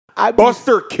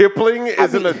Buster Kipling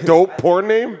isn't a dope porn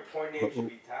name? Porn name should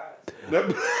be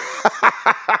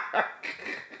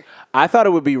I thought it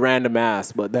would be Random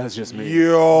Ass, but that's just me.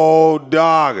 Yo,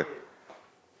 dog.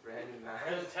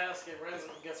 Random task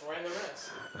gets random ass.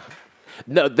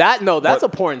 No, that's a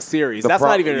porn series. That's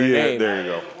not even her name. There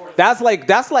you go. That's like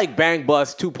Bang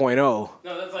Bus 2.0. No,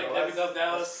 that's like Debbie Does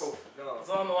Dallas. It's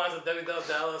along the lines of Debbie Does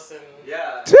Dallas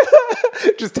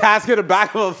and Just task in the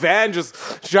back of a van,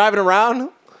 just driving around.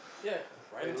 yeah,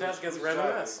 random task gets random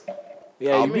ass.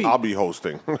 Yeah, I'll be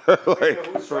hosting.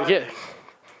 Yeah.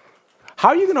 How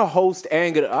are you gonna host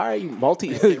and get? All right, you're gonna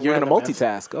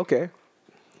multitask. Okay.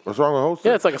 What's wrong with hosting?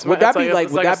 Yeah, it's like a. Would that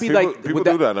be like? People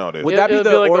do that nowadays. Would that be it'd the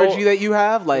be like the orgy old- that you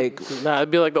have? Like, Nah, it'd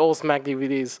be like the old Smack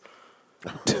DVDs.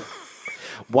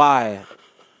 why?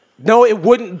 No, it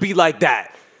wouldn't be like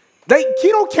that.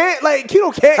 Kino can't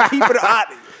keep it on.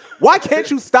 Why can't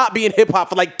you stop being hip hop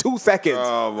for like 2 seconds?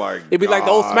 Oh my god. It'd be like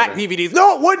the old Smack DVDs.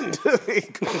 No, it wouldn't.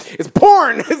 It's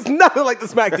porn. It's nothing like the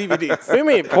Smack DVDs. What do you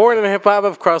mean? Porn and hip hop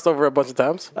have crossed over a bunch of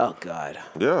times. Oh God.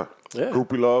 Yeah. Yeah.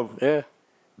 Groupie love. Yeah.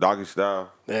 Doggy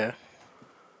style. Yeah.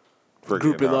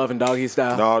 Groupie love and doggy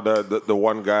style. No, the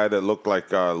one guy that looked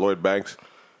like Lloyd Banks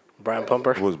Brian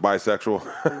Pumper. was bisexual.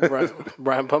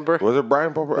 Brian Pumper. Was it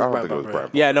Brian Pumper? I don't think it was Pumper. Brian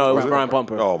Pumper. Yeah, no, it was Brian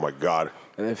Pumper. Oh my god.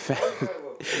 And then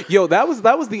yo, that was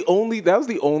the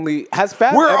only. Has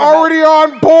Fab? We're ever already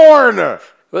on porn.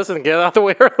 Listen, get out the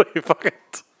way early. Fuck it.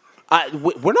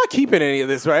 we're not keeping any of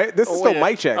this, right? This is still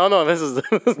mic check. Oh no, this is.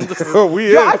 Oh,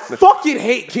 we Yo, in. I fucking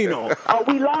hate Kino. Are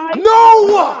we live?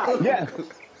 No! Yes.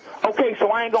 Okay, so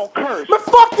I ain't gonna curse. But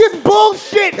fuck this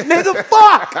bullshit, nigga.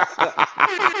 Fuck!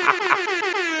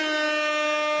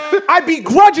 I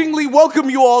begrudgingly welcome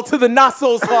you all to the Not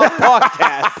So Soft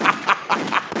podcast.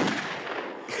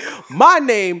 My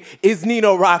name is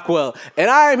Nino Rockwell, and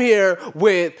I am here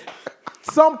with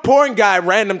some porn guy,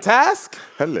 Random Task,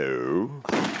 Hello.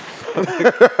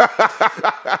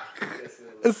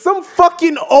 and some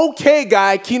fucking okay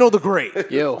guy, Kino the Great.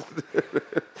 Yo.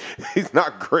 He's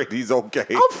not great. He's okay.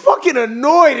 I'm fucking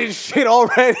annoyed and shit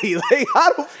already. Like,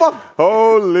 how the fuck?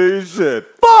 Holy shit.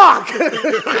 Fuck!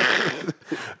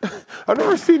 I've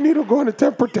never seen Nino go in a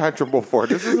temper tantrum before.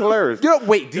 This is hilarious. Yo,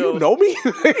 wait, do you know me?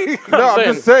 No, I'm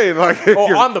just saying, like,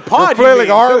 Oh, on the pod, you're you flailing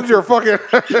mean. arms, you're fucking.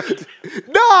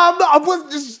 No, I'm not. I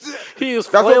was just. He is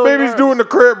That's what flailing babies arms. do in the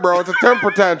crib, bro. It's a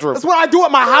temper tantrum. That's what I do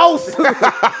at my house.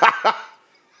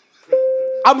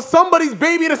 I'm somebody's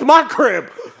baby and it's my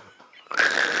crib.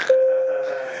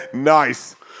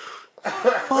 Nice.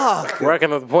 Fuck.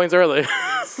 Racking up the points early.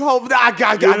 So I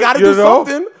gotta you do know?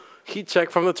 something. He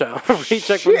checked from the jump. He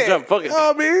checked from the Shit. jump. Fuck it. You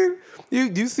know what I mean?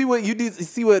 You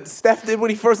see what Steph did when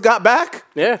he first got back?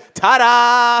 Yeah.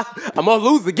 Ta-da! I'm gonna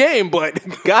lose the game, but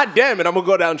god damn it, I'm gonna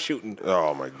go down shooting.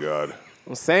 Oh my god.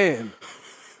 I'm saying.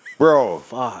 Bro,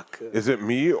 Fuck. is it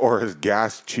me or is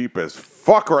gas cheap as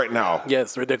fuck right now? Yeah,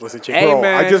 it's ridiculously cheap. Hey, Bro,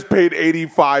 man. I just paid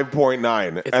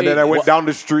 85.9, and then I went down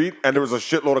the street and there was a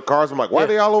shitload of cars. I'm like, why are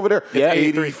they all over there? Yeah,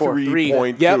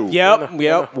 83.2.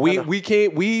 Yep.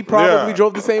 We probably Yeah.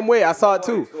 drove the same way. I saw it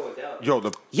too. Yo,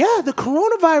 the Yeah, the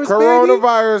coronavirus, baby.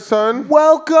 coronavirus, son.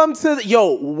 Welcome to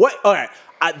what? All right.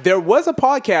 There was a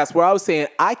podcast where I was saying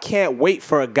I can't wait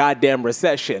for a goddamn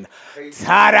recession.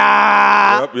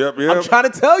 Ta-da! Yep. I'm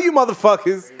trying to tell you,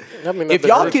 motherfuckers. I mean, If that's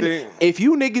y'all everything. if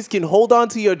you niggas can hold on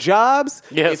to your jobs,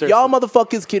 Yeah, if y'all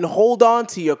motherfuckers can hold on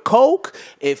to your coke,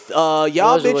 if y'all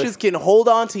Allegedly. bitches can hold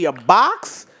on to your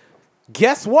box,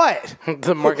 guess what?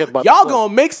 the market. Y'all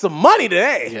gonna make some money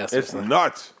today. Yes. It's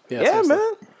nuts. Yeah,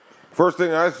 man. First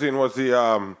thing I seen was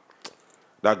the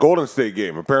that Golden State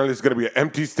game. Apparently, it's going to be an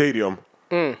empty stadium.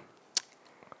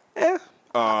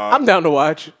 I'm down to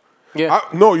watch. Yeah.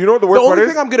 No, you know what the worst The part only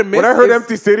is? thing I'm gonna miss when I heard is-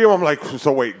 empty stadium, I'm like,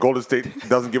 so wait, Golden State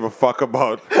doesn't give a fuck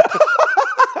about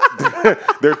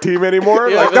their team anymore?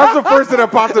 Yeah, like, that's the first thing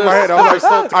that popped in my head. I'm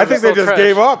like, I think they so just trash.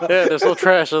 gave up. Yeah, they're so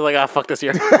trash. They're like, fuck this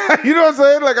year. You know what I'm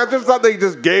saying? Like, I just thought they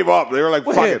just gave up. They were like,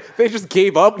 fuck it. They just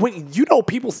gave up. Wait, you know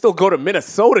people still go to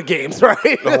Minnesota games, right?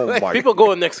 Oh my People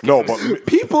go in next No, game. but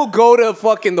People go to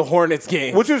fucking the Hornets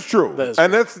game. which is true. That is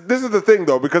And this is the thing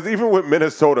though, because even with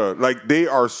Minnesota, like they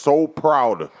are so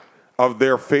proud of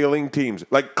their failing teams.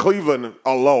 Like Cleveland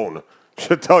alone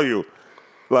should tell you,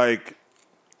 like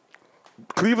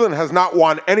Cleveland has not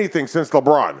won anything since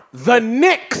LeBron. the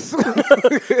Knicks.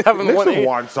 Haven't Knicks won have eight.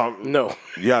 won something. No.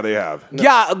 Yeah, they have.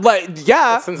 Yeah,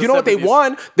 Since you the know what they 70s.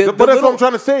 won? But that's what I'm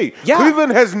trying to say. Yeah.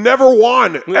 Cleveland has never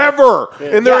won, ever,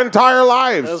 in their entire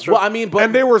lives. That's true. Well, I mean, but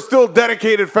And they were still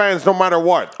dedicated fans no matter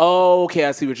what. oh, okay,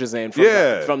 I see what you're saying. From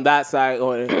Yeah. from that side. Oh,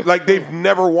 Like, they've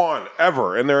never won,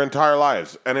 ever, in their entire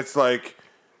lives. And it's like,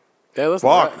 Yeah, listen,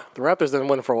 Fuck. the Raptors didn't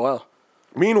win for a while.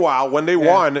 Meanwhile, when they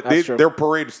won, that's true. their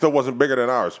parade still wasn't bigger than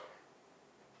ours.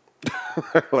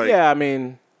 Like, Yeah, I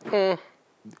mean,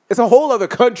 it's a whole other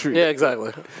country. Yeah,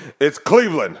 exactly. it's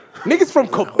Cleveland. Niggas from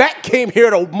Quebec came here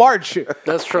to march.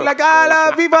 That's true. Like,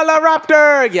 viva la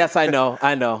Raptor. Yes, I know.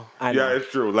 Yeah, it's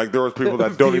true. Like there was people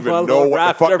that don't Viva even la know what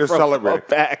the fuck Raptor they're from celebrating.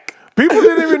 Quebec. People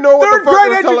didn't even know what Third the fuck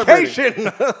grade they're celebrating.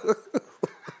 education.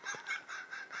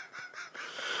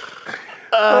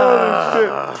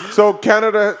 So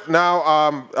Canada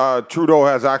now, Trudeau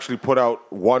has actually put out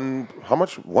how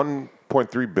much?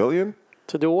 1.3 billion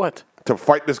To do what? to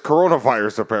fight this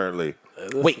coronavirus. Apparently,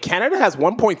 Wait, Canada has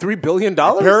 $1.3 billion?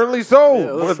 apparently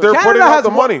so. But they're Canada putting out has the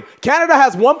money. Canada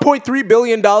has $1.3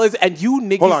 billion, and you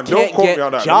niggas Hold on, don't can't quote get me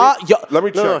on that. job. Let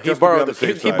me check. No, he just to be on borrowed the it.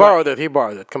 safe He side. borrowed it. He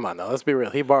borrowed it. Come on now, let's be real.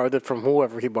 He borrowed it from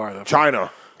whoever he borrowed it from. China,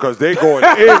 because they going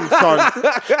in, son.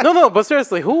 No, but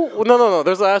seriously, who? No.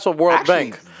 There's an actual World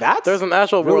Actually, Bank. that's There's an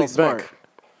actual really World smart. Bank.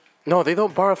 No, they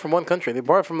don't borrow from one country. They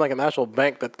borrow from like an actual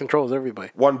bank that controls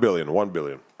everybody. 1 billion. 1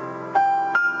 billion.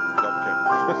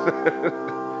 Okay.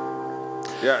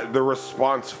 Yeah, the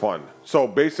response fund. So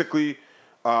basically,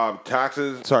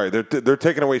 taxes. Sorry, they're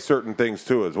taking away certain things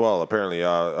too as well. Apparently,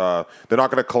 they're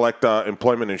not going to collect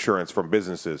employment insurance from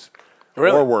businesses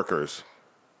Really? or workers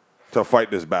to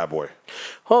fight this bad boy.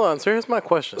 Hold on, so here's my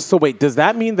question. So wait, does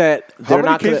that mean that How they're many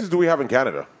not cases gonna, do we have in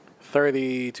Canada?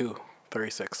 32,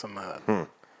 36, something like that.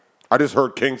 I just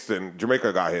heard Kingston,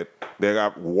 Jamaica got hit. They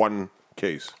got one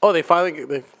case. Oh, they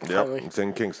finally. Yep, it's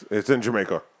in Kingston. It's in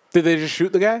Jamaica. Did they just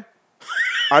shoot the guy?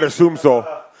 I'd assume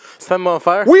so. Set them on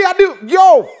fire? We are do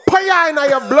fire in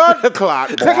your blood clot.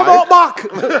 Take him out back.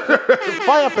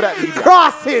 Fire for that.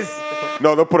 Crosses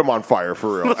No, they'll put them on fire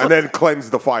for real, and then cleanse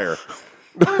the fire.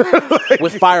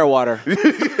 with fire water.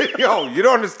 Yo, you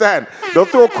don't understand. They'll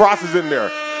throw crosses in there.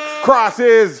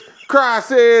 Crosses,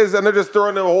 and they're just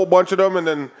throwing in a whole bunch of them, and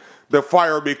then the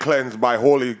fire will be cleansed by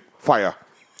holy fire.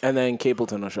 And then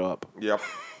Capleton will show up. Yep.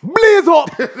 Blaze up!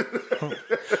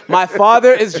 My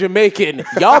father is Jamaican.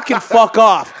 Y'all can fuck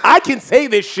off. I can say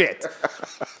this shit.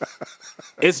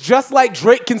 It's just like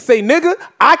Drake can say nigga.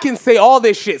 I can say all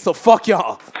this shit, so fuck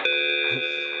y'all.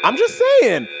 I'm just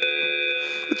saying.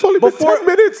 It's only been 10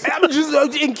 minutes. I'm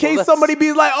just in case somebody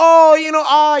be like,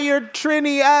 you're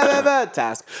Trini,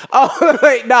 task. Oh,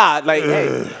 like, nah, like,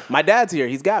 hey, my dad's here.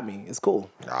 He's got me. It's cool.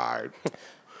 All right.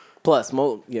 Plus,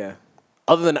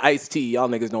 other than Ice-T, y'all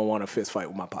niggas don't want a fist fight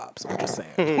with my pops. I'm just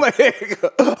saying. Like,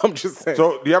 I'm just saying.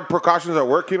 So, do you have precautions at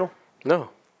work, Kino? No.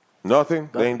 Nothing?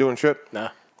 They ain't doing shit? Nah.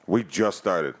 We just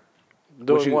started.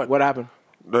 Doing what? What happened?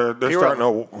 They're starting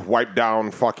to wipe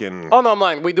down fucking... Oh, no, I'm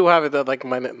lying. We do have it at like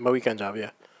my weekend job,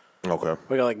 yeah. Okay.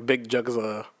 We got like big jugs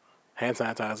of hand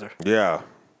sanitizer Yeah.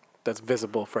 that's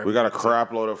visible for We got a everybody.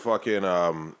 crap load of fucking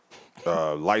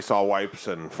Lysol wipes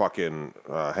and fucking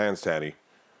hand sanitizer.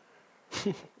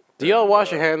 Do y'all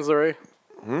wash your hands already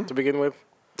to begin with?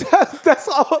 That's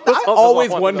all. I all always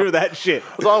I want to wonder know. that shit.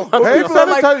 That's all I want to Hand know. said,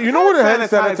 like, sanitizer, you know what a hand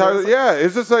hand sanitizer sanitizer? is? Yeah,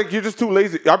 it's just like you're just too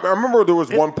lazy. I remember there was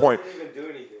one point. Doesn't even do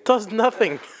anything. Does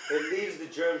nothing. It leaves the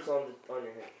germs on your hand.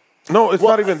 No, it's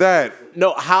not even that.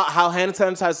 No, how hand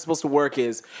sanitizer is supposed to work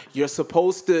is you're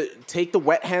supposed to take the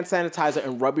wet hand sanitizer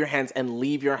and rub your hands and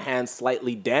leave your hands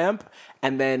slightly damp,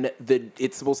 and then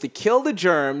it's supposed to kill the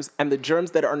germs, and the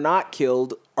germs that are not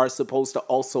killed are supposed to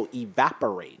also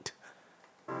evaporate.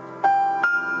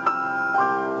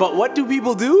 But what do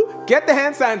people do? Get the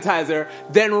hand sanitizer,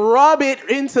 then rub it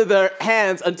into their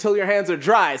hands until your hands are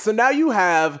dry. So now you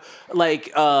have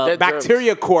like Dead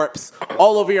bacteria corpse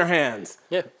all over your hands.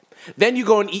 Yeah. Then you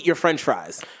go and eat your French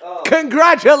fries.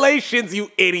 Congratulations,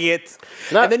 you idiot.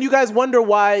 No. And then you guys wonder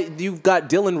why you've got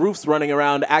Dylan Roofs running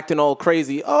around acting all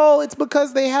crazy. Oh, it's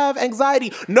because they have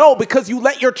anxiety. No, because you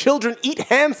let your children eat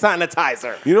hand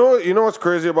sanitizer. You know what's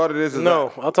crazy about it is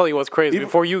No, I'll tell you what's crazy. Even-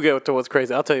 Before you get to what's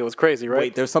crazy, I'll tell you what's crazy, right?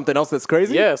 Wait, there's something else that's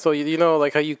crazy? Yeah, so you know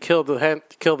like how you kill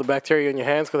the bacteria in your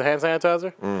hands with the hand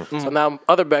sanitizer? So now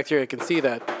other bacteria can see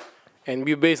that, and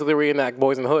you basically reenact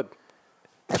Boys in the Hood.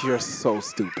 You're so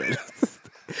stupid.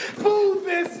 Fool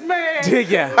this man.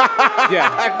 Yeah.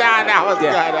 Yeah. That was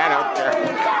good. I don't care.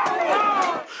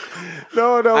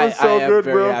 No, that was I so am good,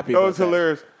 very bro. happy That about was that.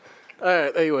 hilarious. All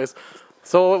right, anyways.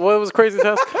 So what was crazy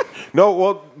task? No,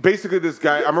 well, basically this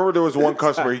guy, I remember there was one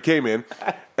customer, he came in,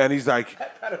 and he's like,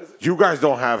 you guys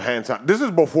don't have hand sanitizer. This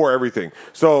is before everything.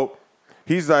 So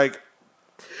he's like,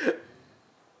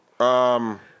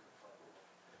 what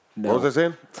was I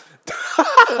saying?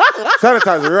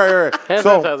 Sanitizer, right. Hand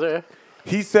So sanitizer, yeah.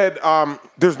 he said,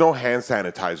 there's no hand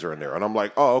sanitizer in there. And I'm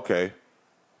like, oh, okay.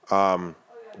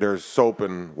 There's soap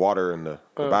and water in the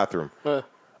bathroom.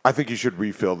 I think you should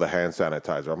refill the hand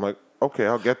sanitizer. I'm like, Okay,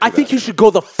 I'll get to I that. think you should go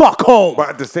the fuck home. But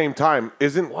at the same time,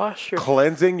 isn't Wash your-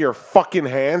 cleansing your fucking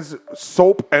hands,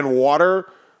 soap and water,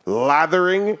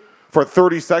 lathering for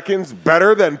 30 seconds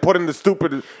better than putting the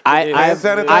stupid I hand have,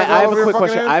 sanitizer I all have over a your quick fucking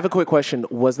question. hands? I have a quick question.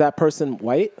 Was that person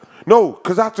white? No,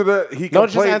 because after that, he No,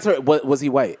 complained. just answer it. Was he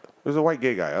white? There's a white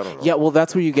gay guy. I don't know. Yeah, well,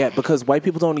 that's where you get, because white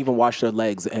people don't even wash their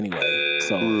legs anyway.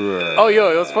 So Oh,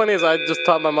 yo, what's funny is I just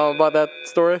taught my mom about that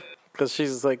story because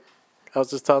she's like, I was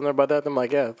just telling her about that. I'm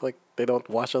like, yeah, like they don't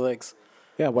wash their legs.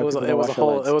 yeah, white It was people it don't was a wash their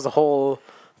whole legs. it was a whole.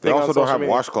 They thing on also don't social have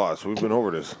media. washcloths. We've been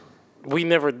over this. We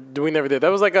never did. That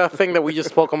was like a thing that we just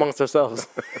spoke amongst ourselves.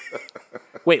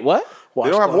 Wait, what? They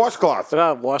don't have washcloths. They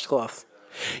don't have washcloths.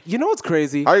 You know what's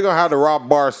crazy? How you gonna have the raw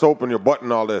bar soap in your butt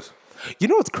and all this? You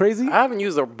know what's crazy? I haven't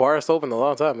used a bar of soap in a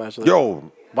long time actually.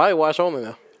 Yo, Body wash only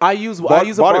now. I use a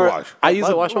body bar. wash. I use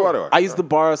Body a, wash. Body wash. I use the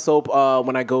bar of soap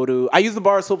when I go to. I use the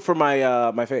bar of soap for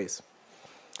my my face.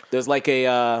 There's like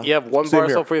a You have one Same bar of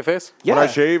here. soap for your face? yeah when I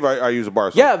shave, I use a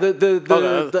bar soap.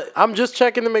 yeah I'm just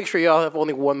checking to make sure y'all have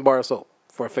only one bar of soap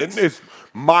for a face. It's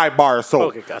my bar of soap.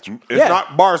 Okay, gotcha. It's Yeah.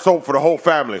 not bar soap for the whole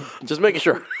family. Just making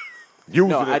sure. Using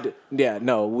no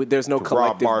it. there's no Raw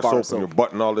collective bar bar, soap in your soap.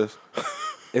 butt and all this.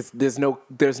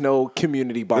 There's no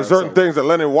community bar. There's certain soap. things that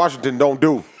Leonard Washington don't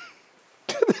do.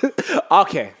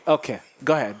 Okay,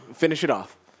 go ahead, finish it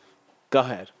off. Go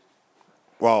ahead.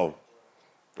 Well,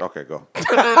 okay, go.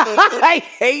 I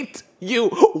hate you.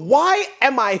 Why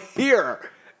am I here?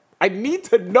 I need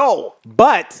to know.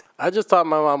 But I just taught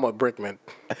my mom what brick meant.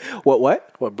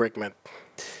 what? What brick meant.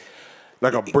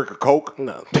 Like a brick of Coke?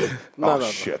 No. Oh,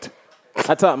 shit.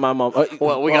 I taught my mom.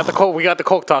 Well, we got the coke. We got the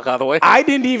coke talk out of the way. I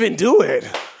didn't even do it.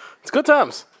 It's good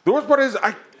times. The worst part is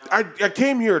I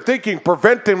came here thinking,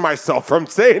 preventing myself from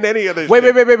saying any of this Wait,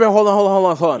 shit. wait. Hold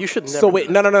on. You should So never wait,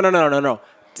 do no.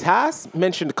 Tass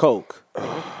mentioned Coke.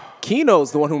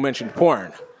 Kino's the one who mentioned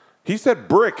porn. He said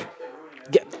brick.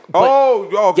 Yeah, but-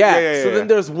 Oh, okay. yeah. So then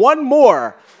there's one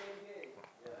more.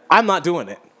 I'm not doing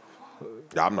it.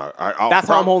 Yeah, I'm not. That's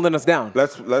how I'm holding us down.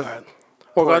 Let's We're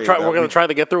pray that gonna we- try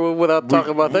to get through it without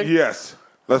talking about things. Yes.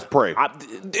 Let's pray.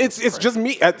 It's just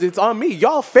me. It's on me.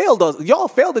 Y'all failed us. Y'all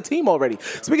failed the team already.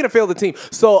 Speaking of failed the team,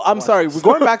 so I'm sorry. We're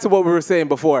going back to what we were saying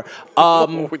before.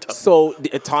 So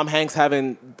Tom Hanks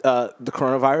having the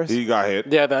coronavirus, He got hit.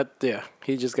 Yeah,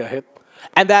 he just got hit.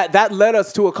 and that led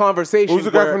us to a conversation. Who's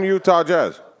the guy where- from the Utah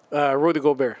Jazz? Rudy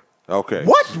Gobert. Okay.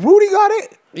 What? Rudy got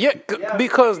it? Yeah,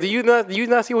 because do you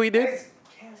not see what he did?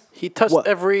 He touched What?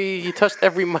 every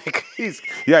mic.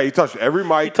 Yeah, he touched every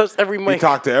mic. He touched every He mic.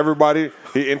 talked to everybody.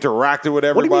 He interacted with What do you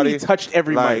everybody. mean he touched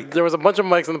every Like, mic? There was a bunch of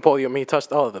mics on the podium. He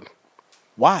touched all of them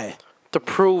Why? to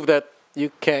prove that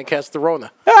you can't catch the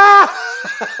Rona.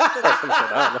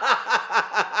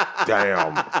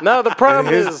 Damn. Now the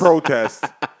problem His is protest.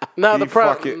 now he the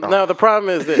problem fucking- now the problem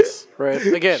is this, right?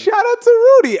 Again, Shout out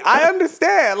to Rudy. I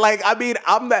understand. Like, I mean,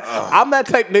 I'm that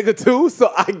type nigga too,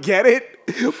 so I get it.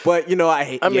 But you know, I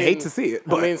hate to see it.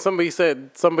 But I mean,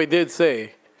 somebody did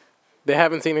say they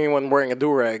haven't seen anyone wearing a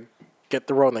do-rag get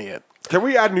the Rona yet. Can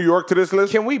we add New York to this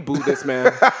list? can we boo this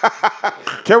man?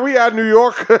 Can we add New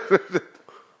York?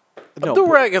 No, A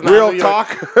do-rag is not Real New York.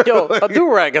 talk. Yo, a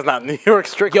do-rag is not New York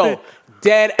strictly. Yo,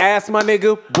 dead ass my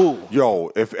nigga, boo.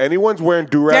 Yo, if anyone's wearing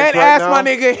durags Dead right ass now, my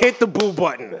nigga, hit the boo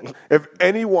button. if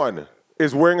anyone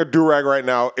is wearing a durag right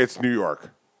now, it's New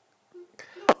York.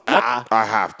 I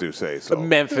have to say so.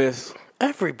 Memphis.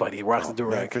 Everybody rocks a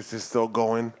do-rag. Memphis is still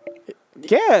going.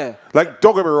 Yeah. Like,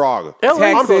 don't get me wrong. LA I'm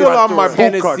Texas, still on my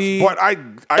boot cuts, Tennessee. but I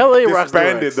LA rocks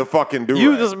disbanded durags. the fucking durag.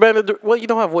 You disbanded. Well, you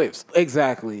don't have waves.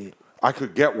 Exactly. I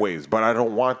could get waves, but I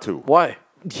don't want to. Why?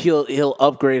 He'll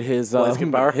upgrade his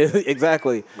Laskin power?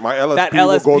 exactly. My LSP that will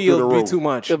LSP go through the will be roof. too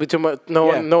much. It'll be too much.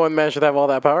 Yeah. No one man should have all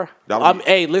that power. That'll be-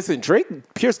 Hey, listen, Drake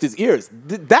pierced his ears.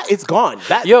 That it's gone.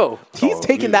 That Yo. he's Oh,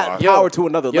 taking he that lost. power to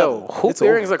another Yo, level. hoop It's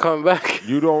earrings over. are coming back.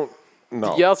 you don't.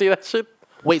 No. Y'all see that shit?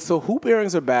 Wait, so hoop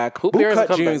earrings are back. Hoop Boot earrings are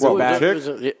cut coming jeans back. are What, back.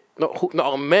 chicks?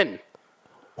 No, men.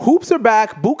 Hoops are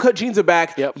back. Boot cut jeans are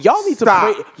back. Yep. Y'all need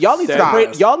Stop. to pray. Y'all need Stop. to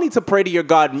pray. Y'all need to pray to your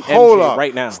God, MJ, Hold up.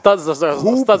 right now. Studs are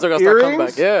Hoop gonna start coming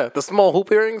earrings? back. Yeah, the small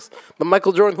hoop earrings, the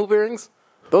Michael Jordan hoop earrings,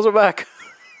 those are back.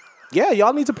 Yeah,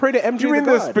 y'all need to pray to MJ. You mean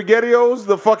the the God. SpaghettiOs,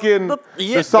 the fucking yeah, the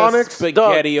the Sonics?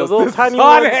 SpaghettiOs. The little The tiny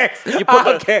ones. Sonics. You put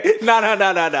the- okay. No.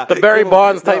 The Barry Give 'em-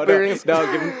 Bonds no, type no, earrings? No,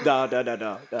 give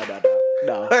 'em-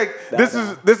 no. Like this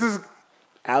is.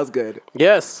 That was good.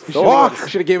 Yes. Fuck.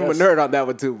 Should have given him a nerd on that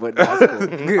one too, but that's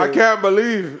cool. I can't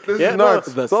believe this Yeah, is no,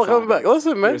 nuts. it's all coming back.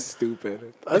 Listen, man, You're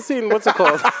stupid. I seen what's it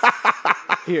called.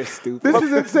 You're stupid. This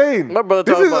is insane. my brother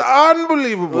this talking is about-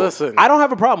 unbelievable. Listen, I don't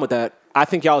have a problem with that. I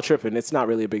think y'all tripping. It's not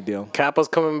really a big deal. Kappa's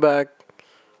coming back.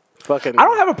 Fucking. I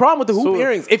don't have a problem with the hoop So-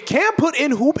 earrings. If Cam put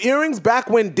in hoop earrings back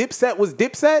when Dipset was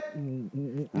Dipset,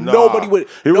 Nah. nobody would.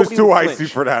 He was nobody too would icy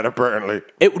flinch. for that, apparently.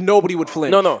 Nobody would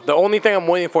flinch. No. The only thing I'm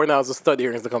waiting for now is the stud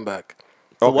earrings to come back.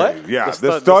 Okay, what? yeah, The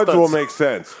the studs studs will make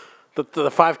sense. The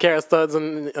 5-carat studs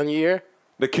on your ear.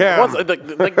 The Cam. Once, every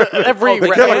the ra- killer every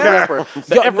cat. rapper,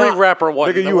 Yo, every nah. rapper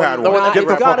one. Nigga, The you had the one. that Get can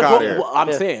the rap. fuck gotta out go, of here. well, I'm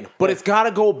Yeah. saying, but it's got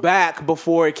to go back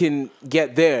before it can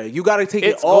get there. You got to take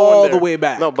It's it all going the there. way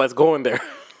back. No, but it's going there.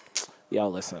 Yo,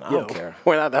 listen, I don't care.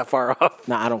 We're not that far off.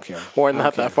 Nah, I don't care. We're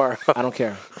not that far off. I don't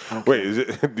care. Wait, is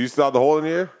it? Do you still have the hole in the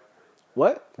ear?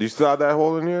 What? Do you still have that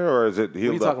hole in the ear, or is it healed What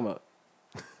are you up? talking about?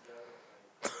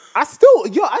 I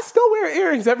still wear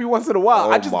earrings every once in a while.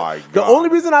 Oh I just, my The God. only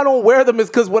reason I don't wear them is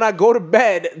because when I go to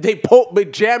bed, they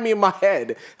jam me in my head,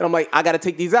 and I'm like, I gotta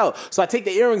take these out. So I take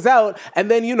the earrings out, and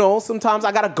then sometimes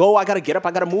I gotta go, I gotta get up,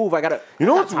 I gotta move, I gotta. You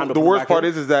know I what got time to the put worst them part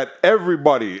back in. is that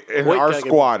everybody in Wait, our can I get-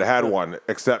 squad had one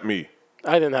except me.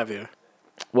 I didn't have either.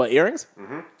 What, earrings?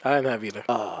 I didn't have either.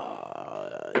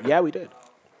 Yeah, we did.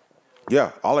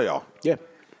 Yeah, all of y'all. Yeah.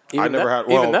 I never had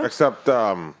Even well, Naps? except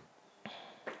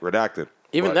redacted.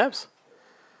 Even But- Naps?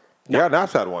 Yeah,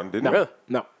 Naps had one, didn't he? Really?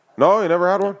 No. No, he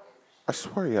never had one. I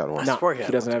swear he had one. No. swear he He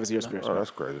had doesn't have his ears pierced. Oh,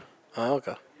 that's crazy. Oh,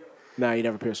 okay. Nah, he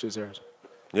never pierced his ears.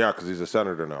 Yeah, because he's a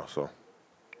senator now, so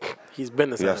He's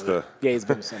been the he has senator. to. Yeah, he's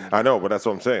been the same. I know, but that's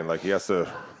what I'm saying. Like he has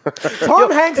to.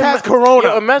 Tom Hanks has corona.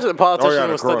 Yo, imagine a Oh politician yeah,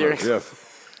 the with stud corona. earrings. Yes.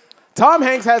 Tom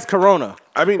Hanks has corona.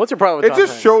 I mean, What's your problem with It Tom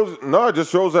just Hanks? shows. No, it just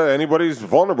shows that anybody's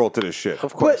vulnerable to this shit.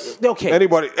 Of course. But, okay.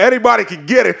 Anybody can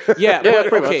get it. Yeah, Yeah, but,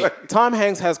 pretty okay. much. Tom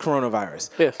Hanks has coronavirus.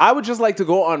 Yes. I would just like to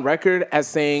go on record as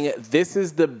saying this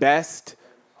is the best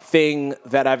thing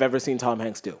that I've ever seen Tom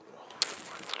Hanks do.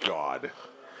 God.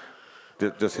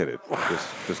 Just hit it.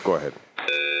 Just go ahead.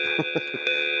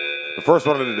 The first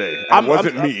one of the day. It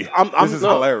wasn't me. This is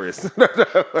hilarious.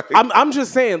 I'm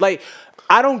just saying, like,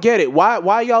 I don't get it.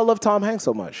 Why y'all love Tom Hanks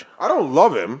so much? I don't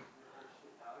love him.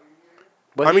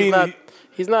 But I he's mean, not,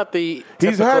 he's not the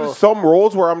He's typical, had some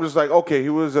roles where I'm just like, okay, he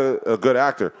was a good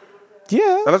actor.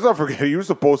 Yeah. And let's not forget, he was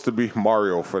supposed to be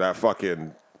Mario for that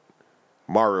fucking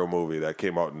Mario movie that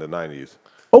came out in the 90s.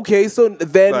 Okay, so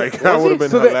then Like, that would have been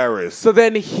hilarious. So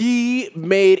then he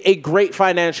made a great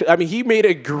he made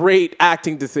a great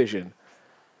acting decision.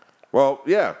 Well,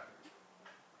 yeah.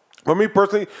 But me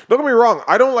personally, don't get me wrong,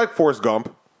 I don't like Forrest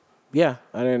Gump. Yeah,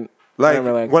 I didn't. Like,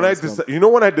 never liked when Forrest Gump. you know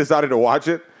when I decided to watch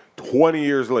it? 20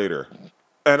 years later.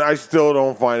 And I still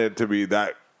don't find it to be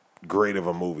that great of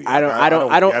a movie. I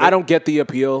Like, don't get the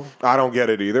appeal. I don't get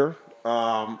it either.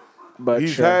 But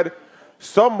He's sure. had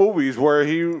some movies where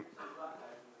he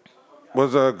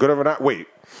was a good of an actor. Wait,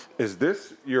 is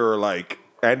this your, like,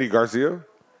 Andy Garcia?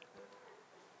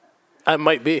 I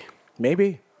might be.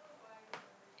 Maybe.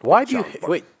 Why do you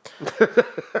wait?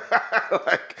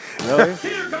 Really?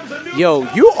 Yo,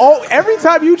 every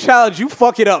time you challenge, you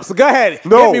fuck it up. So go ahead, hit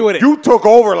No, me with it. you took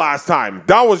over last time.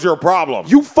 That was your problem.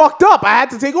 You fucked up. I had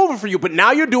to take over for you, but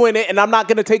now you're doing it, and I'm not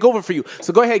gonna take over for you.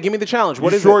 So go ahead, give me the challenge.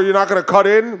 What You is sure it? you're not going to cut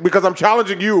in? Because I'm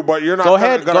challenging you, but you're not Go gonna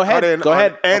ahead, go cut ahead, in go on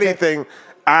ahead. Okay. anything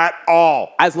at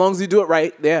all. As long as you do it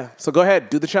right, yeah. So go ahead,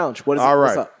 do the challenge. What is All it?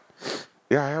 What's right. up?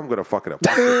 Yeah, I am going to fuck it up.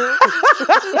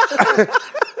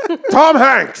 Tom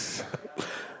Hanks.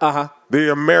 Uh-huh.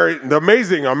 The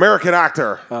amazing American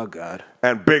actor Oh God.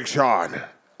 and Big Sean.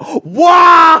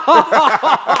 Wow,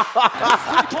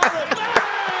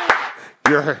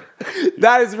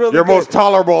 that is really Your good. most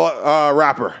tolerable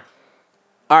rapper.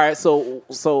 All right, so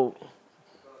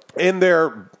In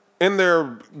their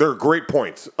great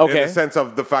points. Okay. In the sense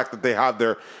of the fact that they have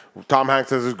their Tom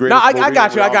Hanks has his no, greatest movie. I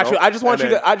got we you. I all got you. know. I just want And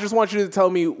you then- to. I just want you to tell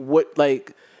me what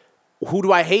like. Who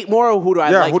do I hate more, or who do I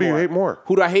Yeah, like who do you more? hate more?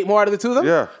 Who do I hate more out of the two of them?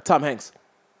 Yeah. Tom Hanks.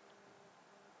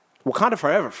 Wakanda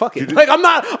forever. Fuck it. did- Like I'm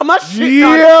not shitting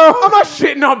Yeah. on. I'm not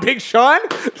shitting on Big Sean.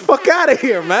 Fuck out of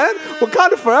here, man.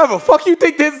 Wakanda forever. Fuck you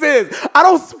think this is? I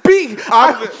don't speak.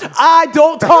 I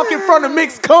don't talk in front of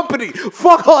mixed company.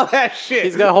 Fuck all that shit.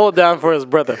 He's gonna hold down for his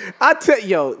brother. I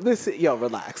tell listen,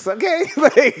 relax, okay?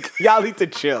 Like y'all need to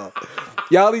chill.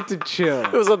 Y'all need to chill.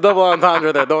 It was a double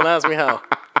entendre there. Don't ask me how.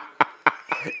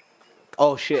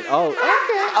 Oh shit. Oh,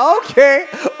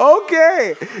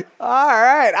 okay. All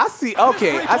right. I see.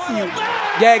 Okay, I see you.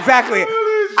 Yeah, exactly.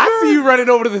 I see you running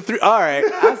over to the three. All right,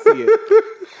 I see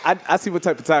it. I see what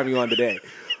type of time you on today.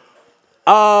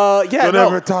 Yeah. Don't no.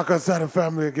 ever talk outside of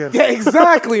family again. Yeah,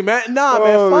 exactly, man. Nah,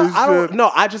 man. Holy Fuck, I don't. shit. No,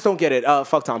 I just don't get it.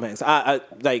 Fuck Tom Hanks. I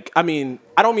don't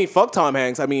mean fuck Tom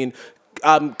Hanks. I mean,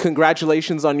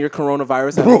 congratulations on your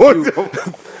coronavirus. What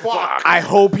the fuck? I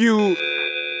hope you.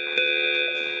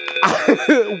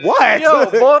 What?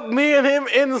 Yo, both me and him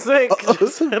in sync.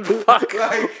 Just said, fuck.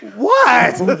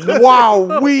 What?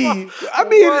 Wow, we. I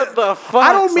mean, What the fuck?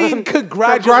 I don't mean son?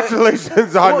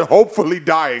 Congratulations on hopefully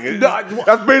dying.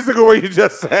 That's basically what you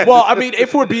just said. Well, I mean,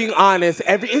 if we're being honest,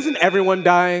 isn't everyone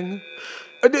dying?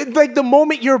 Like the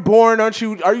moment you're born, aren't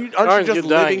you just you dying?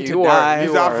 living to You are. die?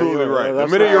 He's You are, absolutely you are. right. The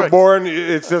That's minute right. you're born,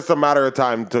 it's just a matter of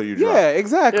time until you die. Yeah,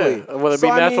 exactly. Yeah. Whether it So,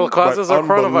 be I natural mean- causes But or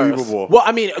coronavirus. unbelievable. Well,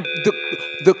 I mean,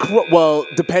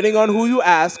 depending on who you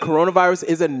ask, coronavirus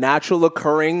is a natural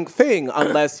occurring thing,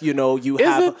 unless you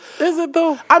have. Is it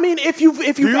though? I mean, if you've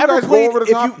Do you ever guys played, go over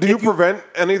the top? Do you prevent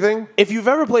anything? if you've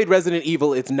ever played Resident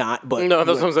Evil, it's not. But No,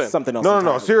 that's what I'm saying. Something else. No.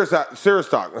 entirely. Serious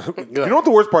talk. You know what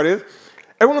the worst part is?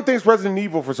 Everyone thinks Resident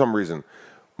Evil for some reason.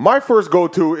 My first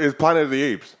go-to is Planet of the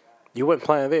Apes. You went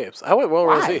Planet of the Apes. I went World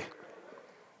War Z.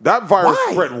 That virus Why?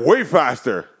 spread way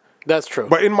faster. That's true.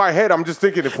 But in my head, I'm just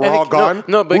thinking if we're And all gone,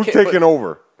 no, but who's it can't- taking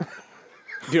over?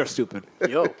 You're stupid.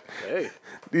 Yo, hey.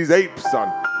 These apes, son.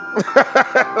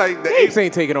 Like the Apes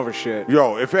ain't taking over shit.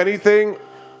 Yo, if anything,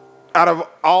 out of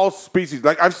all species,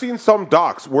 like I've seen some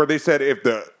docs where they said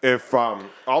if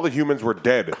all the humans were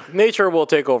dead, Nature will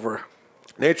take over.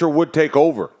 nature would take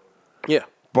over. Yeah.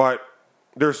 But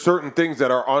there's certain things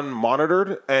that are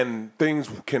unmonitored and things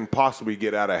can possibly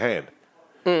get out of hand.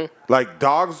 Like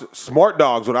dogs, smart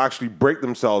dogs would actually break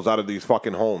themselves out of these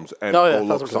fucking homes and Oh, yeah, go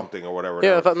look 1000%. something or whatever.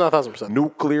 Yeah, 1,000%.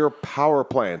 Nuclear power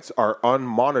plants are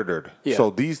unmonitored. Yeah.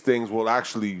 So these things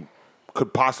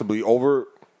could possibly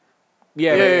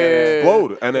Yeah.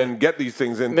 explode and then get these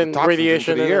things into Then toxins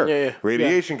radiation into the and air. then- yeah.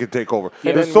 Radiation could take over.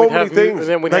 And There's then so we'd many have things. and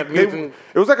then we'd Like, have mutant-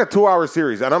 it was like a 2-hour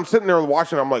series, and I'm sitting there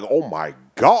watching. I'm like, oh my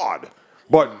god!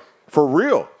 But for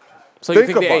real, So you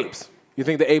think the about it. apes? You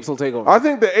think the apes will take over? I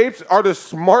think the apes are the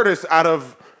smartest out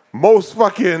of most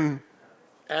fucking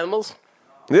Animals?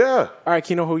 yeah. All right,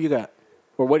 Kino, who you got?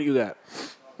 Or what do you got?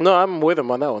 No, I'm with him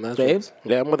on that one. That's The true. apes?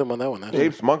 Yeah, I'm with him on that one. Actually.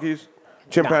 Apes, monkeys,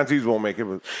 chimpanzees won't make it.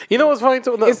 But You know what's funny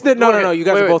too? It's the- no, go no, ahead. no, you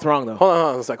guys are both wrong, though. Hold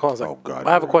on a sec. Oh, God.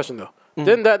 I have a question though.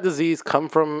 Didn't that disease come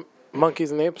from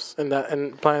monkeys and apes and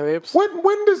Planet of the Apes?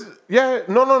 when does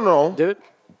no? Did it?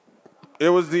 It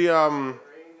was the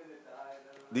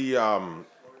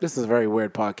This is a very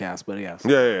weird podcast, but yes.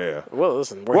 yeah. Well,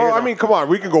 listen. We're Well, here I now. mean, come on,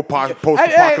 we can go Hey,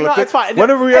 post-apocalyptic. no, it's fine. When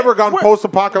have we Hey, ever gone we're-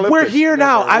 post-apocalyptic? We're here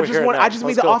now. we're I here just now. made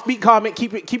Let's the go. offbeat comment.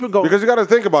 Keep it going. Because you got to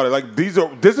think about it. Like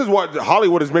this is what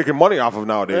Hollywood is making money off of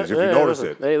nowadays. If you notice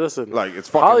listen. it. Hey, listen. Like, it's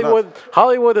fucking Hollywood. nuts.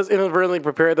 Hollywood has inadvertently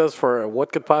prepared us for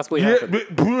what could possibly happen.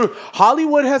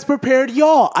 Hollywood has prepared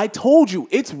y'all. I told you,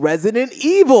 it's Resident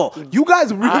Evil. You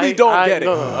guys really don't get it.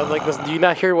 No. I'm like, listen, do you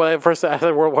not hear what I first said? I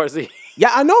said World War Z. Yeah,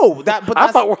 I know that, but I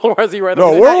that's, thought World War Z right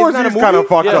No, away. World War isn't that Z is a kind of movie?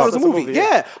 fucked Yeah, up. it was a That's a movie. movie,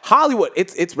 Yeah, Hollywood.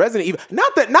 It's Resident Evil.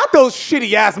 Not those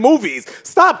shitty ass movies.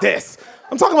 Stop this.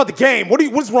 I'm talking about the game.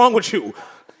 What's wrong with you?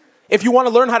 If you want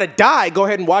to learn how to die, go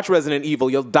ahead and watch Resident Evil.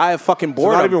 You'll die of fucking So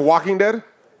boredom. not even Walking Dead.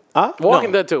 Huh?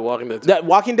 Walking No. Dead too. Walking Dead too. That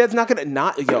Walking Dead's not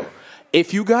gonna yo.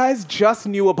 If you guys just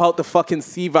knew about the fucking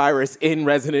C virus in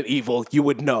Resident Evil, you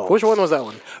would know. Which one was that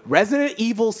one? Resident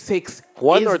Evil 6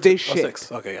 One is or two? this shit. 6.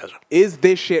 Okay, gotcha. Is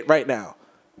this shit right now.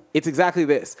 It's exactly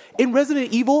this. In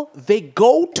Resident Evil, they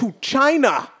go to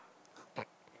China.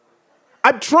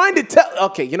 I'm trying to tell.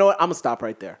 Okay, you know what? I'm gonna stop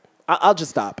right there. I'll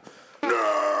just stop.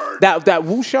 That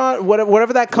Wuhan,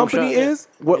 whatever that company Wuhan, yeah. is.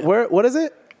 What is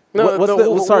it? No, What's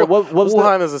no, the? Sorry, what was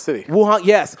Wuhan the, is a city. Wuhan,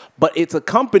 yes, but it's a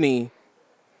company.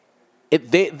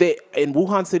 They in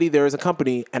Wuhan City there is a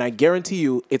company, and I guarantee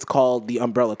you, it's called the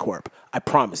Umbrella Corp. I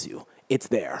promise you, it's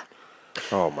there.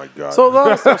 Oh my god. So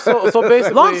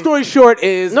basically, Long story short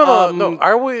is no.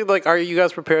 Are you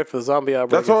guys prepared for the zombie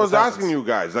outbreak? That's what I was if this happens? asking you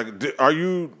guys. Like, are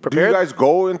you? Do Prepared? you guys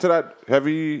go into that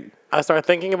heavy? I started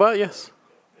thinking about it, yes.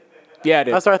 Yeah, it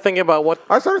is. I started thinking about what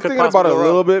I started could thinking about it a possibly go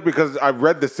little wrong. bit because I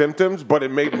read the symptoms, but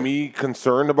it made me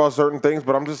concerned about certain things.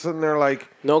 But I'm just sitting there like,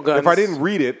 No guns. If I didn't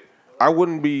read it, I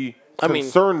wouldn't be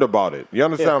concerned about it. You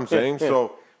understand Yeah, what I'm saying? yeah.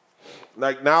 So,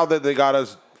 like now that they got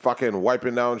us fucking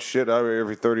wiping down shit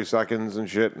every 30 seconds and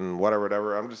shit and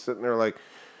whatever, I'm just sitting there like,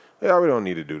 yeah, we don't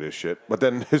need to do this shit. But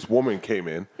then this woman came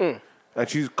in and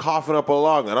she's coughing up a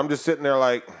lung, and I'm just sitting there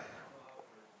like,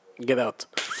 Get out.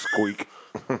 squeak,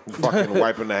 fucking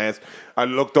wiping the hands. I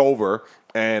looked over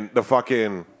and the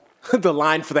fucking. the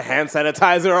line for the hand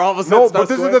sanitizer all of a sudden. No, but starts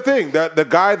this is going. the thing. That the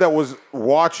guy that was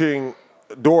watching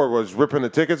door was ripping the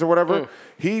tickets or whatever.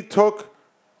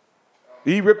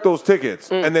 He ripped those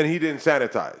tickets and then he didn't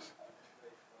sanitize.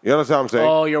 You understand what I'm saying?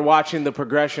 Oh, you're watching the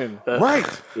progression. Right.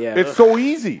 Yeah. It's so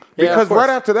easy. Yeah, Because of course. right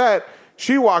after that,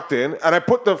 she walked in and I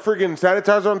put the friggin'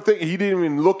 sanitizer on the thing. He didn't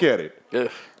even look at it. Ugh.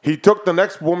 He took the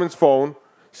next woman's phone,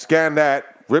 scanned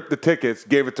that, ripped the tickets,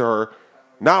 gave it to her,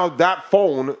 now that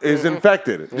phone is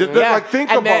infected. Just like think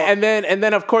and about then, and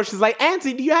then of course she's like,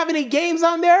 Auntie, do you have any games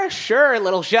on there? Sure,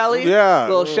 little Shelly. Yeah.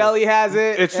 Little Shelly has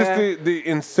it. it's just the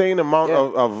insane amount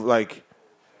of like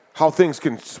how things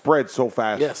can spread so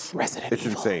fast. Yes. Resident It's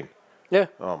Evil. insane. Yeah.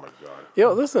 Oh my god.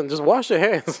 Yo, listen, just wash your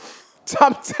hands.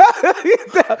 I'm telling you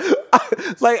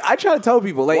that. Like, I try to tell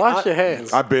people, like, Wash your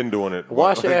hands. I've been doing it.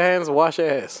 Wash your hands. Wash your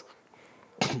ass.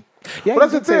 yeah, But that's you the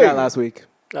did say thing. that last week.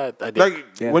 I did. Like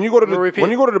Yeah. when you go to We'll repeat.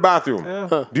 when you go to the bathroom,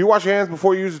 do you wash your hands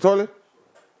before you use the toilet?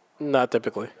 Not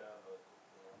typically.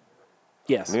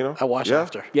 Yes. You know, I wash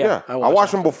after. Yeah, I I wash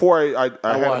wash them before I handle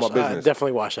my I business.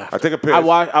 definitely wash after. I take a piss. I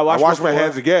wash my before.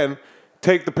 hands again.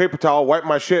 Take the paper towel, wipe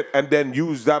my shit, and then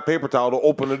use that paper towel to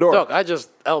open the door. Look, I just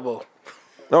elbow.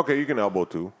 Okay, you can elbow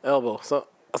too. So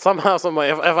somehow,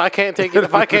 somebody, if I can't take it,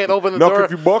 if I can't open the Milk door,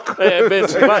 if you book. yeah,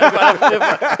 bitch.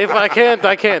 If I can't,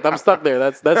 I can't. I'm stuck there.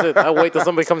 That's it. I wait till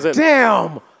somebody comes in.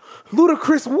 Damn.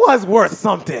 Ludacris was worth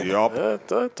something. Yup.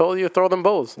 I told you to throw them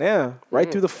bows. Yeah,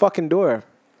 right through the fucking door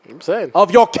I'm saying.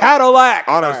 of your Cadillac.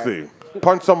 Honestly,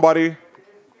 punch somebody.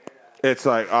 It's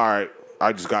like, all right,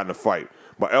 I just got in a fight.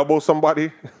 But elbow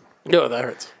somebody, Yo, that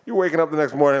hurts. you waking up the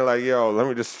next morning like, yo, let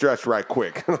me just stretch right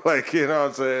quick. Like, you know what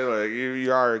I'm saying? Like,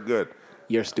 you are good.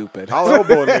 You're stupid. I'll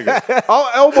elbow a nigga.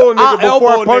 I'll elbow a nigga before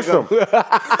I punch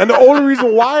him. And the only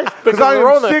reason why? Because I am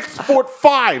Rona.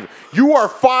 6'5". You are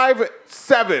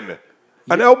 5'7".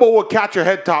 An elbow will catch your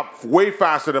head top way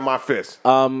faster than my fist.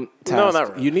 Taz,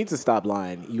 not really. You need to stop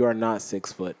lying. You are not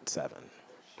 6'7".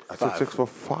 I said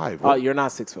 6'5". You're not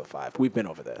 6'5". We've been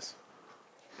over this.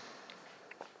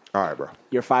 All right, bro.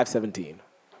 You're 5'17".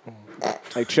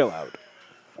 Like, chill out.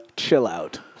 Chill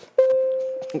out.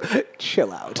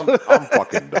 Chill out. I'm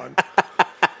fucking done.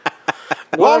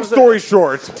 Long story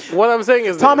short, What I'm saying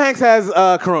is Tom Hanks has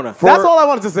corona. That's all I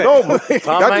wanted to say. no, but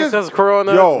Tom that Hanks just- has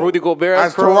corona. Yo, Rudy Gobert has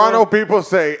as corona. Toronto people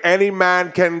say, any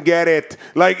man can get it.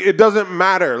 Like it doesn't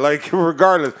matter. Like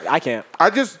regardless, I can't.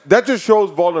 that just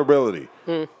shows vulnerability.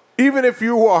 Even if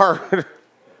you are a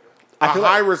feel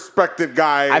high like- respected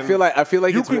guy, I feel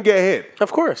like you it's, can get hit.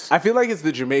 Of course. I feel like it's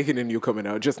the Jamaican in you coming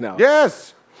out just now.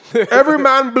 Yes, every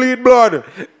man bleed blood.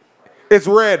 It's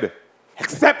red.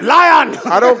 Except Lion.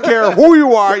 I don't care who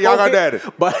you are. Y'all are dead.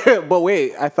 But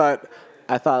wait, I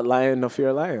thought Lion no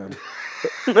fear Lion.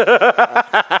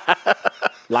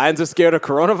 Lions are scared of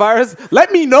coronavirus?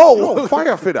 Let me know. Oh,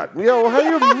 fire for that. Yo, how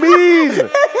you mean?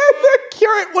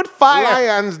 Cure it with fire.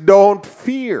 Lions don't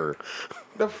fear.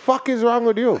 The fuck is wrong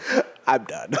with you? I'm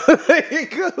done.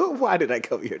 Why did I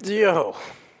come here? Yo.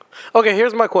 Okay,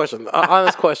 here's my question.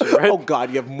 Honest question, right? Oh God,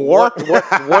 you have more?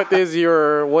 What is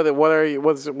your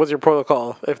what's your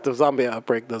protocol if the zombie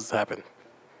outbreak does happen?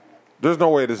 There's no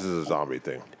way this is a zombie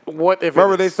thing. What if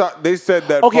Remember, it is? they said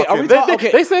that. Okay, are fucking, we They, talking- they,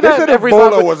 okay. they say They that said in every Ebola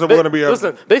zombie. wasn't they- gonna be a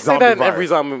listen. They say zombie that in every virus.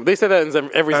 zombie. They say that in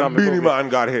every and zombie Beanie movie. Man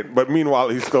got hit, but meanwhile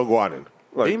he's still going in.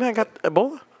 Like, Beanie Man got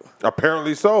Ebola.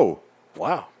 apparently so.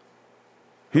 Wow.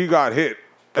 He got hit,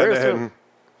 and Prayers to then him.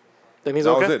 Then he's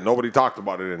that okay. was it. Nobody talked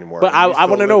about it anymore. But And he's I still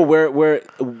want to know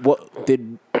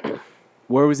living.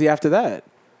 where was he after that?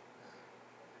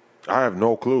 I have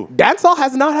no clue. Dancehall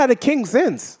has not had a king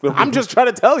since. I'm just trying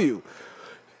to tell you.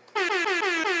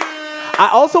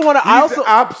 He's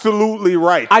absolutely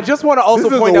right. I just want to also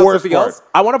This is point the out worst something part. else.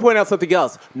 I want to point out something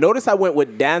else. Notice I went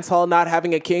with dancehall not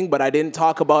having a king, but I didn't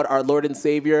talk about our Lord and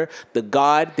Savior, the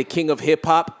God, the King of hip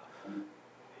hop.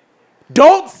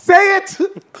 Don't say it.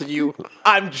 You.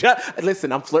 I'm just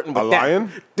listen. I'm flirting with A that.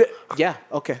 lion? Yeah.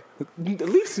 Okay.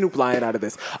 Leave Snoop Lion out of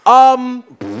this. I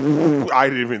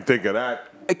didn't even think of that.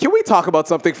 Can we talk about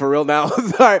something for real now?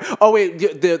 Sorry. Oh wait,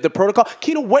 the protocol.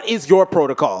 Kino, what is your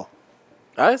protocol?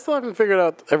 I still haven't figured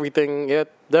out everything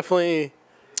yet. Definitely.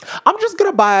 I'm just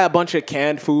gonna buy a bunch of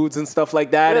canned foods and stuff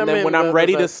like that, Yeah, and then I mean, when I'm that-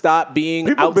 ready to that's- stop being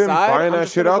People outside, been buying I'm that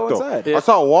just shit gonna out go though. inside. Yeah. I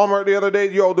saw Walmart the other day.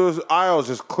 Yo, those aisles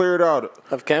just cleared out.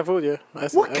 Of canned food, yeah.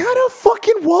 What kind of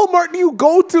fucking Walmart do you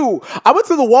go to? I went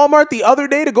to the Walmart the other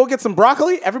day to go get some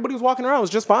broccoli. Everybody was walking around. It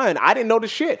was just fine. I didn't know the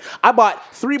shit. I bought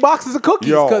 3 boxes of cookies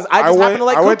Yo, because I just happen to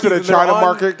like I cookies. went to the and they're China on-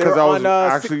 market because they're I was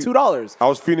on, actually $2. I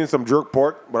was feeding some jerk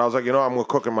pork, but I was like, you know, I'm gonna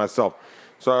cook it myself.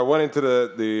 So I went into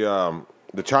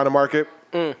the China market,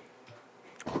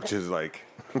 which is like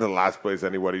the last place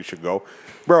anybody should go,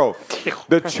 bro.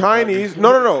 The Chinese,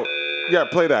 no, yeah,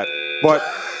 play that. But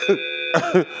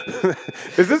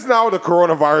is this now the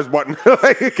coronavirus button?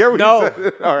 Like, can we No.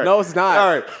 say- all right. No, it's not.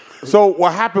 All right. So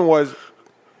what happened was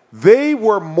they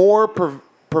were more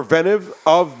preventive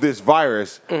of this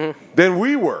virus than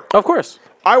we were. Of course.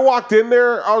 I walked in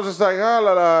there. I was just like,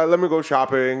 let me go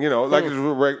shopping, you know, like a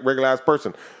regular ass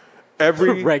person.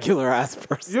 every Regular ass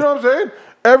person. you know what I'm saying?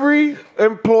 Every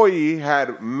employee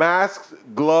had masks,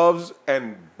 gloves,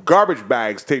 and garbage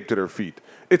bags taped to their feet.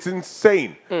 It's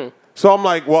insane. So I'm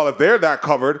like, well, if they're that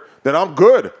covered, then I'm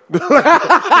good. Come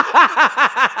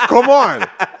on.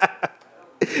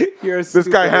 This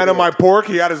guy handed my pork.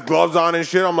 He had his gloves on and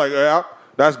shit. I'm like, yeah,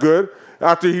 that's good.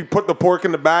 After he put the pork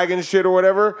in the bag and shit or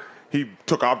whatever, he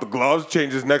took off the gloves,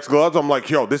 changed his next gloves. I'm like,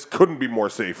 yo, this couldn't be more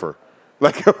safer.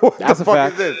 Like, what That's the a fuck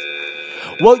fact. is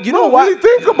this? Well, you know No, what? really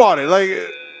think about it. Like,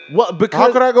 Well, because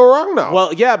how could I go wrong now?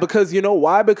 Well, yeah, because you know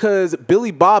why? Because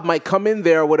Billy Bob might come in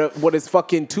there with his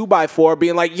fucking 2x4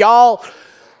 being like, y'all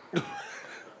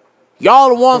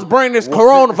the ones bring this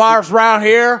coronavirus around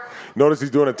here. Notice he's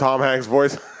doing a Tom Hanks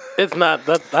voice. It's not.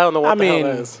 That, I don't know what I the hell mean-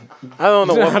 that is. I don't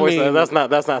know what I voice that mean- is.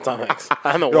 That's not Tom Hanks.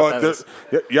 I don't know Yo, what that is.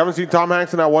 you haven't seen Tom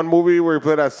Hanks in that one movie where he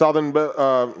played that Southern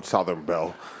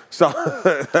Belle?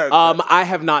 I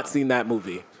have not seen that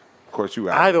movie. Of course you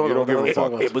have. I don't You know don't give what a the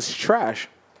hell fuck. It was trash.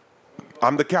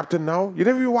 I'm the captain now. You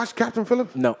never even watched Captain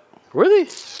Phillips? No. Really?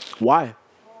 Why?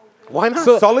 Why not?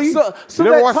 So- Sully? so you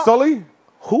never that watched Tom- Sully?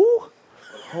 Who?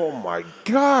 Oh my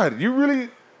God! You really?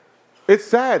 It's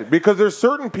sad because there's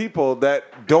certain people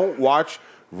that don't watch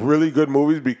really good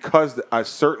movies because a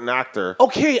certain actor.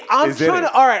 Okay, I'm Is in trying it.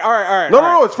 to. All right.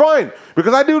 No, it's fine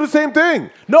because I do the same thing.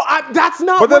 No, that's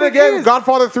not. But then what again, it is.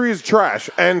 Godfather 3 is trash,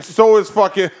 and so is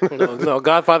fucking. No,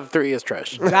 Godfather 3 is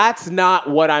trash. That's not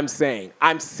what I'm saying.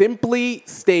 I'm simply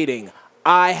stating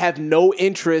I have no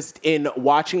interest in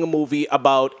watching a movie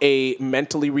about a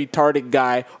mentally retarded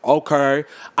guy. Okay.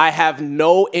 I have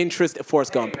no interest.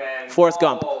 Forrest Gump. Forrest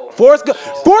Gump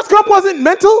wasn't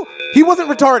mental. He wasn't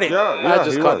retarded. Yeah, I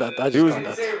just he caught was.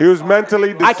 that. He was mentally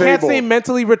disabled. I can't say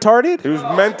mentally retarded. He was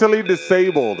mentally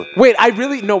disabled. Wait, I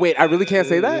really can't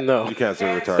say that. No, You can't say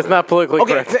retarded. it's not politically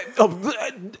Okay,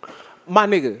 correct. my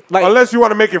nigga. Like, Unless you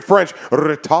want to make it French,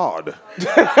 retard.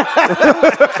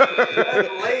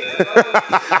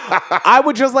 I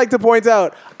would just like to point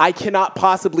out, I cannot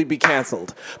possibly be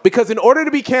canceled. Because in order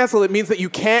to be canceled, it means that you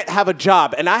can't have a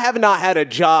job. And I have not had a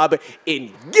job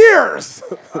in years.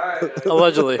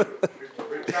 Allegedly,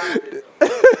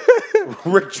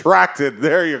 Retracted.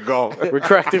 There you go.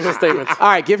 retracting the statements. All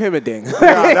right, give him a ding.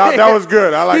 Yeah, that was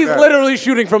good. I like He's that. literally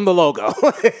shooting from the logo.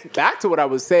 Back to what I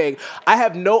was saying. I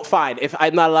have no fine if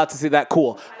I'm not allowed to see that.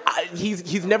 Cool.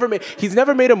 He's never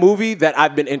made a movie that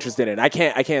I've been interested in. I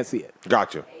can't see it.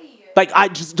 Gotcha. Like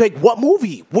what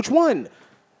movie? Which one?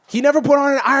 He never put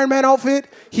on an Iron Man outfit.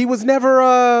 He's never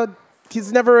a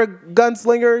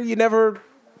gunslinger. He never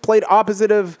played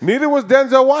opposite of Neither was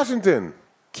Denzel Washington.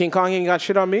 King Kong. Ain't got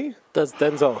shit on me. That's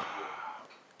Denzel.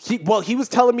 He was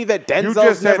telling me that Denzel's You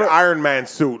just said never. Iron Man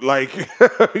suit. Like,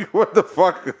 what the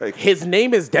fuck? Like, His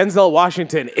name is Denzel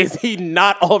Washington. Is he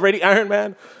not already Iron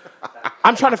Man?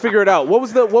 I'm trying to figure it out. What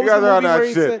was the guys are on movie that where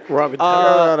he shit. said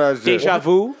Robin. Deja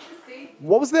Vu?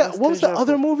 What was the Deja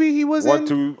other movie he was 1, in?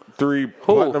 2, 3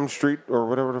 Platinum Street or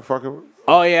whatever the fuck it was.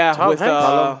 Oh yeah, Tom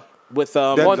Hanks? with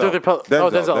Denzel. 1, 2, 3. Denzel.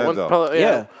 Denzel. Denzel.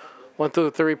 Yeah. 1,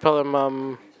 2, 3.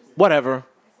 Pelham. whatever.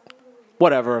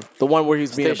 The one where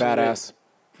he's being a Station badass.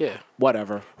 Yeah.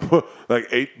 Whatever. Like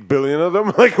 8 billion of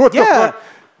them? Like, what Yeah. the fuck?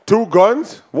 2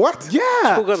 guns? What?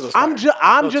 Yeah. Two Guns was I'm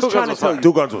fire. just Two trying Guns to was tell you.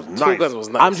 2 guns was nice. 2 Guns was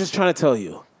nice. I'm just trying to tell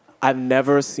you. I've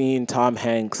never seen Tom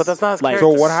Hanks. But that's not his like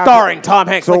character. So what happened? starring Tom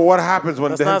Hanks. So Like, what happens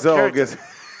when That's not his Denzel character. gets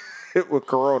hit with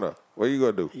Corona? What are you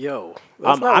going to do? Yo.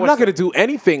 I'm not going to do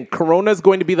anything. Corona's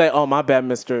going to be like, oh, my bad,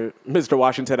 Mr.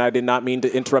 Washington. I did not mean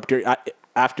to interrupt your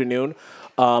afternoon.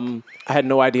 I had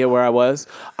no idea where I was.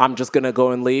 I'm just going to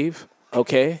go and leave.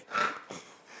 Okay?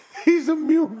 He's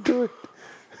immune to it.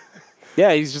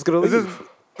 Yeah, he's just going to This leave.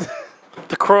 is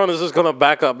The coroner's just gonna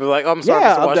back up. Be like, I'm sorry,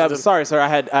 Yeah, Mr. Washington. I'm sorry, sir. I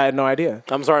had no idea.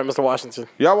 I'm sorry, Mr. Washington.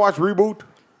 Y'all watch Reboot?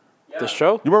 The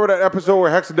show? You remember that episode where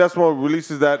Hexadecimal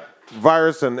releases that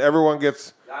virus and everyone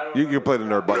gets... You can play the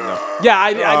nerd button now. Yeah,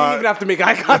 I didn't even have to make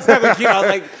eye contact with you. I was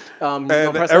like, you gonna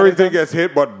And press everything that gets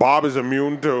hit, but Bob is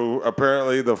immune to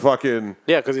apparently the fucking...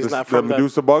 Yeah, 'cause he's not from the that-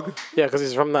 Medusa bug. Yeah, because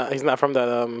he's from that. He's not from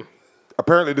that.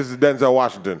 Apparently this is Denzel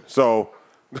Washington. So,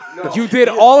 You did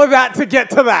all of that to get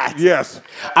to that. yes.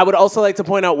 I would also like to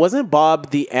point out, wasn't Bob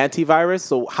the antivirus?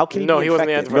 So how can he No, be he wasn't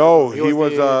the infected? antivirus. No, He he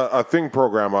was was the- a thing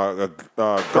program, a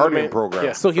Guardian main- program.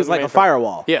 yeah. So he's For the like a main thing.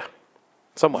 firewall. Yeah,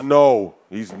 somewhat. No,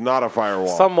 he's not a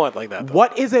firewall. Somewhat like that. Though.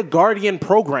 What is a Guardian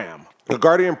program? The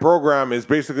Guardian program is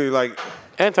basically like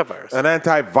Antivirus. an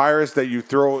antivirus that you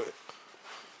throw.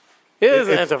 It is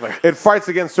an It's- antivirus. It fights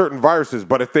against certain viruses,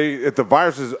 but if the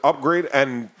viruses upgrade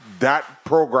and that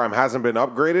program hasn't been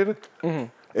upgraded,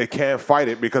 it can't fight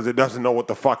it because it doesn't know what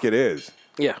the fuck it is.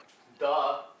 Yeah.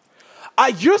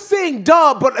 You're saying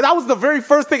duh, but that was the very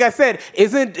first thing I said.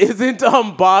 Isn't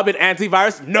Bob an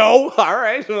antivirus? No. All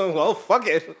right. Well, fuck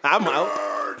it. I'm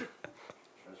out.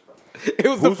 It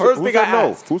was the first thing I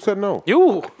asked. Who said no?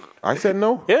 You. I said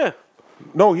no? Yeah.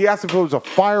 No, he asked if it was a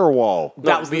firewall.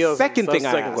 That was the second thing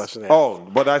I asked. question. Yeah. Oh,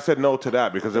 but I said no to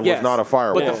that because it was not a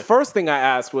firewall. But the first thing I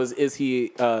asked was, is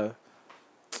he... man,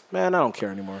 I don't care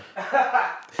anymore.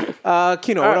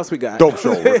 Kino, what else we got? Dope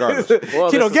show, regardless.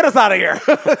 Well, Kino, get us out of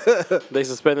here. they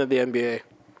suspended the NBA.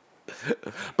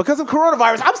 Because of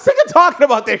coronavirus. I'm sick of talking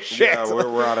about this shit. Yeah,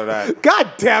 we're out of that.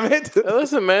 God damn it. Hey,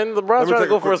 listen, man, LeBron's trying to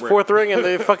go for his fourth ring, and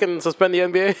they fucking suspend the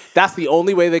NBA. That's the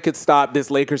only way they could stop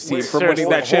this Lakers team from winning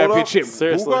that championship.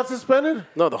 Seriously. Who got suspended?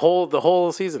 No, the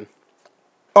whole season.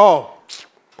 Oh,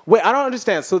 Wait, I don't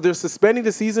understand. So they're suspending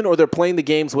the season, or they're playing the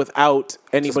games without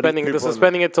anybody? They're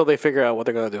suspending it till they figure out what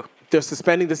they're gonna do. They're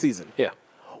suspending the season. Yeah.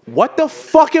 What the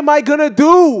fuck am I gonna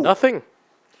do? Nothing.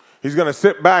 he's going to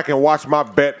sit back and watch my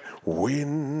bet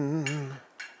win.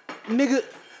 Nigga,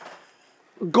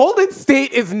 Golden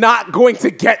State is not going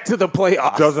to get to the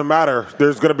playoffs. Doesn't matter.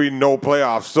 There's going to be no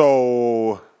playoffs.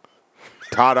 So,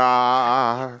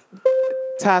 ta-da.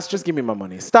 Taz, just give me my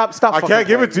money. Stop. I can't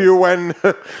give it to you when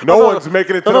no one's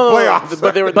making it to the playoffs.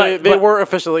 But they were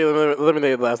officially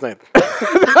eliminated last night.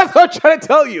 That's what I'm trying to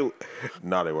tell you.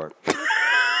 No, they weren't.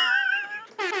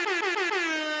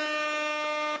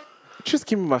 Just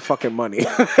give me my fucking money.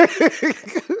 I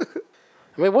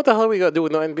mean, what the hell are we gonna do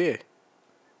with no NBA?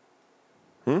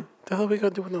 What the hell are we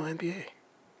gonna do with no NBA?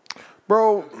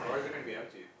 Bro,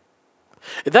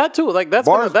 That too, like that's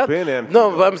Bars gonna, that, been empty,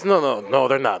 No, but no,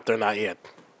 they're not. They're not yet.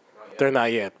 They're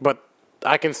not yet. But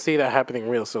I can see that happening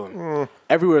real soon.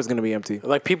 Everywhere is going to be empty.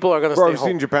 Like people are gonna bro, stay have you home.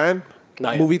 seen Japan?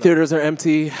 Not yet, Movie no. theaters are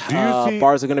empty. Do you see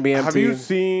Bars are going to be empty. Have you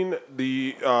seen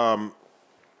the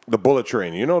bullet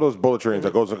train? You know those bullet trains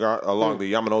that goes along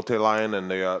the Yamanote line,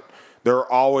 and there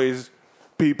are always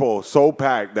people so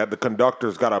packed that the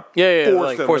conductor's got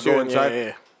to force them to go inside.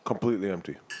 Yeah. Completely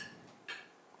empty.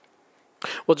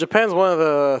 Well, Japan's one of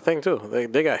the thing too.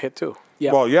 They got hit too.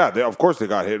 Yeah. Well, yeah, of course they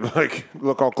got hit. Like,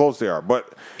 look how close they are.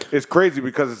 But it's crazy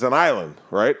because it's an island,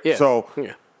 right? Yeah. So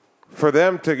yeah. for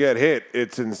them to get hit,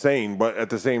 it's insane. But at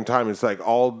the same time, it's like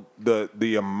all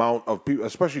the amount of people,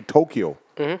 especially Tokyo.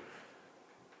 Mm-hmm.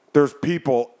 There's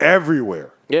people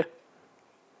everywhere. Yeah.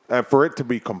 And for it to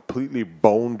be completely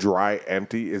bone dry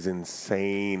empty is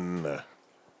insane.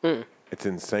 It's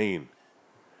insane.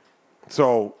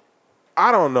 So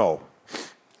I don't know.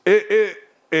 It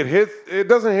hits. It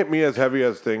doesn't hit me as heavy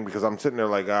as thing because I'm sitting there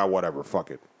like, whatever, fuck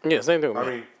it. Yeah, same thing. I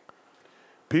mean,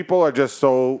 people are just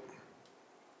so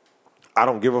I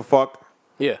don't give a fuck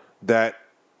yeah. that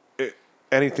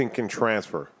anything can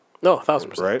transfer. No,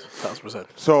 1,000%. Right? 1,000%.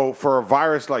 So for a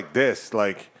virus like this,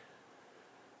 like,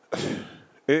 I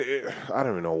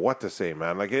don't even know what to say,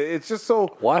 man. Like, it's just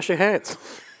so. Wash your hands.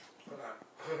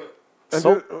 and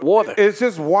Soap, just- water. It's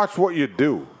just watch what you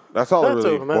do. That's all it That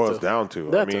really too, that boils too. down to.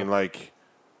 I That mean, too. like,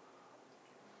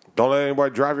 don't let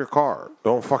anybody drive your car.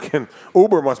 Don't fucking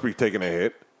Uber must be taking a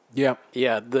hit. Yeah.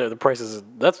 Yeah, the prices.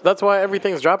 That's why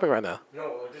everything's dropping right now.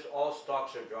 No, just all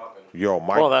stocks are dropping. Yo,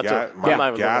 my, Well, that's it. my Yeah. Not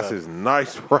even gas looking is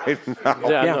nice right now. Yeah,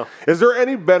 Yeah. I know. Is there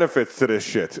any benefits to this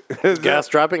shit? Is Gas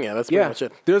that- dropping. Yeah, that's pretty Yeah. much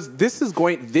it.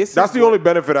 This That's the only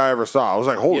benefit I ever saw. I was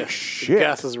like, holy Yeah. shit.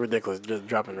 Gas is ridiculous. Just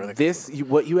dropping ridiculous.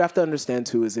 What you have to understand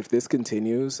too is if this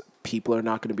continues, people are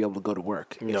not going to be able to go to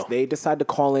work. No. If they decide to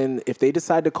call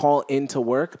in to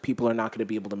work, people are not going to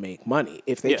be able to make money.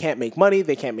 If they Yeah. can't make money,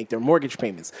 they can't make their mortgage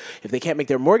payments. If they can't make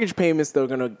their mortgage payments,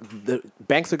 the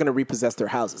banks are going to repossess their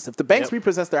houses. If the banks Yep.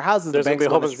 repossess their houses, There's the gonna banks be a are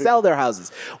whole going bunch to of sell their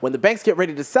houses. When the banks get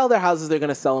ready to sell their houses, they're going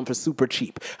to sell them for super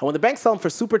cheap. And when the banks sell them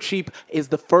for super cheap is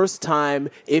the first time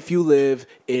if you live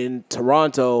in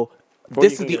Toronto. you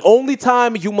This is can the get- only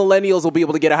time you millennials will be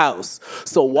able to get a house.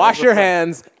 So wash your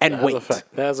hands and That's wait. a fact.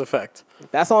 That's a fact.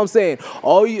 That's all I'm saying.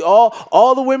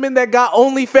 All the women that got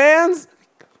OnlyFans,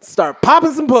 start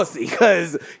popping some pussy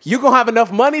because you gonna have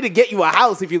enough money to get you a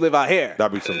house if you live out here.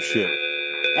 That'd be some shit.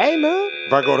 Hey man,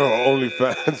 If I go to her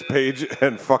OnlyFans page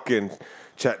and fucking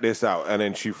check this out, and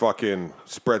then she fucking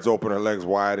spreads open her legs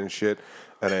wide and shit,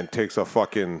 and then takes a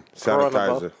fucking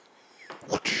sanitizer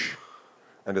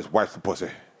and just wipes the pussy.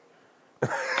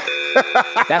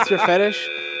 that's your fetish.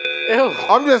 Ew.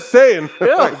 I'm just saying.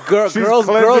 like, Girls, she's girls,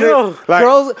 cleansing girls, it, like,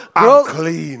 girls. I'm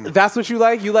clean. That's what you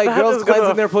like. You like That girls is gonna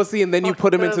cleansing their pussy and then you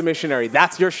put them into that's- missionary.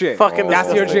 That's your shit. Fucking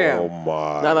That's your Oh jam.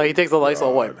 my. No, he takes the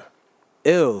Lysol wipe.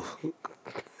 Ew.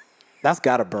 That's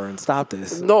gotta burn. Stop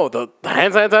this. No, the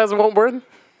hand sanitizer won't burn.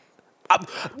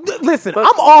 Listen, I'm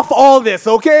off all this,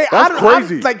 okay? That's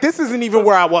crazy. Like, this isn't even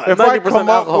where I was. If I 90% come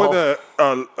up alcohol. with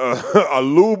a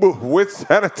lube with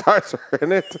sanitizer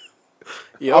in it,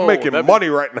 Yo, I'm making that'd be- money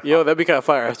right now. Yo, that'd be kind of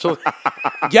fire, actually.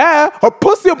 Yeah, her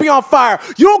pussy will be on fire.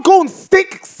 You don't go and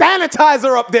stick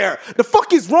sanitizer up there. The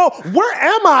fuck is wrong? Where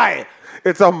am I?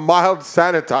 It's a mild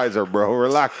sanitizer, bro.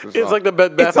 Relax yourself. It's like the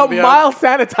Bed Bath It's a & Beyond. mild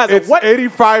sanitizer. It's What?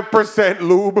 85%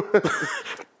 lube.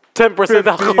 10%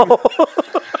 alcohol.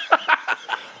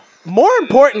 More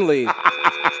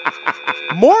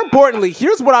importantly,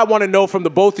 here's what I want to know from the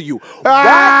both of you.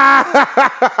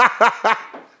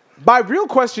 My real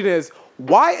question is,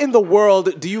 why in the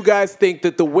world do you guys think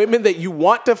that the women that you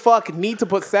want to fuck need to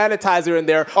put sanitizer in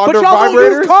there, but Under y'all won't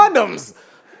use vibrators? condoms?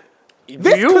 This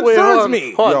Wait, hold concerns on.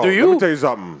 me. Hold on, Yo, do let me you? tell you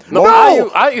something. No,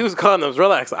 Most- I use condoms.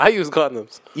 Relax. I use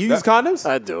condoms. You use condoms?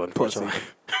 I do, unfortunately.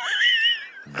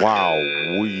 Wow,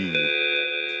 we.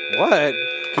 What?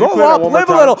 you Grow play that up, one more live a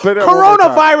time? little. Play that one more time.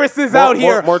 Coronavirus is out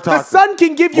here. more The toxic. sun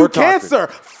can give you More toxic. cancer.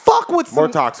 Fuck with More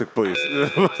some. toxic, please.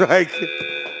 Like,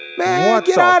 Man, what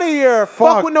get the out of here.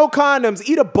 Fuck fuck? with no condoms.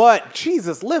 Eat a butt.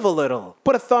 Jesus, live a little.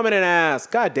 Put a thumb in an ass.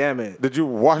 God damn it. did you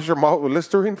wash your mouth with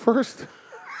Listerine first?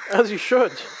 As you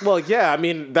should. Well, yeah, I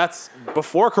mean, that's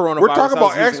before coronavirus. We're talking I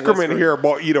was about using excrement Listerine. here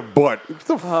about eat a butt. Get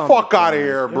the fuck out of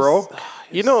here, bro.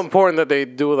 You know important that they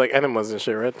do like enemas and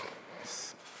shit, right?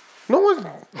 No one's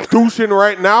douching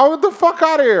right now. Get the fuck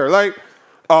out of here. Like,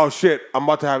 oh shit, I'm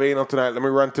about to have anal tonight. Let me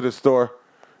run to the store,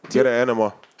 get an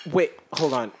enema. Wait,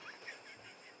 hold on.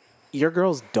 Your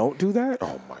girls don't do that?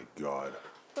 Oh my god.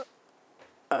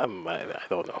 I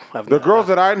don't know. I've The not- girls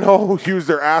that I know use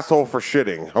their asshole for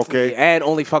shitting. Okay. And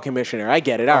only fucking missionary. I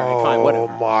get it. All right, fine, Oh whatever.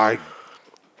 my.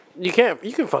 You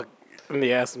can fuck in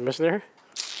the ass, missionary.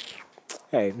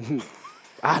 Hey,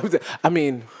 I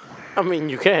mean,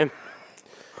 You can.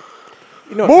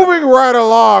 you know, Moving right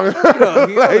along. you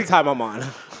know the time I'm on.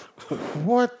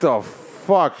 What the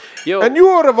fuck? Yo. And you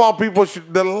out of all people,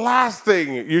 the last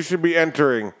thing you should be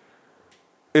entering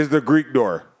is the Greek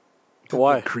door.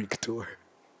 Why? Greek tour.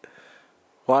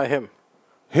 Why him?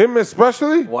 Him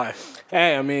especially? Why?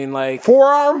 Hey, I mean, like,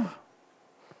 Forearm?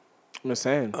 I'm just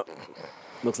saying.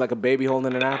 Looks like a baby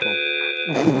holding an apple.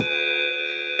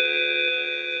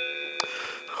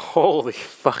 Holy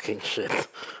fucking shit.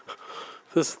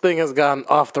 This thing has gone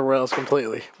off the rails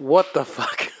completely. What the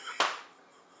fuck?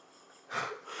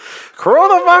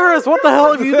 Coronavirus, what the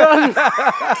hell have you done?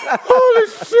 Holy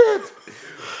shit.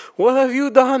 What have you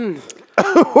done?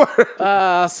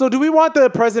 So, do we want the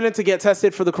president to get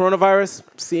tested for the coronavirus?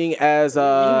 Seeing as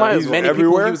might as well. many people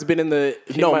Everywhere? he's been in the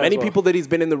might many as well. people that he's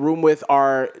been in the room with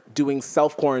are doing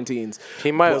self quarantines.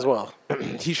 He might as well.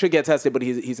 He should get tested, but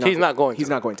he's not. He's not going He's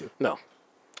to. not going to. No.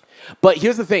 But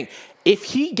here's the thing: if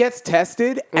he gets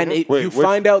tested and Wait, you which-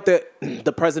 find out that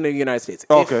the president of the United States,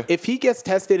 Okay. if he gets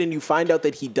tested and you find out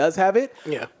that he does have it,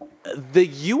 Yeah. the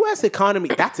U.S. economy,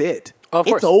 that's it. Of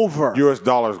course. It's over. US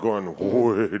dollar's going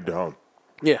way down.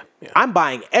 Yeah. Yeah. I'm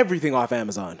buying everything off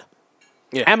Amazon.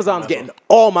 Yeah. Amazon's Might as getting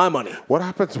all my money. What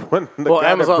happens when the well. guy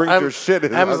Amazon that brings Am- your shit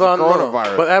is Amazon has no,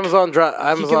 coronavirus? but Amazon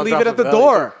He can leave it drops at the value.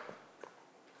 door.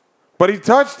 But he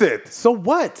touched it. So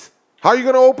what? How are you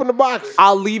going to open the box?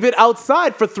 I'll leave it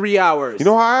outside for 3 hours. You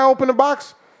know how I open the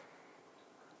box?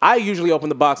 I usually open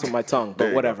the box with my tongue, There but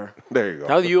you whatever. go. There you go.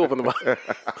 How do you open the box?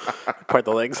 Part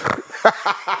the legs.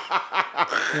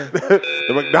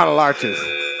 The McDonald arches.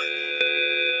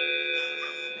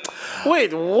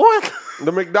 Wait, what?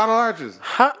 The McDonald arches.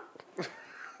 How? That's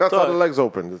how Sorry. the legs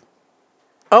open.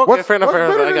 Okay, fair enough. what's Fair enough.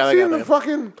 better I than got it. seeing the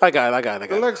fucking I got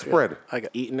the leg it. spread? I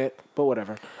got. Eating it, but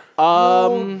whatever.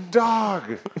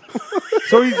 Dog.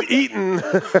 So he's eating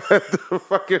the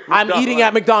fucking I'm McDonald's. eating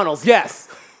at McDonald's, yes.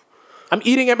 I'm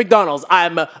eating at McDonald's.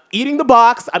 I'm eating the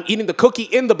box. I'm eating the cookie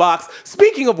in the box.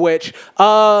 Speaking of which,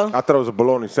 I thought it was a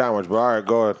bologna sandwich, but all right,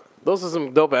 go ahead. Those are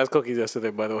some dope ass cookies yesterday,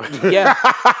 by the way. yeah,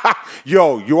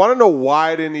 Yo, you want to know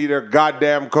why I didn't eat their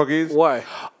goddamn cookies? Why?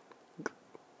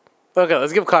 Okay,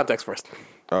 let's give context first.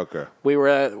 Okay. We were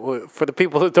at, for the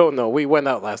people that don't know, we went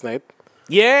out last night.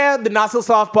 yeah, the Not So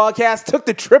Soft podcast took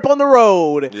the trip on the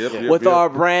road Yep, with yep. our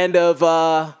brand of,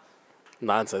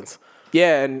 Nonsense.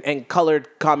 yeah, and colored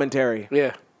commentary.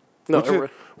 Yeah. No,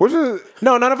 Which is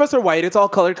No, none of us are white. It's all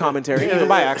colored commentary, even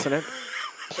by accident.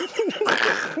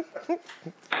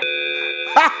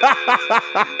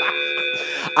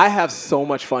 I have so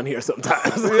much fun here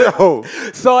sometimes. yo.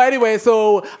 So anyway,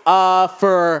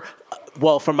 for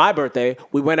my birthday,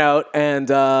 we went out and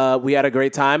we had a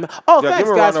great time. Oh, Yeah, thanks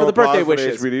give a guys round for of the birthday applause for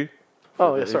wishes. HBD.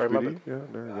 oh, yeah, sorry, my HBD. bad. Yeah,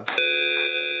 there you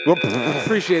go.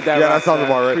 Appreciate that. Yeah, that Ross. sounds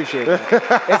about right. Appreciate it.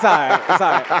 It's all right. It's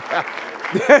all right.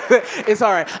 It's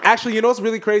all right. Actually, you know what's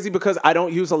really crazy? Because I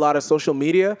don't use a lot of social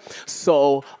media.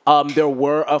 So there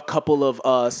were a couple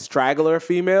of straggler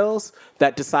females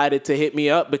that decided to hit me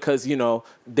up because, you know,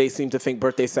 they seem to think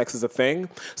birthday sex is a thing.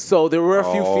 So there were a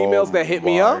few females that hit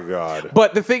me up. God.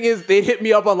 But the thing is, they hit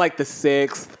me up on like the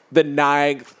 6th, the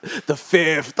 9th, the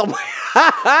 5th. I'm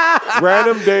like,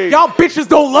 Random days. y'all bitches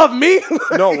don't love me.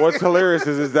 No, what's hilarious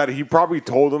is that he probably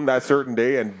told them that certain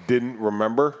day and didn't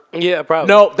remember. Yeah, probably.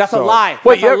 No, that's a So- lie.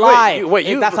 Wait, That's a lie.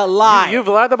 That's a lie. You've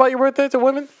lied about your birthday to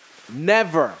women?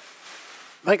 Never.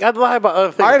 Like, I'd lie about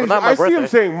other things, but not my I see birthday. him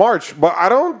saying March, but I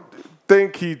don't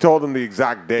think he told them the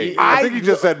exact date. I think he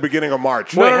just said beginning of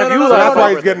March. Wait, have you So lied that's about why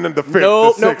he's birthday? getting into the 5th,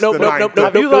 Nope, the 6th, nope, the nope, 9th. nope,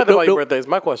 Have you lied about your nope. birthday? Is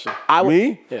my question.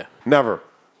 Me? Yeah. Never.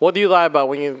 What do you lie about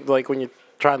when you're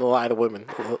trying to lie to women?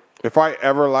 If I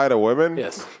ever lie to women,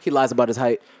 Yes. He lies about his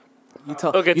height. You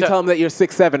tell Okay, you tell him that you're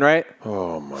 6'7", right?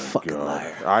 oh my Fucking God.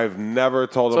 liar. I've never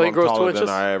told So him he I'm grows 2 taller than inches?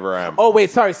 I ever am. Oh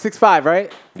wait, sorry, 6'5",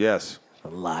 right? Yes. A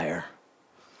liar.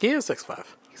 He is 6'5".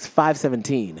 He's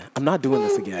 5'17". I'm not doing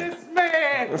this again.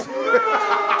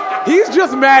 He's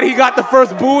just mad he got the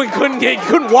first boo and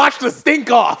couldn't wash the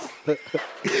stink off.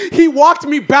 He walked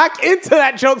me back into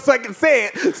that joke so I could say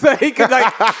it, so he could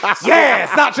like, yeah,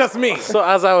 it's not just me. So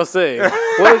as I was saying,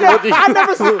 what do you, I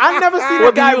never seen a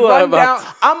What do guy you lie run about?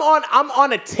 down. I'm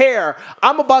on a tear.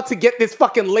 I'm about to get this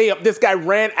fucking layup. This guy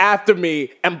ran after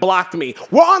me and blocked me.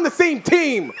 We're on the same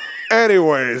team.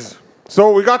 Anyways,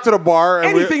 so we got to the bar.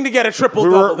 And Anything to get a triple we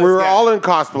double. were all in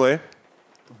cosplay.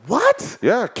 What?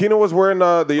 Yeah, Keno was wearing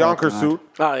the Yonkers suit.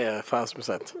 Oh yeah,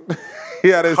 5%. He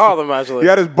had his Harlem actually. He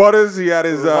had his butters. He had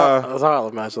his. It was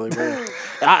Harlem actually. Man.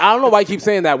 I don't know why you keep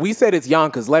saying that. We said it's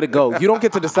Yonkers. Let it go. You don't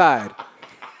get to decide.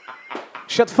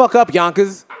 Shut the fuck up,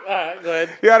 Yonkers. All right, go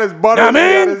ahead. He had his butters. Nah, he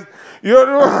had man.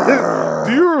 his-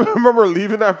 do you remember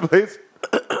leaving that place?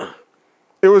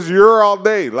 It was your all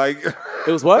day. Like,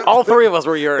 It was what? All three of us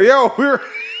were urine. yo, we were.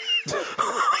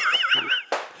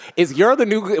 Is your the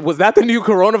new? Was that the new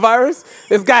coronavirus?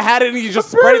 This guy had it and he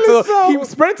just spread it to Apparently he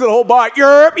spread it to the whole bar.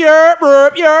 Europe.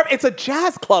 It's a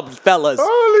jazz club, fellas.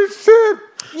 Holy shit!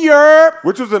 Europe.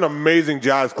 Which was an amazing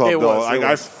jazz club, It though. was, Like, it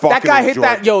I was. fucking That guy hit enjoyed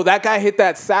that. it. Yo, that guy hit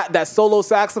that solo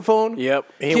saxophone. Yep.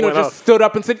 He Keno went just off. stood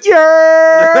up and said,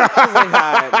 "Yeah." I was like,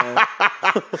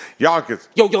 "All right, man." Yonkers.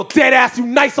 Yo, dead ass, you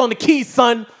nice on the keys,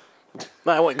 son.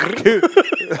 Nah, I went.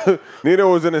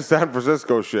 Nino was in his San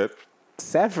Francisco shit.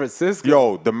 San Francisco.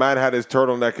 Yo, the man had his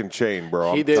turtleneck and chain,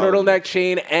 bro. He I'm did. telling you. Turtleneck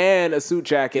chain and a suit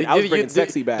jacket. I was bringing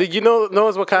sexy back. Did you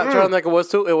notice what kind of turtleneck it was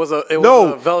too? It was a. It was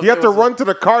No, a velvet, he had it to was a- run to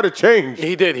the car to change.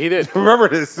 He did. Remember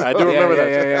this? I do remember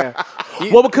that. Yeah.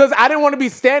 Well, because I didn't want to be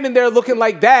standing there looking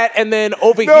like that, and then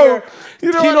over No, here,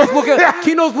 you know what?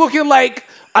 Keno's looking like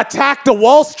Attack the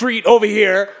Wall Street over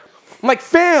here. I'm like,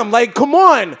 fam, like, come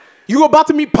on. You about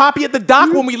to meet Poppy at the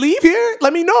dock when we leave here?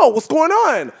 Let me know what's going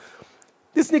on.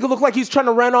 This nigga look like he's trying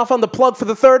to run off on the plug for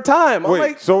the 3rd time. I'm Wait,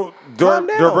 like, so do I calm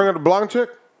down. bring up the blonde chick?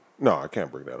 No, I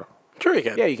can't bring that up. Sure, you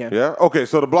can. Yeah, you can. Yeah. Okay,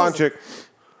 so the blonde chick.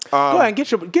 Go ahead and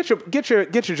get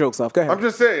your jokes off. Go ahead. I'm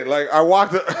just saying, like, I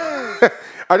walked.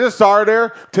 I just saw her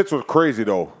there. Tits was crazy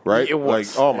though, right? It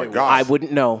was. Like, oh my It was. god, I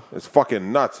wouldn't know. It's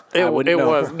fucking nuts. It, I wouldn't it know.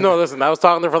 was. No, listen, I was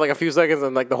talking to her for like a few seconds,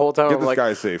 and like the whole time, Get I'm this like,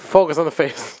 guy safe. focus on the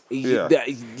face. Yeah.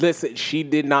 Listen, she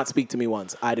did not speak to me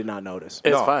once. I did not notice.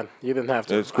 It's No. fine. You didn't have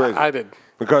to. It's crazy. I did.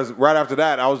 Because right after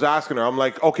that, I was asking her. I'm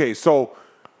like, okay, so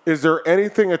is there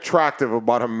anything attractive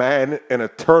about a man in a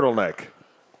turtleneck?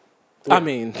 I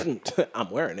mean, I'm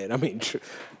wearing it. I mean,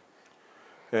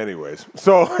 Anyways,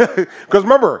 so because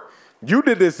remember, you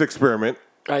did this experiment.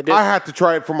 I did. I had to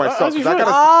try it for myself. as you 'cause I should.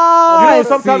 gotta, I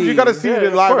sometimes see. you got to see it Yeah, in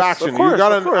of live course, action. of course, You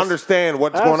got of to course. understand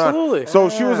what's going on. Absolutely. So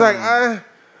she was like,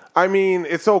 I mean,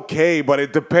 it's okay, but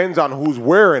it depends on who's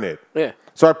wearing it. Yeah.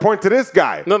 So I point to this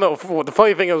guy. No. The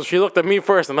funny thing is, she looked at me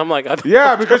first, and I'm like,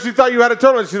 Yeah, because she thought you had a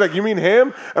turtleneck. She's like, you mean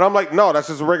him? And I'm like, no, that's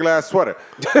just a regular ass sweater.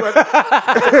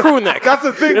 crew neck. That's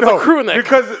the thing, It's though. a crew neck.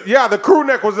 Because, yeah, the crew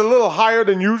neck was a little higher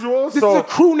than usual. this is So, a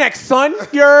crew neck, son.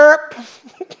 Yerp.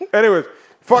 anyways,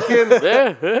 fucking.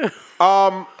 Yeah.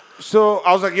 So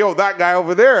I was like, yo, that guy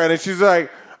over there. And then she's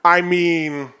like, I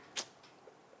mean,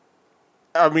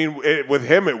 with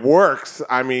him, it works.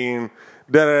 I mean,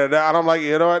 And I'm like,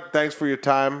 you know what? Thanks for your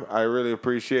time. I really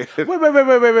appreciate it.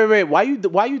 Wait. Why you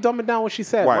dumbing down what she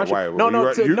said? Why? don't you- Why?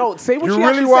 No. You- Say what you she really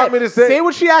actually want said. me to say- Say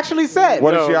what she actually said.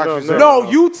 What did No, she no, actually no. say?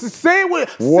 No, you say what?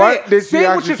 What did she say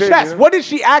actually with your say, chest. Nina? What did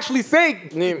she actually say?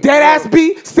 Nina, Dead ass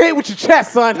B. Say it with your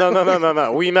chest, son.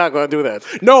 No. We're not gonna do that.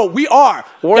 No, we are.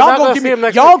 We're y'all not gonna gonna give see me. him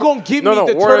next Y'all week. gonna give me the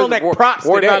we're- turtleneck props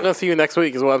We're today. not gonna see you next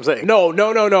week. Is what I'm saying. No. We're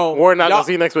not Y'all- gonna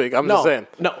see you next week. I'm just saying.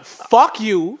 No, fuck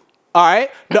you. All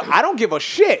right. No, I don't give a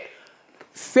shit.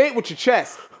 Say it with your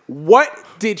chest. What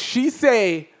did she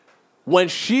say when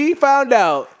she found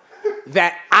out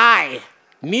that I,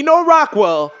 Nino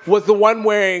Rockwell, was the one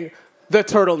wearing the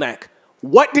turtleneck?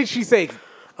 What did she say?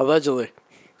 Allegedly.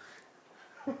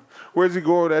 Where's he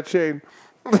going with that chain?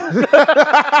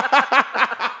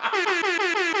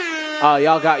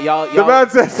 Y'all got y'all. The man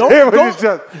said, say it with your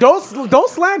chest. Don't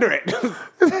slander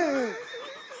it.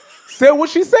 Say what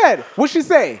she said. What she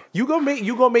say? You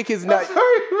gonna make his nut.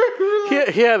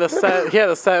 He had a satin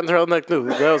turtleneck too.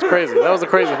 That was crazy. That was the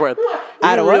crazy part.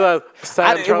 I didn't realize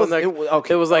satin turtleneck.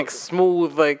 It was like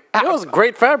smooth, like it was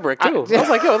great fabric too. I was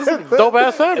like, yo, this is dope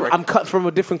ass fabric. I'm cut from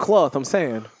a different cloth. I'm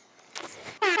saying.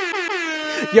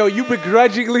 Yo, you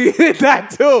begrudgingly did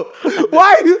that too.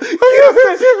 Why? You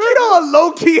know, a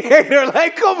low key hater.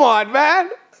 Like, come on, man.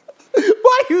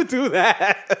 Why you do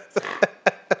that?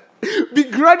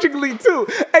 Begrudgingly too,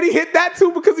 and he hit that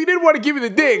too because he didn't want to give you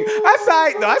the ding. That's all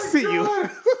right. No, I see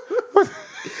you.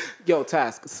 Yo,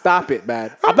 Task, stop it,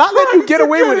 man. I'm not letting you get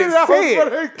away with it. Say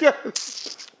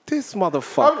it. This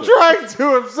motherfucker. I'm trying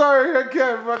to. I'm sorry. I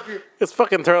can't fucking. It's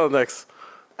fucking turtlenecks.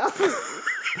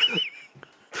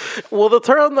 Will the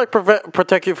turtleneck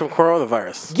protect you from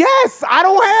coronavirus? Yes, I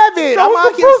don't have it. That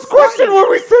was the first question when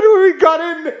we said it when we got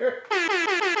in there.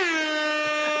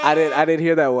 I didn't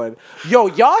hear that one. Yo,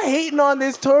 y'all hating on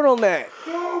this turtleneck.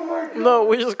 Oh my god. No,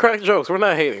 we just crack jokes. We're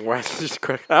not hating. We're just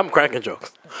I'm cracking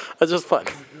jokes. That's just fun.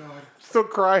 Still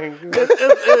crying.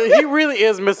 He really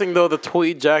is missing though the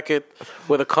tweed jacket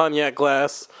with a cognac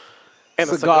glass and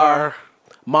a cigar.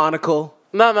 Monocle.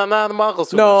 No, the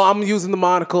monocle's too No, much. I'm using the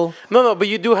monocle. No, but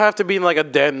you do have to be in like a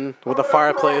den with a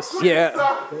fireplace.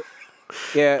 Yeah.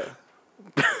 Yeah.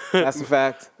 That's a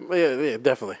fact. Yeah,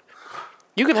 definitely.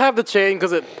 You can have the chain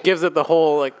because it gives it the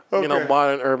whole like Okay.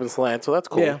 modern urban slant, so that's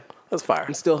cool. Yeah. That's fire.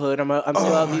 I'm still hood. I'm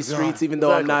still out in these streets, even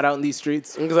though I'm not out in these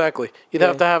streets. Exactly. You'd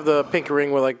have to have the pinky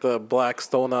ring with like the black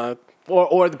stone on it.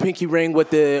 Or the pinky ring with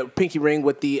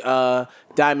the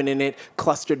diamond in it,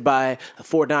 clustered by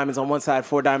 4 diamonds on one side,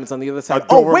 4 diamonds on the other side. A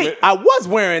Oh Doberman- wait, I was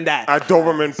wearing that. A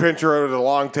Doberman pincher at a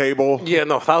long table. Yeah,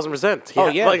 no, 1,000%. Oh,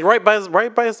 yeah. like right by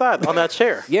his side on that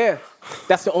chair. Yeah,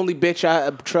 that's the only bitch I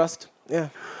trust. Yeah,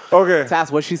 Okay.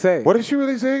 that's what she say. What did she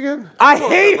really say again? I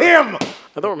hate him.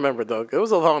 I don't remember, Doug. It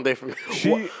was a long day for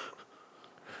me.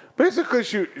 Basically,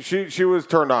 she was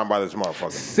turned on by this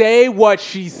motherfucker. Say what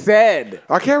she said.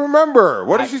 I can't remember.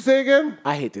 What did she say again?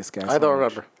 I hate this guy. I don't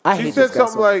remember. I She hate said this guy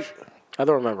something so like, I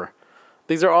don't remember.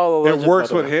 These are all alleged. it works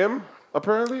by the with way. him,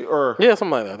 apparently? Or Yeah,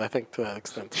 something like that. I think to that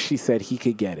extent. She said he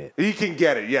could get it. he can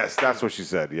get it. Yes, that's what she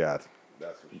said. Yeah,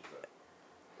 that's what she said.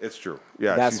 It's true.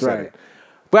 Yeah, That's she said right. it.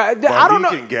 But But I don't he know.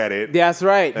 can get it. That's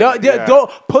right. And- yeah. Don't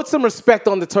put some respect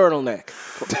on the turtleneck.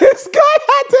 This guy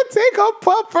had to take a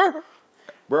puffer.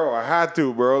 Bro, I had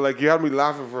to, bro. Like, you had me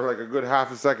laughing for like a good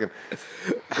half a second.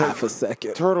 Half a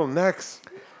second. Turtlenecks.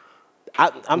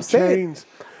 I'm saying. Chains.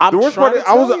 I'm The worst trying part,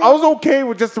 to I was tell you. I was okay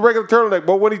with just the regular turtleneck,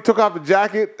 but when he took off the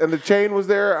jacket and the chain was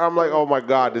there, I'm like, oh my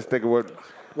god, this nigga with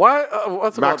Why?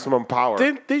 What's it called? maximum power.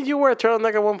 Didn't you wear a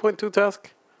turtleneck at 1.2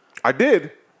 Tusk? I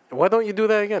did, Why don't you do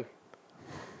that again?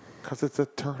 because it's a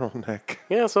turtleneck.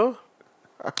 Yeah, so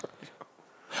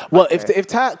Well, if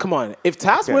Task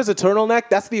wears a turtleneck,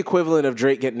 that's the equivalent of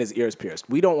Drake getting his ears pierced.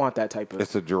 We don't want that type of.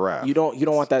 It's a giraffe. You don't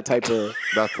want that type of.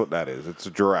 That's what that is. It's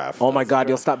a giraffe. Oh my God!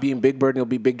 You'll stop being Big Bird and you'll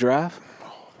be Big Giraffe.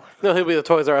 no, he'll be the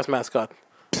Toys R Us mascot.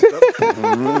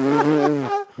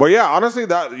 But yeah, honestly,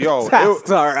 That's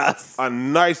us. a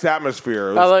nice atmosphere.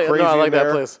 It was I like crazy in that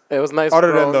there. place. It was nice.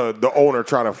 Other girl. than the owner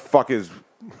trying to fuck his.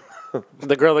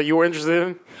 the girl that you were interested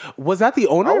in. Was that the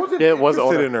owner? I wasn't Yeah, it was the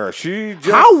interested owner. in her. She just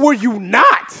How were you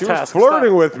not? she was Task, flirting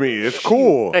stop. with me. It's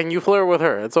cool. And you flirt with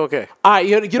her. It's okay. All right,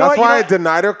 you know That's what? why I You know,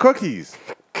 denied her cookies.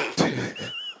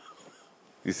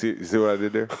 You see what I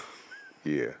did there?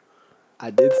 Yeah. I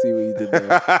did see what you did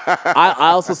there. I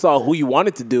also saw who you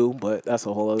wanted to do, but that's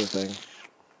a whole other thing.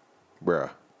 Bruh.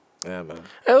 Yeah, man.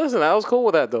 Hey, listen, I was cool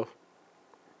with that though.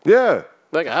 Yeah.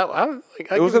 Like I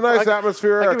It was a nice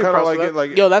atmosphere. I give you kind of props like for it. that.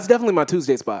 Like, Yo, that's definitely my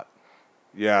Tuesday spot.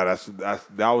 yeah,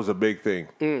 that was a big thing.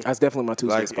 That's definitely my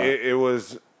Tuesday Like spot. it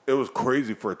was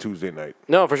crazy for a Tuesday night.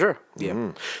 No, for sure.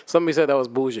 Yeah. Somebody said that was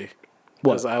bougie.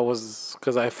 What?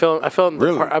 Because I filmed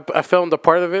Really? I filmed a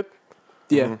part of it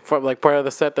Yeah. from like part of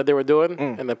the set that they were doing,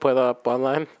 and they put it up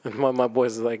online. And one of my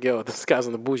boys is like, "Yo, this guy's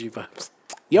on the bougie vibes."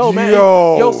 Yo, man.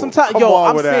 Yo, sometimes, come yo, on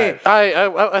I'm with saying.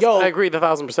 that. Yo. I agree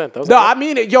 1,000%. That was No, like, I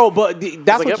mean it, yo, but that's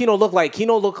like, what yep. Keno looked like.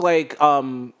 Keno looked like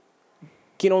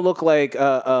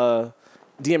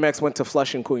DMX went to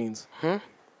Flushing, Queens. Out of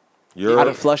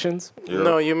Europe. Flushings?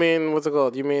 no, you mean what's it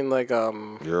called? You mean like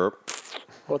Europe.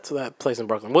 what's that place in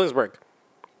Brooklyn? Williamsburg.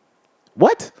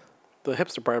 What? the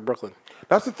hipster part of Brooklyn.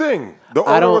 That's the thing. The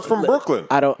owner was from Brooklyn.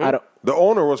 I don't. The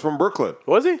owner was from Brooklyn.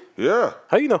 Was he? Yeah.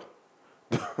 How you know?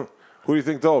 Who do you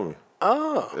think told me?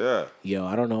 Oh. Yeah. Yo,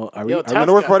 I don't know. Are Yo, we? And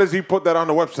the worst part is he put that on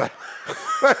the website.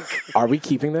 Are we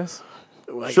keeping this?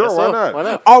 Well, I Sure, guess why so. not? Why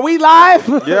not? Are we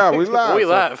live? Yeah, we laugh. We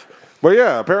laugh. But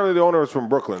yeah, apparently the owner was from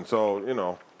Brooklyn, so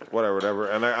whatever.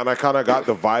 And I kind of got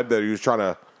the vibe that he was trying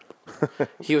to.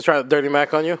 He was trying to dirty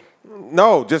Mac on you?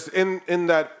 No, just in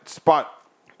that spot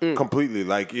completely.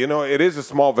 Like it is a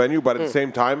small venue, but at the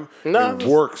same time, No, it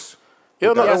works.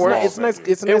 Yeah, no, with that it works. small It's nice.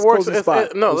 venue. It's a nice cozy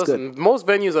spot. No, It's listen. good. Most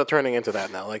venues are turning into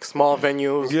that now, like small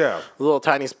venues, Yeah. little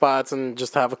tiny spots, and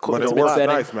just have a cool. But it spot. works setting.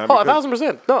 nice, man. Oh, because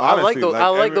 1,000%. No, I like honestly, those. like, I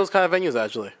like every- those kind of venues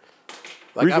actually.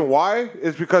 Like, Reason why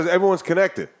is because everyone's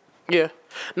connected. Yeah,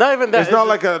 not even that. It's not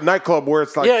like a nightclub where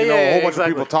it's like Yeah, a yeah, whole bunch exactly.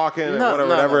 of people talking and No,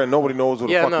 whatever, no. and nobody knows who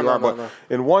the Yeah, fuck no, you no, are. no, But no.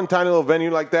 in one tiny little venue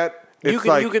like that, it's you can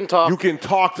like you can talk. You can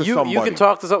talk to somebody. You can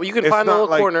talk to somebody. You can It's find a not little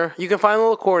like- corner. You can find a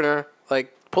little corner,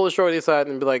 like pull a shorty aside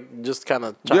and be like, just kind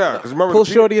of Yeah, because remember Pull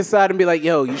the Shorty aside and be like,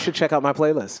 "Yo, you should check out my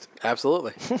playlist."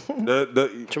 absolutely.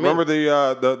 remember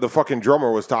the fucking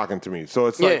drummer was talking to me. So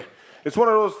it's Yeah. like it's one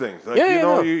of those things. Like, Yeah,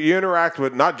 no. you interact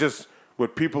with not just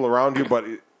with people around you, but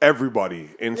everybody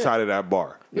inside of that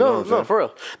bar. You know what I'm No, saying? for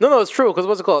real. No, it's true. Because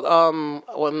what's it called?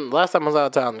 When last time I was out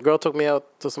of town, the girl took me out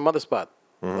to some other spot.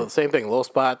 Mm-hmm. Well, same thing, low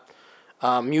spot.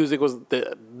 Music was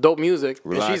the dope music.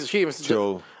 And Relax, she even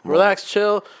chill relax,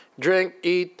 chill, drink,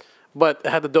 eat. But it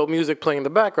had the dope music playing in the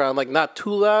background, like not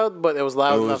too loud, but it was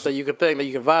loud enough that you could think that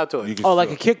you can vibe to it. You can Oh, like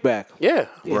a still- kickback. Yeah,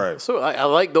 Right. So I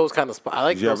like those kind of spots. I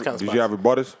like Did you those have, kind of did spots. you have your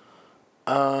butters?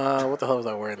 What the hell was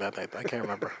I wearing that night? I can't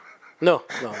remember. No,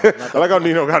 not I that. like how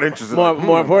Nino got interested. More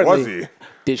Was importantly, he?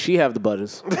 did she have the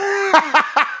butters?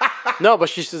 No, but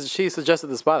she suggested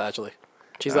the spot actually.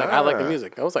 She's like, I like the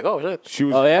music. I was like, oh shit. She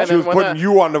was. Oh, yeah? She was And then when putting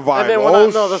you on the vibe. And then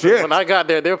when Shit. when I got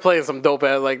there, they were playing some dope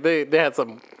ass. Like they had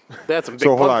some big So,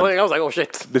 hold punk on. playing. I was like, oh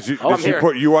shit. Did she I'm here.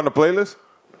 put you on the playlist?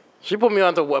 She put me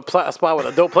onto a spot with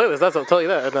a dope playlist. That's I'll tell you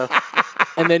that.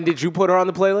 And then did you put her on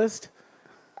the playlist?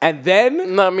 And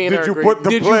then Not me and Did her you agreed. put the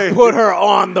did play? you put her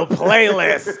on the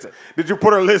playlist? Did you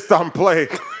put her list on play?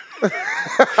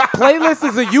 Playlist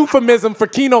is a euphemism for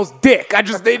Kino's dick.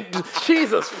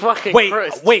 Jesus fucking Wait.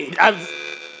 Christ.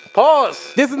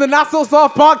 Pause. This is the Not So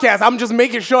Soft podcast. I'm just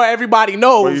making sure everybody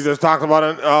knows. But you just talked about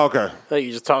it. Oh, okay. Like,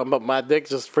 you just talking about my dick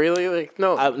just freely? Like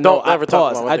no, No, don't ever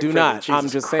talk pause. about my I dick do freely. not. I'm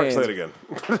Jesus just Christ. Say saying.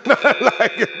 it again.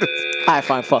 All right,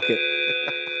 fine. Fuck it.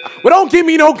 Well, don't give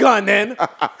me no gun then.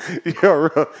 Yo,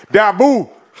 Dabu,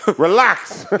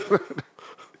 relax.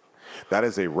 That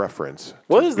is a reference.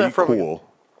 What to is that Be from Cool.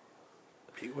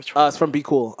 Which one It's from Be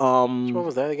Cool. which one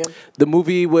was that again? The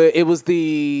movie where it was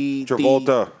the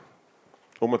Travolta,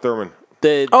 Uma Thurman.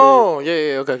 The Oh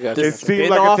yeah, okay, gotcha. It seemed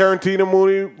like spin-off? a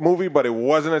Tarantino movie, but it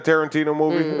wasn't a Tarantino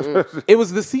movie. it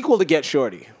was the sequel to Get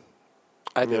Shorty.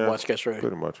 I did Yeah, watch Get Ready.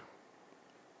 pretty much.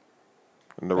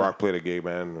 And The Rock played a gay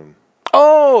man. And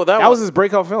Oh, that That was was his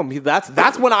breakout film.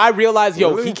 That's when I realized, yo,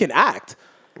 Really? he can act.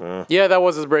 yeah, that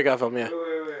was his breakout film. Yeah,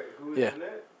 Who's Yeah. in it?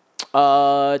 a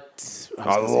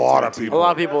lot of a people.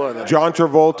 lot of people are in that. John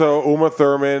Travolta, Uma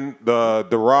Thurman, The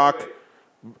Rock.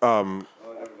 Oh, never mind,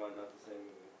 not the same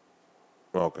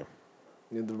movie. Okay.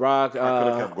 The Rock,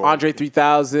 could've kept going. Andre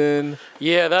 3000,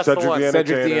 Yeah, that's Cedric the one. the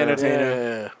Cedric the Entertainer.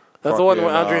 Entertainer. Yeah. That's the one where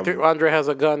Fucking, Andre has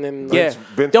a gun and Yeah,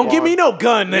 Vince don't give Vaughn. me no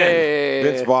gun then.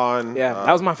 Vince Vaughn. Yeah,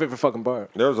 that was my favorite fucking part.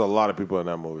 There was a lot of people in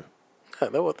that movie.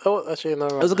 That was actually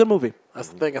another. It was a good movie. I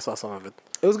think I saw some of it.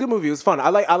 It was a good movie. It was fun. I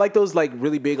like those like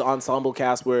really big ensemble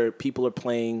casts where people are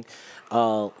playing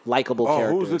likable Oh,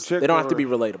 characters. who's the chick They don't that have to be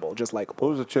were- relatable, just likable.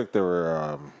 Who was the chick they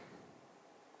were?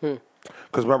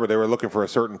 Because remember, they were looking for a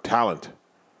certain talent,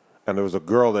 and there was a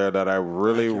girl there that I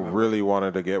really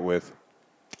wanted to get with.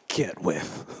 Get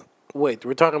with. Wait,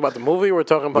 we're talking about the movie. Or we're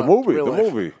talking The about movie, real the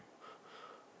life? movie.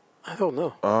 I don't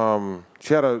know.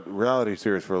 She had a reality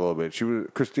series for a little bit. She was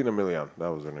Christina Milian. That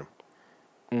was her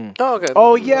name. Oh, okay.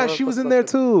 Oh yeah, she was in there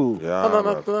too. Yeah, Oh, no,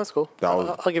 man. that's cool. That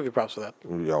was- I'll give you props for that.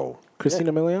 Yo,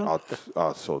 Christina Milian.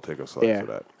 I'll so take a slice Yeah. of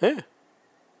that. Yeah.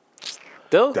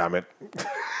 Still? Damn it!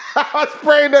 I was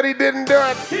praying that he didn't do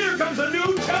it. Here comes a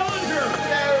new challenger.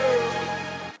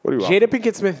 What are you? Jada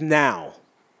Pinkett Smith now.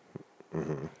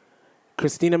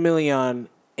 Christina Milian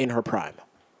in her prime.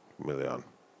 Milian?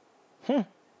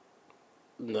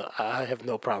 No, I have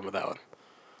no problem with that one.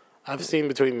 I've seen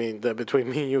between me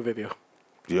and you video.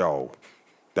 Yo,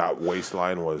 that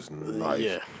waistline was nice.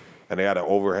 Yeah. And they had an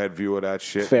overhead view of that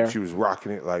shit. Fair. She was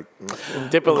rocking it like.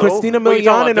 Dip it low. Christina What are you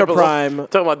talking Milian in her about, Dip it low? prime.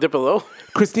 Talking about dip it low?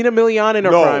 Christina Milian in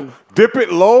her No, prime. Dip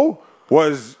It Low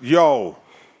was yo.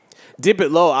 Dip it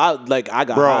low. I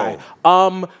got Bro.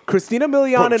 high. Christina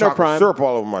Milian Put in her chocolate prime. syrup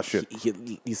all over my shit.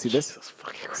 You see this?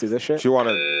 See this shit? She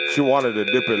wanted to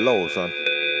dip it low, son.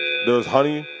 There was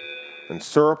honey and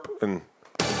syrup and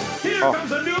Here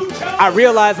comes a new challenger. I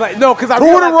realized because I two in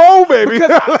a realized, row, baby.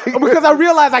 because I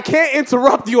realized I can't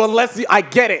interrupt you unless I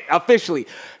get it officially.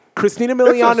 Christina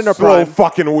Milian in her slow prime.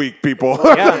 fucking week, people.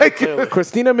 Yeah.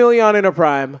 Christina Milian in her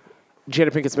prime. Jada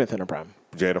Pinkett Smith in her prime.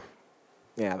 Jada.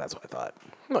 Yeah, that's what I thought.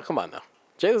 No, come on now.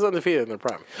 Jada's undefeated in their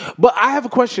prime. But I have a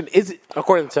question. Is it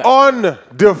According to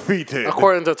Undefeated.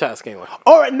 according to task anyway.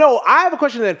 all right? No, I have a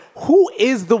question. Then, who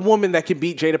is the woman that can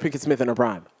beat Jada Pinkett Smith in her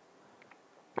prime?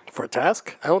 For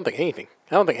task? I don't think anything.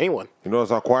 I don't think anyone. You notice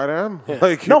how quiet I am?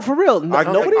 Like, No, for real.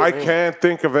 Nobody. I can't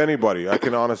think of anybody. I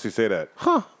can honestly say that.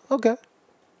 Huh? Okay.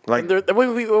 Like,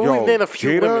 We've named a few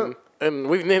Jada- women, and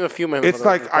we've named a few women. it's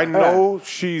like I know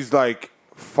she's like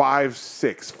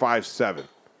 5'6", 5'7".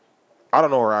 I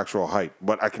don't know her actual height,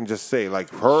 but I can just say like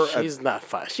her. She's not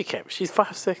 5. She can't. She's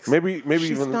 5'6". maybe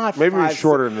She's even not maybe even 5'6".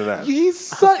 shorter than that.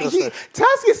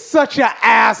 Task is such an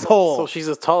asshole. So she's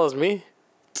as tall as me.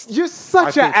 You're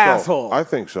such an think so. asshole. I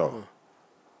think so.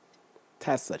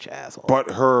 Task's such an asshole.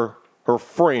 But her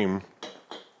frame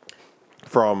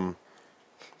from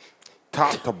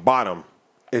top to bottom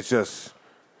is just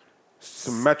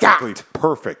symmetrically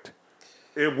perfect.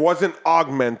 It wasn't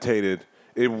augmented.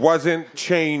 It wasn't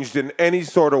changed in any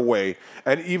sort of way.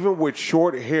 And even with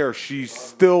short hair, she's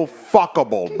still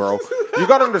fuckable, bro. You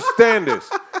gotta understand this.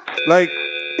 Like,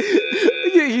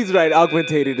 Yeah, he's right.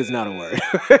 Augmentated is not a word.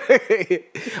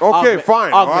 okay,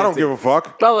 fine. I don't give a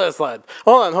fuck. I'll let it slide.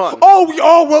 Hold on.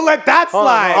 Oh, we'll let that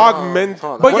slide. Augment.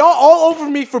 But y'all all over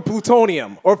me for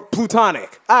plutonium or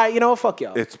plutonic. All right, you know what? Fuck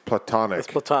y'all. It's platonic. It's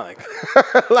platonic.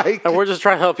 Like, And we're just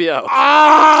trying to help you out.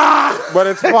 but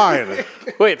it's fine.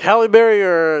 Wait, Halle Berry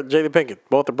or Jada Pinkett?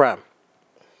 Both are prime.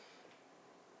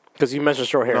 Because you mentioned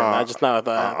short hair. and I just now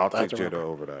thought I'll take Jada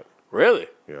over that. Really?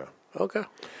 Yeah. Okay.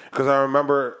 Because I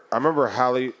remember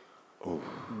Halle.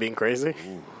 Being crazy?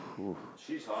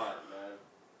 She's hot, man.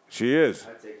 She is.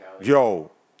 I'd take Halle.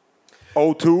 Yo,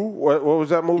 O2. What was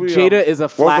that movie? Jada is a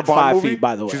what was the flat Bond 5 movie? feet,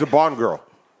 by the way. She's a Bond girl.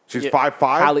 She's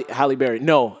 5'5". Halle Berry.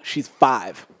 No, she's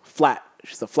 5. Flat.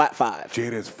 She's a flat 5.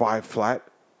 Jada is 5 flat.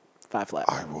 5 flat.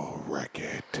 I will wreck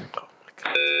it.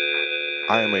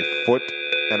 I am a foot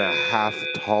and a half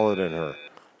taller than her.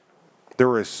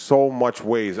 There is so much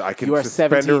ways I can You are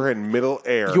suspend 17 her in middle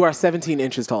air. You are 17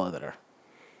 inches taller than her.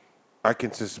 I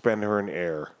can suspend her in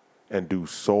air and do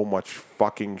so much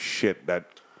fucking shit that.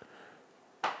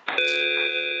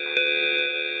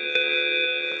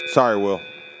 Sorry, Will.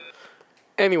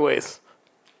 Anyways.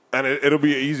 And it'll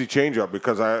be an easy change up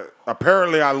because I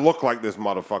look like this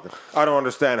motherfucker. I don't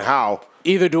understand how.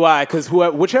 Either do I, because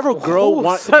whichever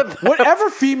whatever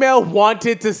female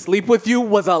wanted to sleep with you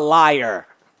was a liar.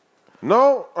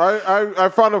 No, I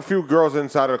found a few girls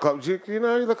inside of the club. You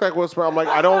look like Will Smith. I'm like,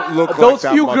 I don't look like Those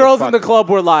that few girls in the motherfucker. club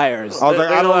were liars. I was like,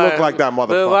 I They're don't look lying. like that motherfucker.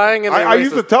 They're lying and they're I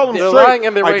used to racist. tell them They're straight, lying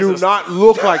and they're I do racist. not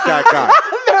look like that guy.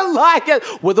 They're lying.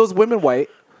 Were those women white?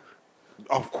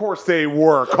 Of course they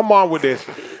were. Come on with this.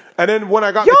 And then when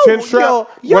I got Yo, the chin strap,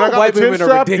 yo, when I got white the chin women are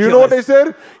strap, do you know what they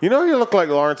ridiculous. said? You know you look like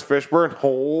Lawrence Fishburne.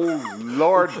 Oh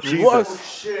Lord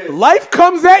Jesus! Life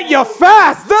comes at you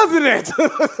fast, doesn't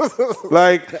it?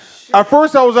 Like at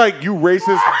first I was like, "You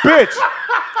racist bitch,"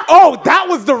 Oh, that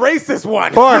was the racist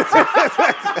one. but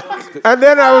and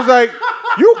then I was like,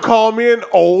 "You call me an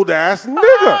old ass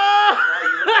nigga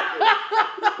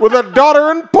with a daughter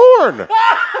in porn."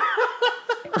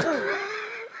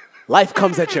 Life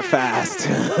comes at you fast.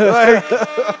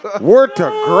 Like, word to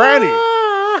granny.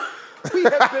 We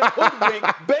have been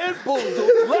hoodwinked,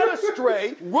 bamboozled, led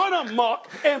astray, run amok,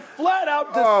 and flat out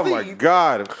Oh deceived. my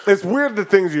god, it's weird the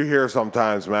things you hear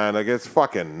sometimes, man. Like it's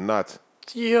fucking nuts.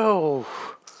 Yo.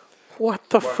 What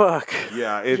the fuck?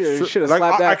 Yeah, You it's should've like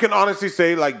slapped I that. can honestly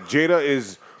say like Jada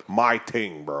is my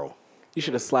thing, bro. You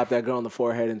should have slapped that girl on the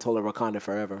forehead and told her Wakanda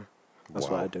forever. That's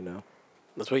what I do now.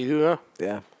 That's what you do now?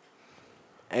 Yeah.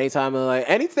 Anytime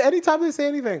they say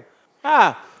anything.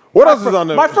 What else is on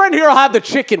there? My friend here will have the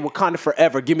chicken Wakanda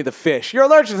forever. Give me the fish. You're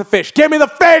allergic to fish. Give me the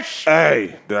fish.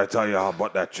 Hey, did I tell you all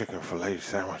about that chicken filet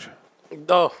sandwich,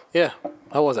 Oh, yeah.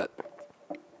 How was that?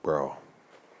 bro?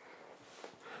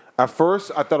 At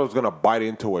first, I thought I was gonna bite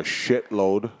into a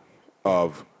shitload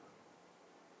of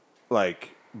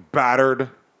like battered,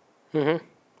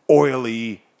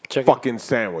 oily Chicken. fucking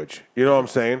sandwich. You know what I'm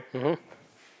saying?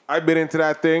 I bit into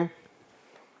that thing.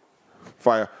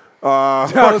 Fire.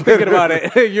 I was thinking about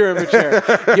it. You're immature.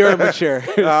 You're immature.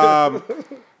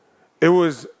 It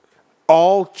was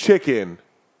all chicken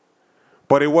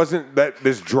But it wasn't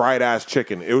this dried ass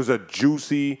chicken. It was a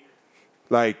juicy,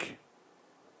 like,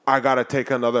 I gotta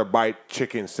take another bite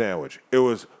chicken sandwich. It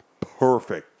was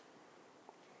perfect.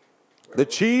 The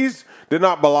cheese did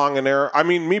not belong in there. I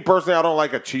mean, me personally, I don't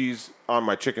like a cheese on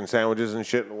my chicken sandwiches and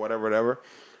shit and whatever.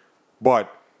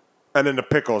 But, and then the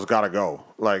pickles gotta go.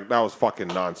 Like, that was fucking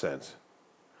nonsense.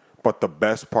 But the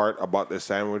best part about this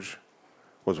sandwich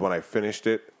was when I finished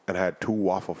it and had 2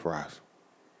 waffle fries.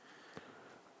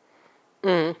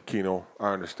 Keno,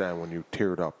 I understand when you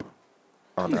teared up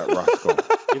on that Roscoe.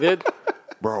 You did?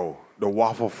 Bro, the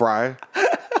waffle fry.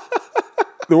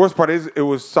 The worst part is it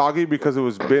was soggy because it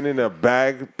was been in a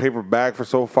paper bag for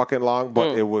so fucking long,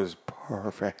 but it was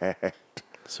perfect.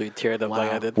 So you teared up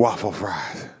like I did? Waffle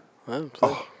fries.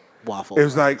 Waffle. It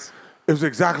was like, it was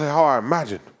exactly how I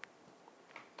imagined.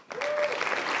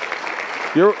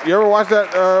 You ever watch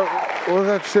that, what was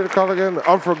that shit called again?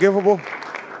 Unforgivable?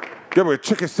 Give me a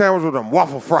chicken sandwich with them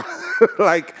waffle fries.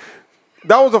 Like,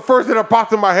 that was the first thing that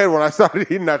popped in my head when I started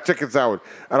eating that chicken sandwich.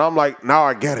 And I'm like, now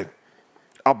I get it.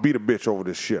 I'll beat a bitch over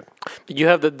this shit. Did you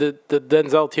have the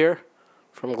Denzel tear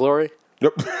from Glory?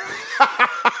 Yep.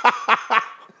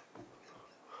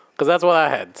 Because that's what I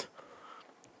had.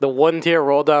 The one tear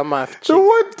rolled down my cheek. The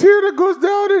one tear that goes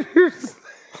down in here.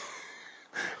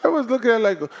 I was looking at it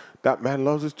like, that man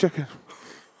loves his chicken.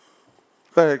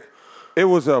 Like, it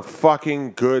was a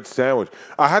fucking good sandwich.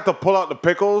 I had to pull out the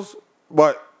pickles,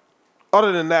 but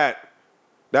other than that,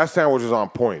 that sandwich is on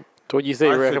point. So what you say?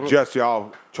 I suggest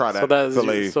y'all try that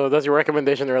filet. So that's your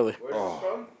recommendation, really?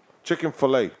 Chicken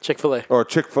filet. Chick-fil-A. Or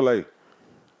Chick-fil-A.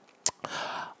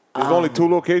 There's only 2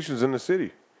 locations in the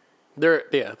city.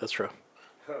 Yeah, that's true.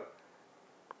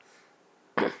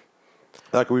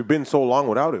 Like, we've been so long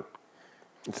without it.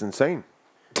 It's insane.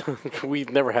 We've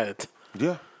never had it.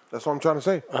 Yeah, that's what I'm trying to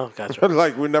say. Oh, gotcha.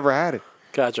 Like, we never had it.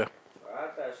 Gotcha. I had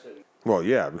that shit. Well,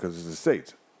 yeah, because it's the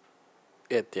States.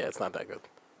 It's not that good.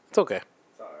 It's okay.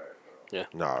 It's alright, bro. Yeah.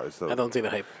 No, it's I don't see the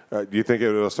hype. do you think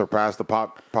it will surpass the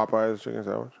Popeyes chicken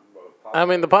sandwich? I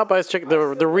mean, the Popeyes chicken,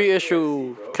 the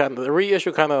reissue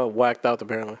kind of whacked out.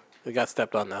 Apparently, it got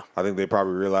stepped on now. I think they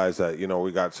probably realized that,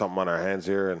 we got something on our hands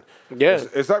here, and Yeah.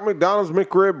 it's like McDonald's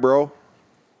McRib, bro.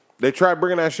 They tried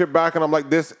bringing that shit back, and I'm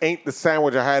like, this ain't the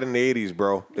sandwich I had in the 80s,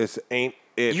 bro. This ain't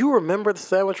it. You remember the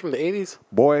sandwich from the 80s?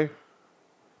 Boy,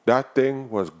 that thing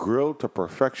was grilled to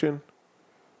perfection.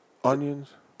 Onions,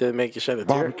 Did it make you shed a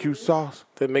tear? barbecue sauce.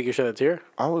 Did it make you shed a tear?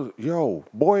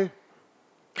 Boy.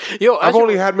 Yo, I've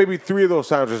only had maybe 3 of those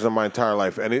sandwiches in my entire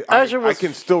life, and I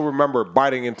can still remember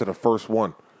biting into the first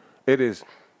one. It is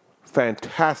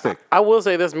fantastic. I will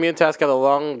say this: me and Task had a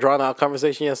long, drawn-out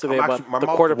conversation yesterday about the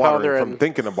quarter pounder from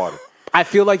thinking about it. I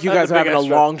feel like you That's guys a are big having a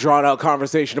extra. long, drawn-out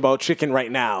conversation about chicken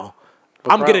right now.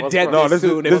 I'm gonna what's dead wrong? this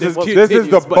soon. if This is continues,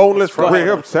 the but- boneless go ahead.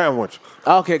 rib sandwich.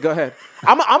 Okay, go ahead.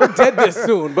 I'm gonna dead this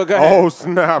soon, but go ahead. Oh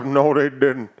snap! No, they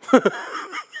didn't.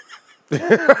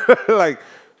 Like,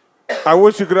 I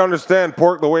wish you could understand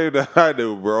pork the way that I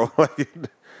do, bro. Like,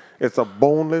 it's a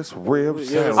boneless rib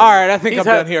sandwich. All right, I think I'm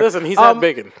done here. Listen, he's had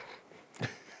bacon.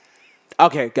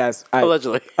 Okay, guys.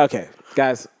 Allegedly. Okay,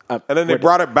 guys. And then they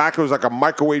brought it back. It was like a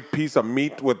microwave piece of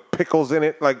meat with pickles in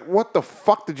it. Like, what the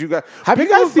fuck did you guys? Have you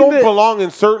Pickles guys seen don't the- belong in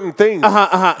certain things. Do you Yo.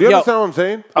 understand what I'm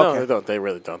saying? No, they don't. They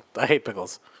really don't. I hate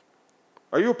pickles.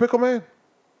 Are you a pickle man?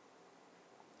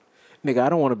 Nigga, I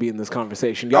don't want to be in this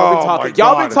conversation. Oh, my Y'all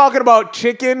God. been talking about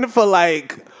chicken for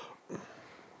like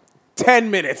 10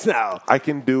 minutes now. I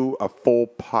can do a full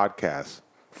podcast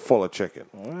full of chicken.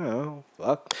 Well,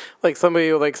 fuck. Like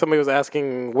somebody was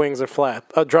asking wings or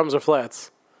drums or flats,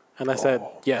 and I said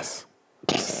yes.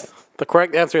 The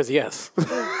correct answer is yes.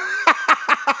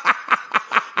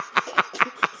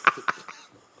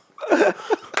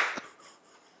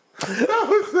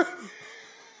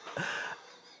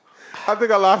 I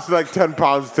think I lost like 10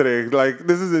 pounds today. Like,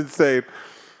 this is insane.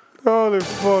 Holy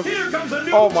fuck.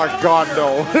 Oh my God,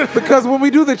 no. Because when we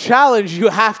do the challenge, you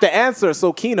have to answer.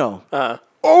 So, Keno,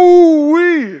 Oh,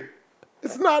 wee.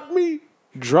 It's not me.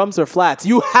 drums or flats?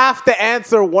 You have to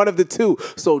answer one of the two.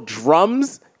 So,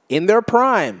 drums in their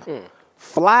prime,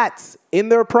 flats in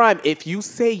their prime. If you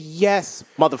say yes,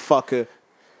 motherfucker,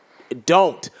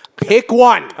 don't. Pick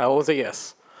one. I will say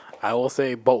yes. I will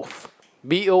say both.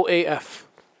 BOAF.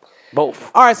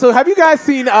 Both. All right, so have you guys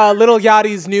seen Lil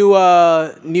Yachty's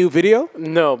new video?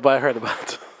 No, but I heard about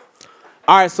it.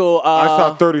 All right, so I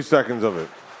saw 30 seconds of it.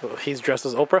 He's dressed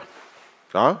as Oprah.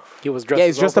 Huh? He was dressed. yeah,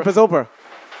 he's dressed up as Oprah.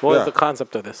 What Yeah. is the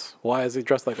concept of this? Why is he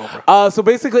dressed like Oprah? So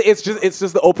basically, it's just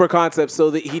the Oprah concept. So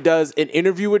that he does an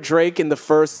interview with Drake in the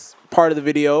first part of the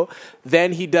video.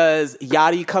 Then he does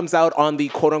Yachty comes out on the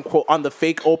quote unquote on the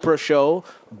fake Oprah show.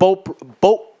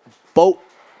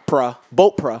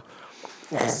 Boatpra.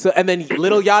 So, and then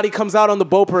Lil Yachty comes out on the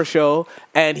Boatpra show,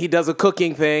 and he does a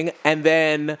cooking thing, and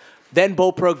then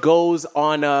Boatpra goes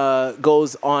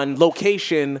on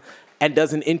location and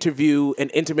does an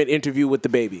intimate interview with the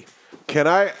baby. Can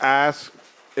I ask,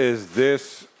 is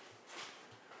this,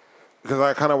 because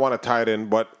I kind of want to tie it in,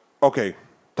 but okay,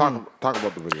 talk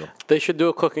about the video. They should do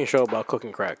a cooking show about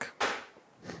cooking crack.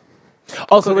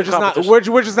 Also, we're just not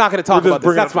going to talk about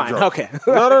this. That's fine. Okay.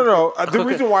 No. The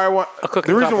reason why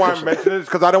I'm mentioning it is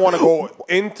because I don't want to go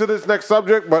into this next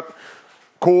subject, but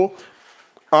cool.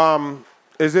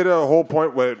 Is it a whole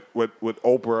point with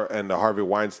Oprah and the Harvey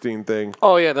Weinstein thing?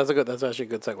 Oh yeah, that's actually a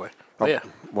good segue. Oh, yeah.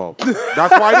 Well,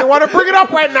 that's why I didn't want to bring it up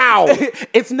right now.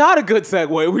 It's not a good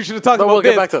segue. We should have talked about we'll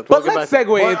this. Get back to it. But let's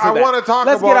segue into that. I want to talk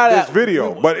about this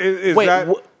video, but is Wait, that?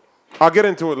 I'll get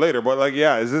into it later, but like,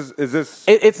 yeah, is this?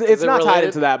 It's not tied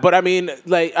into that, but I mean,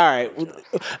 like, all right,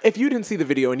 if you didn't see the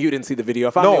video and you didn't see the video,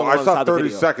 if I'm the only one I saw the 30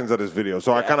 video. seconds of this video,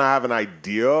 so I kind of have an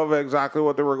idea of exactly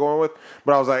what they were going with,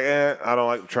 but I was like, I don't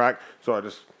like the track, so I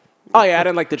just. Oh yeah, I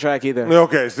didn't like the track either.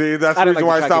 Okay, see, that's the reason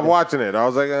why I stopped watching it. I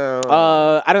was like,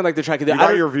 I didn't like the track either. You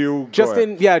got your view. Just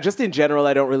in general,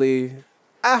 I don't really.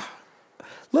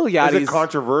 Lil Yachty's. Is it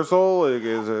controversial?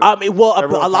 Is it? A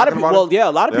lot of people. Well, yeah,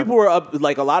 a lot of people were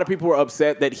a lot of people were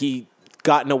upset that he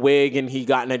got in a wig and he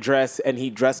got in a dress and he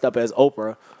dressed up as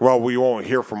Oprah. Well, we won't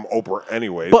hear from Oprah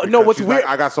anyway. But no, what's weird? Like,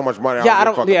 I got so much money. Yeah, I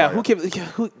don't. Yeah, who gives?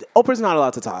 Oprah's not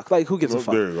allowed to talk. Like, who gives a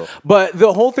fuck? There you go. But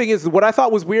the whole thing is, what I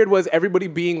thought was weird was everybody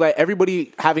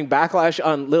having backlash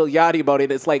on Lil Yachty about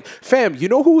it. It's like, fam, you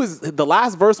know who was the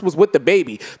last verse was with the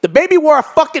baby? The baby wore a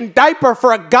fucking diaper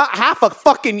for half a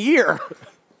fucking year.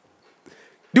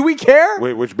 Do we care?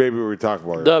 Wait, which baby were we talking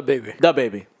about? The baby.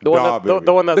 The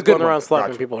one that's going around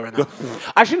slapping people right now.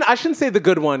 I shouldn't say the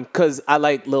good one because I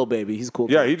like Lil Baby. He's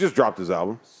cool. Yeah, he just dropped his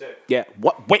album. Yeah.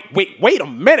 What? Wait a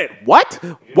minute. What?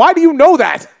 Why do you know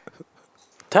that?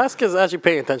 Task is actually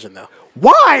paying attention now.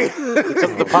 Why?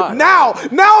 Because of the pod. Now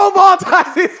of all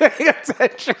time, he's paying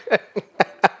attention.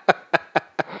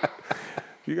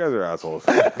 You guys are assholes.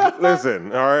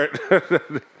 Listen, all right.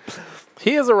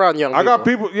 He is around young people. I got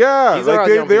people, yeah. He's like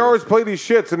around they always play these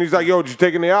shits, and he's like, "Yo, did you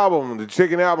take in the album? Did you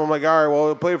take in the album?" I'm like, "All right,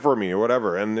 well, play it for me or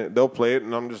whatever," and they'll play it,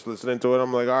 and I'm just listening to it.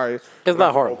 I'm like, "All right, it's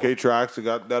not horrible. Okay, tracks. It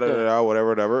got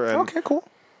whatever." And okay, cool.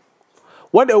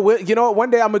 One day, you know what?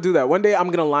 One day I'm gonna do that. One day I'm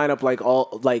gonna line up like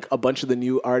a bunch of the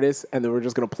new artists, and then we're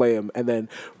just gonna play them, and then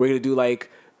we're gonna do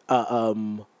like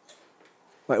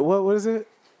what is it?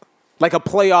 Like a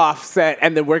playoff set,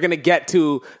 and then we're gonna get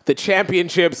to the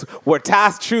championships where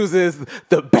Task chooses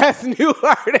the best new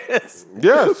artists.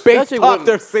 Yes, based off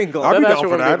their single. I'd be down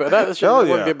for that.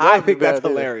 I think that's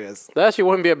hilarious. That actually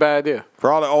wouldn't be a bad idea.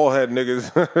 For all the old head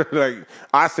niggas, like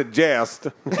I suggest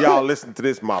y'all listen to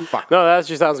this motherfucker. No, that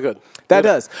actually sounds good. That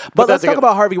does. But let's talk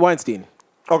about Harvey Weinstein.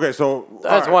 Okay, so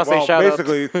I just want to say shout out.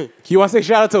 You want to say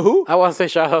shout out to who? I want to say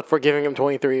shout out for giving him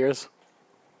 23 years.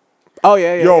 Oh,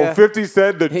 yeah. Yo, 50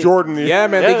 said the Jordan. Yeah,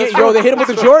 man. They hit him with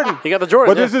the Jordan. He got the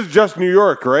Jordan. But this is just New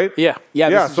York, right? Yeah.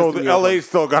 Yeah, so the LA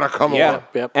still got to come along.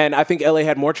 Yep. And I think LA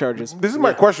had more charges. This is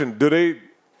my question. Do they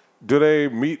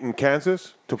meet in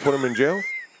Kansas to put him in jail?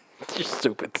 You're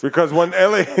stupid. Because when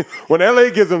LA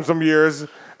gives him some years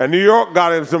and New York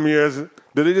got him some years,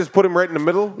 do they just put him right in the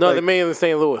middle? No, they made him in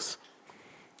St. Louis.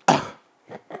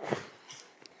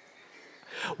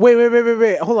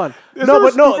 Wait. Hold on. Can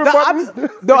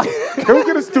we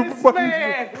get a stupid button?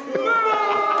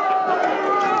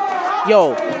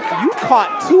 Yo, you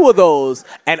caught two of those,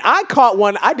 and I caught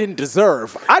one I didn't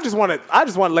deserve. I just want to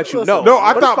let you know. No,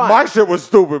 I thought my shit was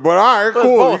stupid, but all right,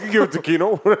 cool. You can give it to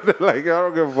Keno. Like, I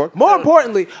don't give a fuck. More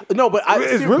importantly, no, but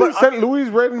is really St. Louis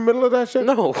right in the middle of that shit?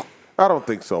 No, I don't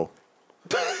think so.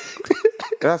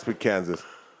 It has to be Kansas.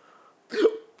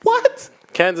 What?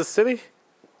 Kansas City?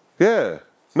 Yeah.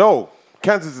 No,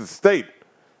 Kansas is state.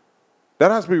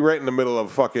 That has to be right in the middle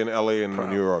of fucking LA and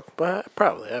New York. But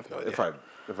probably, I have no idea.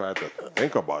 If I had to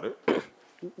think about it.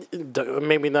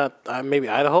 Maybe not. Maybe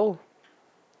Idaho?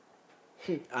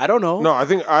 I don't know. No, I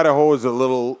think Idaho is a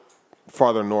little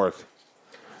farther north.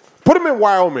 Put him in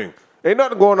Wyoming. Ain't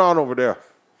nothing going on over there.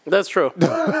 That's true.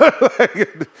 Like,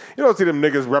 you don't see them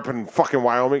niggas repping fucking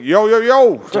Wyoming. Yo.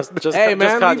 Hey,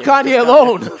 man, leave Kanye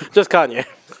alone. Just Kanye.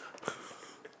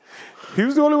 He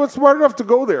was the only one smart enough to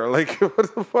go there. Like,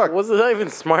 what the fuck? Was that even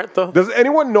smart, though? Does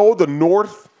anyone know the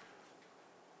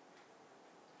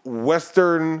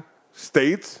northwestern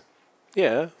states?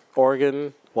 Yeah.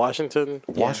 Oregon, Washington.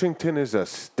 Washington is a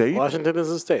state? Washington is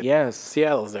a state. Yes.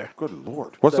 Seattle's there. Good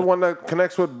Lord. What's the one that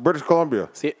connects with British Columbia?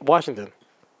 Washington.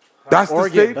 That's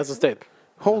Oregon, the state? That's the state.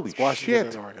 Holy Washington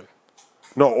shit. and Oregon.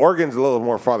 No, Oregon's a little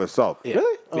more farther south. Yeah.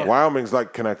 Really? Yeah. Wyoming's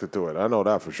like connected to it. I know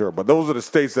that for sure. But those are the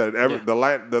states that the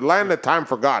land that time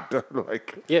forgot.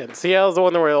 Like, yeah, Seattle's the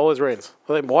one where it always rains.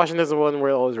 Like Washington's the one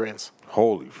where it always rains.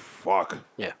 holy fuck,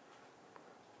 Yeah.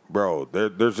 bro!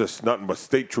 There's just nothing but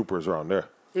state troopers around there.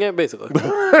 Yeah, basically.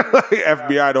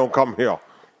 FBI don't come here.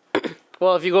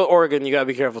 Well, if you go to Oregon, you gotta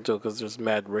be careful too, because there's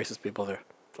mad racist people there.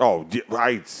 Oh,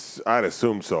 I'd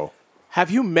assume so. Have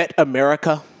you met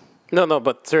America? No,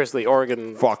 but seriously,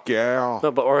 Oregon. Fuck yeah.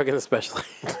 No, but Oregon especially.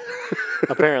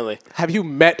 Apparently. Have you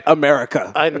met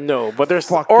America? I know, but there's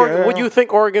Fuck Oregon. yeah. Would you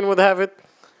think Oregon would have it?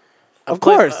 Of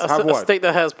course. A state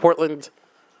that has Portland.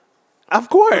 Of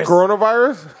course.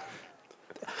 Coronavirus?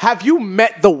 Have you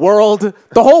met the world?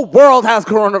 The whole world has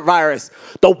coronavirus.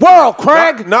 The world,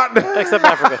 Craig. Not Except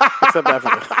Africa. Except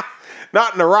Africa.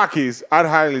 not in the Rockies. I'd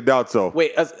highly doubt so.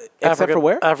 Wait, except Africa, for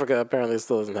where? Africa apparently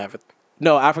still doesn't have it.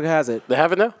 No, Africa has it. They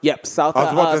have it now? Yep, South I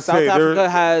was about to say, Africa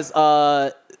has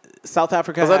South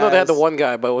Africa. Because I know they had the one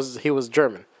guy, but he was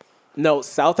German. No,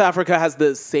 South Africa has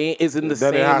the same. Is in the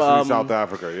Then same. it has to be South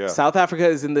Africa, yeah. South Africa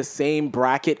is in the same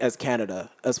bracket as Canada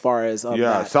as far as yeah,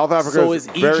 that. South Africa So is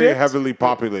is very Egypt. heavily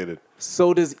populated.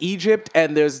 So does Egypt,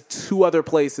 and there's 2 other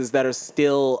places that are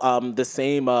still the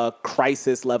same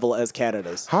crisis level as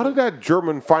Canada's. How did that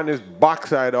German find his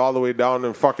backside all the way down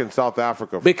in fucking South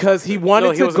Africa? Because he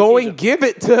wanted he to was go in and give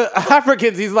it to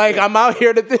Africans. He's like, I'm out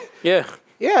here to. Yeah.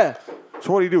 Yeah.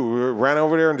 So what do? Ran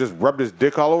over there and just rubbed his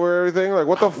dick all over everything? Like,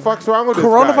 what the fuck's wrong with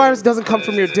Coronavirus this doesn't come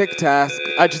from your dick, Task.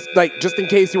 I just in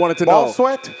case you wanted to guy? Ball know.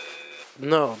 sweat?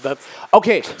 No, that's.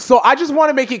 Okay, so I just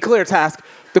want to make it clear, Task.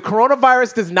 The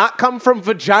coronavirus does not come from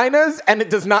vaginas, and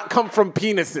it does not come from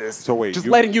penises. So wait, just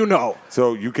letting you know.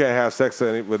 So you can't have sex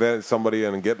with somebody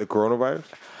and get the coronavirus?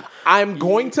 I'm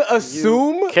going to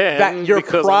assume can, that you're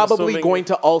because I'm probably assuming- going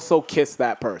to also kiss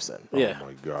that person. Yeah. Oh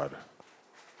my god.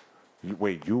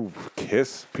 Wait, you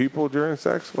kiss people during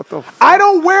sex? What the fuck? I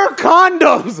don't wear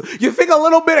condoms. You think a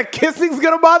little bit of kissing's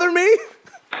gonna bother me?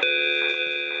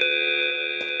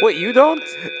 Wait, you don't?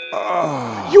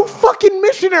 You fucking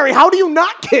missionary. How do you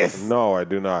not kiss? No, I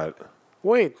do not.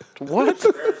 Wait, what?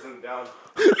 Comparison down.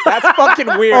 That's fucking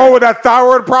weird. Oh, with that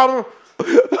thyroid problem?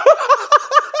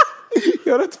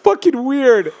 Yo, that's fucking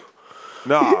weird.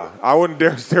 Nah, I wouldn't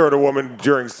dare stare at a woman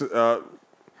during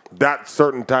that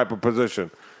certain type of position.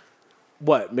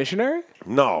 What, missionary?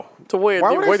 No. So wait, Why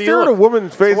would where I do you stare at a look?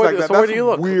 woman's face So where- like that? so where That's do you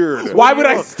look? weird. Why would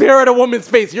I stare at a woman's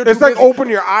face? You're It's too like busy. open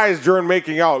your eyes during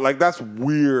making out. Like, that's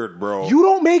weird, bro. You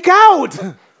don't make out.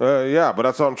 Yeah, but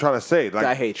that's what I'm trying to say. Like,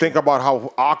 I hate think about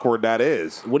how awkward that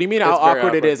is. What do you mean how It's very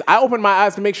awkward it awkward. is? I open my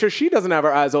eyes to make sure she doesn't have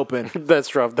her eyes open. That's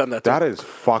true. I've done that. Too. That is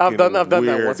fucking I've done that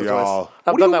weird, once or y'all. twice.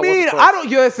 I've What do done you that mean? once or I twice.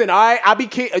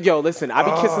 don't. Listen, I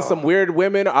be kissing some weird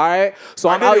women. All right, so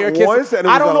I'm I out did here it kissing. once, and it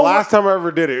I was don't the know. last time I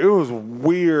ever did it. It was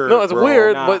weird. No, it's bro.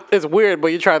 weird, Nah. but it's weird. But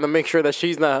you're trying to make sure that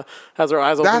she's not has her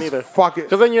eyes open That's either. fucking.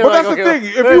 'Cause then you're but like, that's okay, the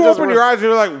thing. If well, you just open your eyes and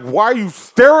you're like, "Why are you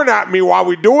staring at me while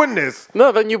we doing this?"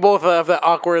 No, then you both have that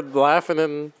awkward laugh, and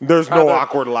then There's no either-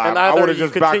 awkward laugh. and I either would have you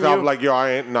just backed continue- off like, "Yo, I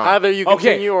ain't nah." Either you Okay.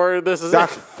 continue or this is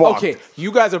That's it. fucked. Okay,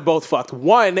 you guys are both fucked.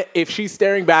 One, if she's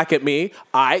staring back at me,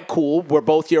 all right, cool. We're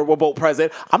both here. We're both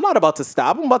present. I'm not about to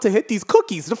stop. I'm about to hit these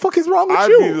cookies. The fuck is wrong with I'd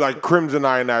you? be like crimson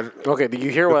eye in that. Okay, do you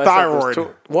hear The what I said? There's thyroid.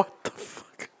 what the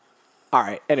fuck? all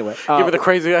right. Anyway, Give it the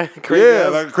crazy eye. Crazy Yeah,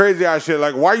 eyes. like crazy ass shit.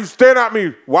 Like, why you staring at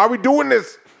me? Why we doing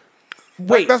this? Like,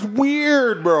 wait. that's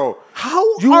weird, bro. How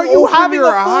You are you open having a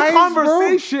your full eyes,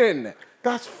 conversation?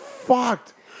 That's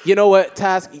fucked. You know what,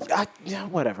 Task? Yeah,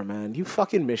 whatever, man. You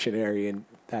fucking missionary, and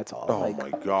that's all. Oh Like,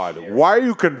 my god, why are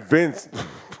you convinced?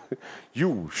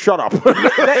 You shut up.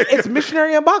 it's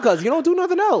missionary and bakas. You don't do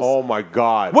nothing else. Oh my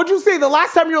god. What'd you say the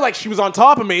last time you were like, she was on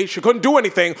top of me, she couldn't do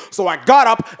anything, so I got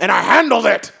up and I handled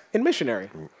it? In missionary.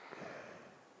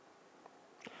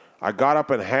 I got up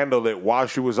and handled it while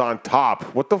she was on top.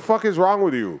 What the fuck is wrong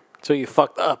with you? So you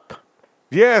fucked up.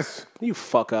 Yes. You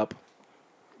fuck up.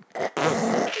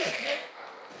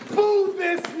 Boo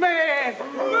this man!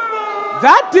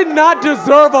 That did not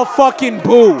deserve a fucking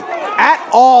boo at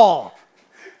all.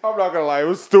 I'm not gonna lie, it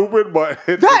was stupid, but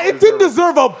It didn't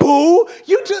deserve a boo.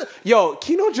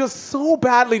 Kino just so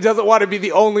badly doesn't want to be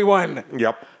the only one.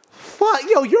 Yep. Fuck,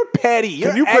 you're petty.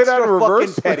 You're you play that in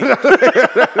extra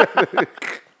fucking petty.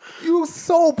 You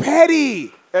so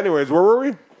petty. Anyways, where were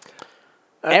we?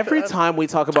 Every time we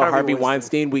talk about Harvey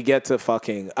Weinstein, we get to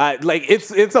fucking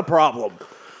it's a problem.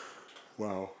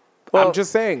 Wow. Well, I'm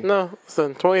just saying. No,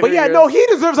 listen, 23 But yeah, years. no, he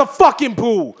deserves a fucking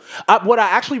boo. What I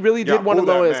actually really Yeah, did want to boo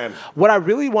know that is man. what I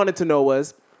really wanted to know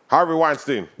was Harvey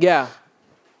Weinstein. yeah.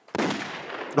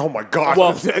 Oh my god.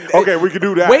 Well, okay, we can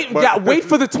do that. Wait, but- yeah, wait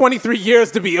for the 23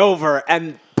 years to be over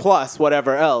and plus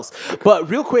whatever else. But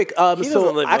real quick, He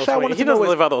doesn't live actually, I wanted to know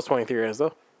live out those 23 years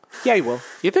though. Yeah, he will.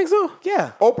 You think so?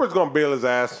 Yeah. Oprah's gonna bail his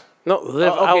ass. No,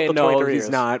 live out the 23 years. He's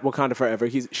not. Wakanda forever.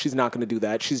 She's not going to do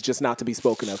that. She's just not to be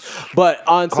spoken of. But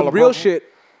on some real shit,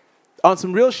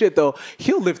 though,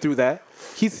 he'll live through that.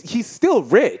 He's still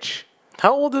rich.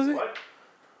 How old is he? What?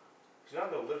 She's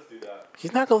not gonna live through that.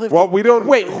 He's not gonna live. Well, we don't.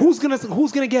 Wait, who's gonna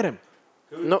get him?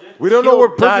 No, We don't know he'll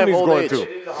what die prison of he's old going age.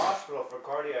 to. In the hospital for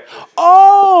cardiac issues.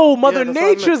 Oh, Mother that's what I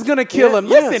meant. Nature's gonna kill Yeah, him.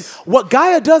 yes. Listen, what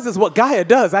Gaia does is what Gaia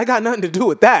does. I got nothing to do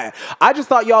with that. I just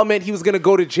thought y'all meant he was gonna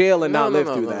go to jail and not live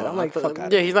through that. I'm like, fuck out.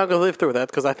 Yeah, he's not gonna live through that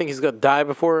because I think he's gonna die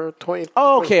before 20.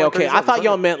 Oh, okay. 23 I thought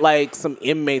y'all meant like some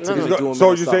inmates are gonna do him.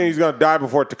 So you're saying he's gonna die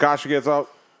before Tekashi gets out?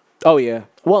 Oh yeah.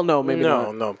 Well, no, maybe No,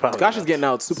 not. no, probably Gosh not. is getting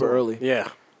out super early. Yeah,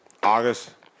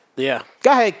 August. yeah.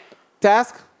 Go ahead,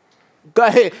 Task. Go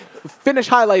ahead. Finish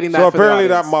highlighting that. So for the apparently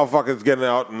that audience. motherfucker's getting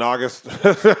out in August.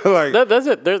 like That's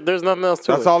it. There's nothing else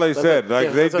to it. that's all they That's said. it. Like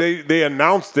Yeah, that's it. they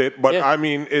announced it, but Yeah. I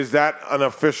mean, is that an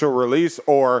official release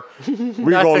or we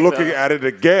I gonna think look so. at it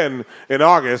again in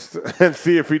August and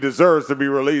see if he deserves to be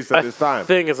released at this time? I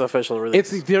think it's official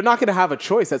release. They're not going to have a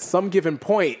choice. At some given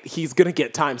point, he's going to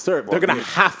get time served. They're going to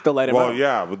have to let him Well, out.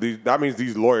 yeah, but that means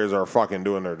these lawyers are fucking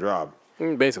doing their job.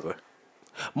 Basically.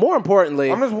 More importantly,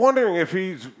 I'm just wondering if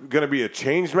he's gonna be a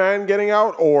changed man getting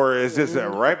out, or is this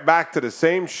right back to the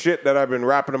same shit that I've been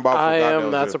rapping about? For I goddamn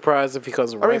am not shit? surprised if he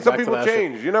goes right I mean, some back to people that shit.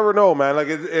 change. You never know, man. Like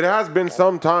it has been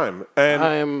some time, and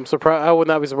I am surprised. I would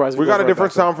not be surprised if we he goes got a right different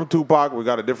back to that. sound from Tupac. We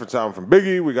got a different sound from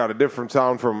Biggie. We got a different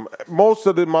sound from most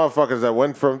of the motherfuckers that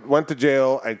went to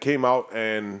jail and came out,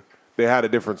 and they had a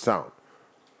different sound.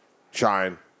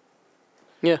 Shine.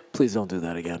 Yeah. please don't do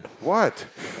that again. What?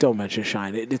 Don't mention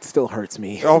Shine. It still hurts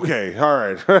me. Okay, all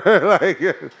right.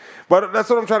 But that's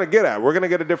what I'm trying to get at. We're gonna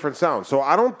get a different sound. So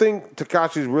I don't think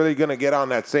Tekashi's really gonna get on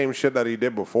that same shit that he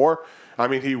did before. I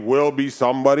mean, he will be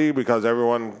somebody because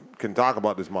everyone can talk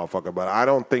about this motherfucker, but I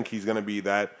don't think he's gonna be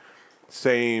that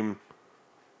same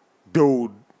dude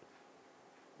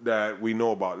that we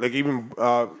know about. Like even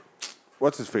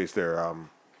what's his face there?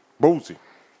 Boosie.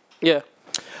 Yeah.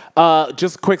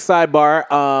 Just a quick sidebar.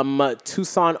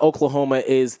 Tucson, Oklahoma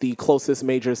is the closest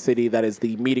major city that is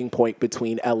the meeting point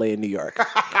between LA and New York.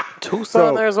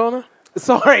 Tucson, Arizona?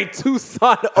 Sorry,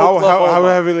 Tucson, How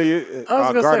Oklahoma. heavily I was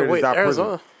going to say, guarded is wait, that Arizona?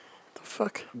 prison? The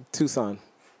fuck? Tucson.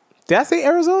 Did I say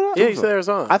Arizona? Yeah, you said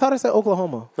Arizona. I thought I said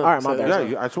Oklahoma. All right, my said bad.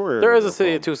 Yeah, I swear. There is a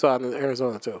city of Tucson in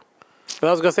Arizona, too. But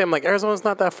I was going to say, I'm like, Arizona's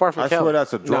not that far from I Cali. swear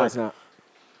that's a No, drug. it's not.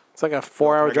 It's like a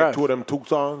 4-hour I get drive. two of them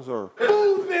Tucsons or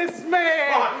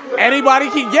Anybody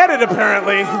can get it,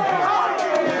 apparently.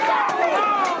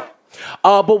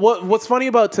 But what's funny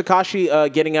about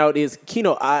Tekashi getting out is,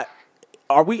 Kino,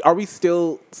 are we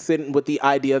still sitting with the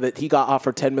idea that he got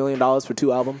offered $10 million for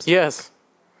 2 albums? Yes.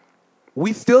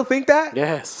 We still think that?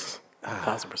 Yes.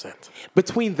 1,000%.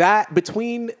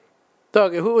 Between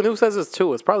Doug, who says it's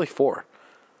 2? It's probably 4.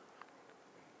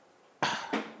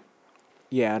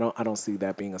 yeah, I don't see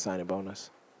that being a signing bonus.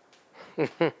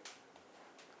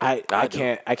 I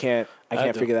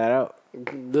can't do. figure that out.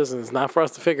 Listen, it's not for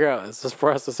us to figure out. It's just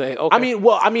for us to say, okay. I mean,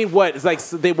 what? It's like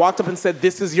so they walked up and said,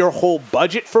 "This is your whole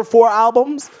budget for 4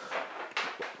 albums."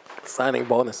 signing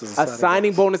bonus is A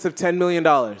signing bonus of $10 million.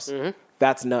 Mm-hmm.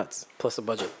 That's nuts. plus a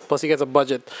budget. Plus he gets a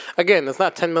budget. Again, it's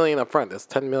not $10 million up front. It's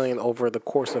 $10 million over the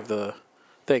course of the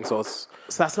thing. So it's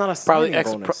So that's not a probably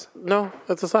signing bonus. no,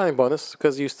 it's a signing bonus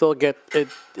because you still get it.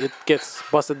 It gets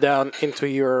busted down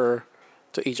into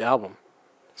to each album.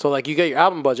 So like you get your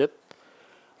album budget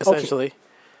essentially,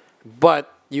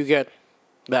 but you get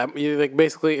that you like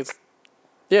basically it's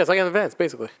like an advance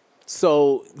basically.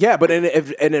 So yeah, but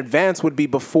an advance would be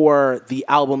before the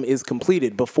album is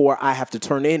completed, before I have to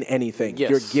turn in anything. Yes.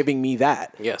 You're giving me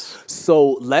that. Yes.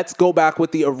 So let's go back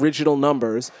with the original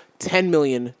numbers: 10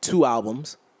 million, 2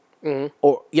 albums.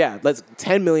 Or yeah, let's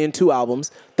 10 million, 2 albums.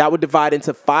 That would divide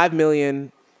into 5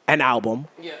 million an album.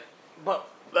 Yeah, but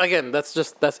again,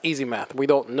 that's easy math. We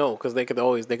don't know because they could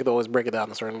always break it down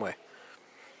a certain way.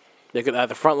 They could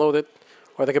either front load it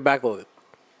or they could back load it.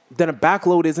 Then a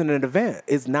backload isn't an advance.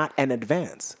 Is not an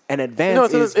advance. An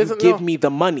advance is you give me the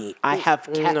money. I have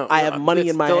money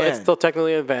in my hand. It's still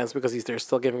technically an advance because they're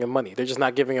still giving him money. They're just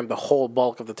not giving him the whole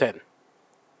bulk of the 10.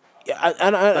 Yeah,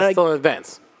 That's still an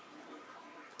advance.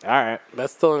 all right.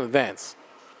 That's still an advance.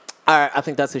 All right. I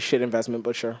think that's a shit investment,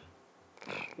 but sure.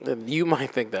 Then you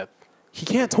might think that He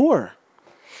can't tour.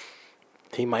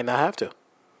 he might not have to.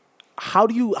 How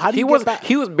do you He get back?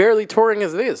 was barely touring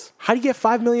as it is. How do you get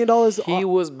 $5 million? He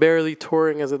was barely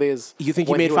touring as it is. You think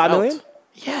he when made was $5 out. million?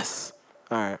 Yes.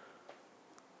 All right.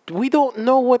 we don't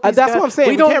know what these That's guys, what I'm saying.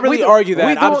 We can't really argue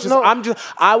that.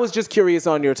 I was just curious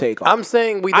on your take on it. I'm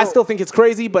saying we don't, I still think it's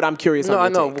crazy, but I'm curious on your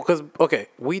take. No, I know, because, okay,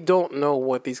 we don't know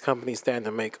what these companies stand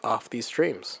to make off these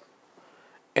streams.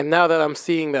 And now that I'm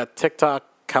seeing that TikTok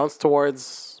counts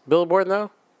towards Billboard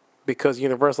now, because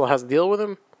Universal has a deal with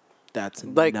them, that's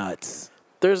nuts.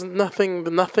 There's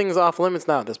nothing's off limits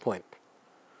now at this point.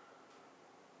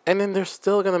 And then they're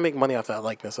still going to make money off that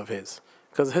likeness of his,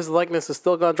 because his likeness is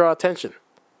still going to draw attention.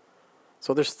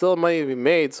 So there's still money to be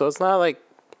made. So it's not like,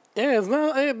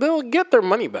 they'll get their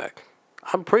money back.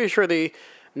 I'm pretty sure they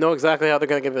know exactly how they're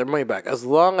going to get their money back. As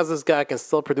long as this guy can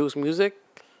still produce music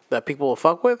that people will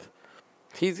fuck with,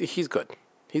 he's good.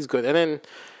 He's good. And then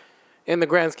in the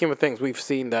grand scheme of things, we've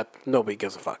seen that nobody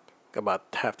gives a fuck about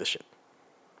half the shit.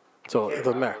 So it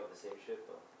doesn't matter.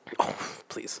 Oh,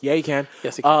 please. Yeah, you can.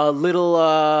 Yes, you can.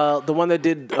 The one that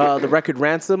did the record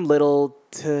Ransom, Little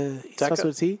starts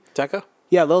with a T? Tekka?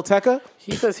 Yeah, Lil Tekka.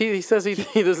 He says he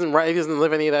doesn't write, he doesn't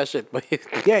live any of that shit. But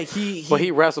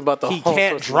he raps about the he whole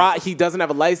can't drive. He doesn't have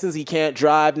a license. He can't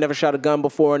drive. Never shot a gun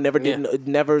before.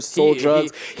 Never sold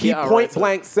drugs. He point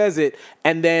blank says it,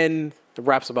 and then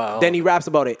raps about. Then he raps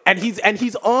about it, and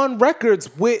he's on records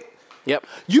with. Yep.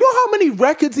 You know how many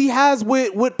records he has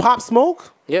with Pop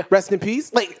Smoke? Yeah. Rest in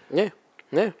peace. Like. Yeah.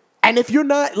 And if you're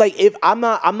not if I'm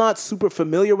not super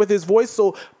familiar with his voice,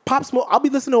 so Pop Smoke, I'll be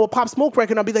listening to a Pop Smoke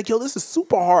record and I'll be like, yo, this is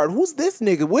super hard. Who's this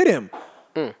nigga with him?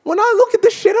 When I look at the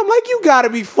shit, I'm like, you gotta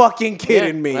be fucking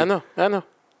kidding me. I know.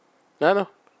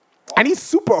 And he's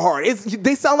super hard.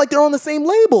 They sound like they're on the same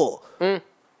label. So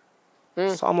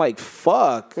I'm like,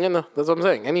 fuck. Yeah, no, that's what I'm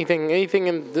saying. Anything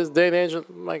in this day and age,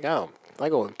 like, I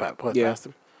go and put past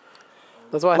him.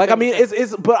 That's why.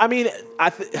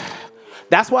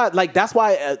 That's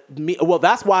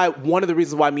why one of the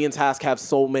reasons why me and Task have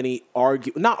so many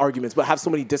have so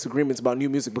many disagreements about new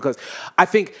music, because I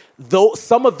think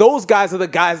some of those guys are the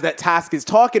guys that Task is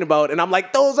talking about, and I'm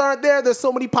like, those aren't there. There's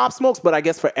so many Pop Smokes, but I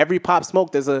guess for every Pop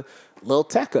Smoke, there's a Lil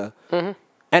Tekka,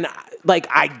 and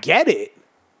I get it.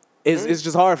 It's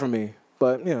just hard for me,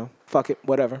 but fuck it,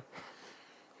 whatever.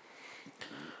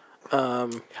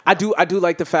 I do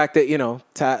like the fact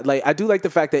that I do like the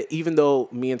fact that even though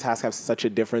me and Task have such a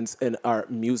difference in our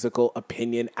musical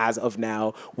opinion as of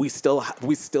now, we still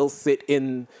sit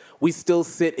in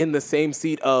the same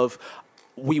seat of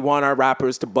we want our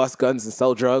rappers to bust guns and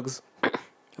sell drugs.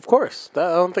 Of course, I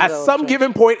don't think at some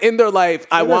given point in their life,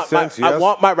 I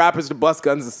want my rappers to bust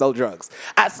guns and sell drugs.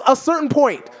 At a certain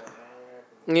point,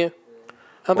 yeah, I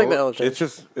don't think that'll change.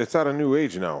 It's at a new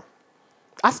age now.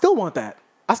 I still want that.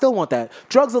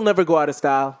 Drugs will never go out of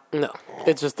style. No,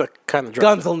 it's just the kind of drug.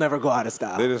 Guns will never go out of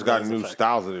style. They just got new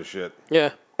styles of this shit. Yeah,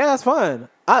 that's fun.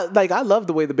 I love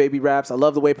the way the Baby raps. I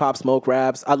love the way Pop Smoke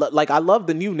raps. I love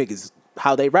the new niggas,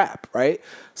 how they rap, right?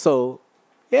 So,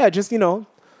 yeah, just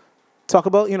talk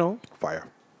about fire.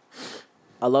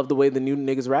 I love the way the new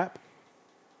niggas rap.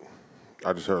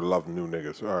 I just heard love new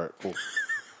niggas. All right, cool.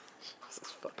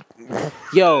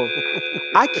 Yo,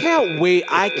 I can't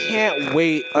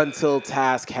wait until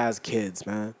Task has kids,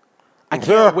 man. I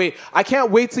can't wait. I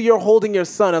can't wait till you're holding your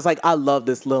son. I was like, I love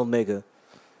this little nigga.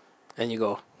 And you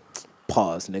go,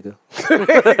 pause, nigga.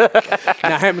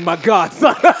 Now hand me my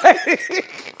godson.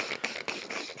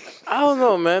 I don't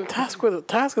know, man. Task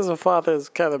as a father is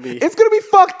kind of be. It's gonna be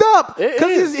fucked up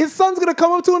because his son's gonna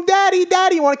come up to him, daddy,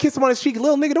 you want to kiss him on his cheek?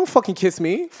 Little nigga, don't fucking kiss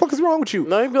me. What the fuck is wrong with you?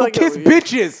 No, he'd be go like, kiss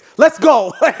bitches. Let's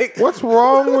go. What's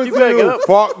wrong with you?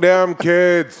 Fuck them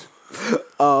kids.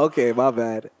 Oh, okay, my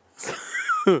bad.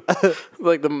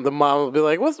 Like the mom will be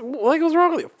like, what's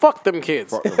wrong with you? Fuck them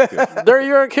kids. Fuck them kids. They're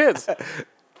your kids.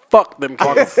 Fuck them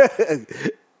kids.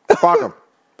 Fuck them.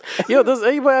 Yo, does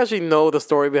anybody actually know the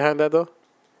story behind that though?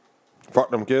 Fuck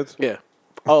them kids? Yeah.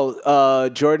 Oh,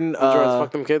 Jordan's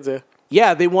fuck them kids, yeah.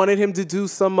 Yeah, they wanted him to do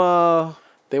some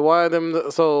They wanted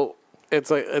him so it's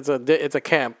a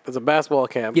camp. It's a basketball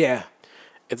camp. Yeah.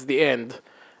 It's the end.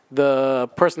 The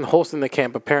person hosting the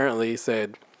camp apparently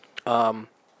said,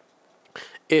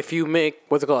 if you make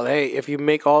if you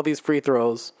make all these free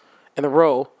throws in a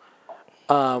row,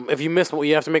 if you miss one,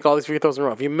 you have to make all these free throws in a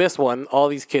row. If you miss one, all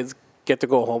these kids get to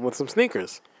go home with some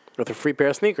sneakers, with a free pair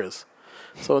of sneakers.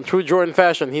 So in true Jordan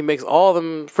fashion, he makes all of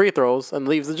them free throws and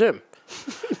leaves the gym.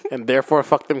 And therefore,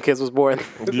 Fuck Them Kids was born.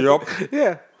 Yup.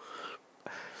 Yeah.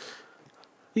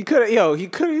 He could have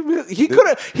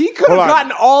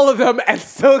gotten all of them and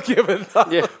still given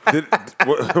them. Yeah.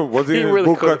 Was he in his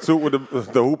really bootcut suit with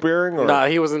the hoop earring? Or? Nah,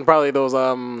 he was in probably those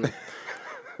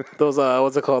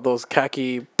what's it called? Those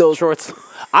khaki shorts.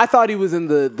 I thought he was in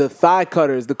the thigh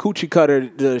cutters, the coochie cutter,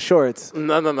 the shorts.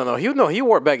 No. He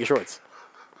wore baggy shorts.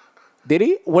 Did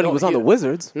he? When he was on the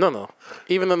Wizards? No.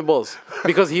 Even in the Bulls.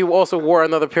 Because he also wore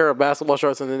another pair of basketball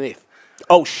shorts underneath.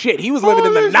 Oh, shit. He was living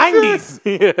in the 90s.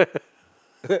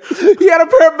 He had a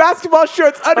pair of basketball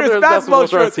shorts under his basketball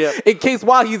shorts in case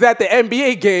while he's at the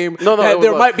NBA game,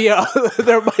 there might be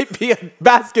a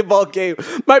basketball game,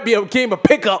 might be a game of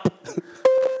pickup.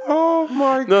 Oh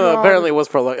my god! No, apparently it was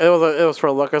for luck. It was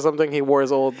for luck or something. He wore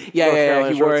his old North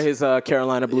Carolina he wore his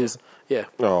Carolina Blues. Yeah.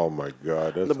 Oh my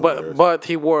god! That's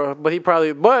he wore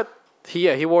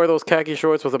those khaki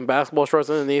shorts with some basketball shorts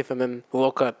underneath and then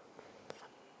low cut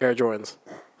Air Jordans.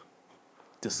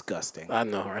 Disgusting. I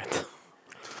know, right?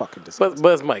 Fucking disgusting.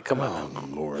 But it's Mike. Come on. Oh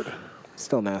Lord.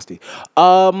 Still nasty.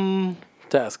 What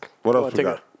Task. else we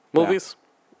got? Movies.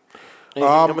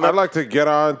 I'd like to get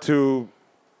on to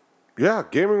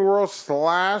Gaming World /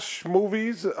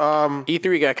 movies.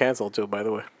 E3 got canceled too, by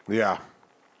the way. Yeah.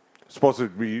 Supposed to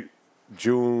be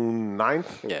June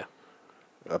 9th. Yeah.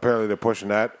 Apparently they're pushing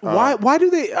that. Why do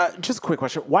they just a quick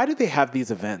question. Why do they have these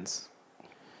events?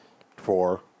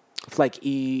 For It's like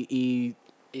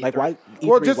like why? E3,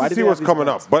 well, just to see what's coming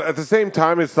up. But at the same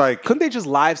time, it's like, couldn't they just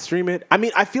live stream it? I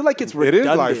mean, I feel like it's redundant. It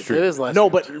is live stream. It is live No,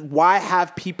 stream. but why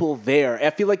have people there? I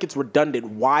feel like it's redundant.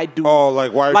 Why do?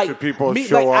 why should people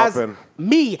show up and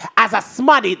me as a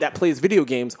smutty that plays video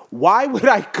games? Why would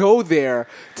I go there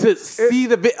to see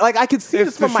the like? I could see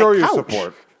this from my couch. It's to show your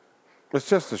support. It's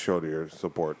just to show your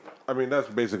support. I mean, that's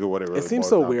basically what it really. It seems boils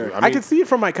so down weird. to. I can see it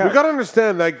from my couch. We gotta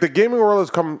understand, like, the gaming world has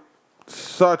come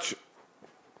such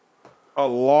a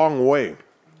long way.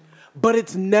 But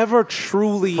it's never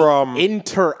truly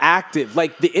interactive.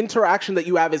 Like, the interaction that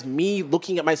you have is me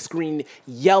looking at my screen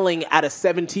yelling at a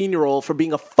 17-year-old for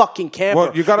being a fucking camper.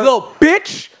 Well, you gotta, little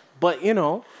bitch! But, you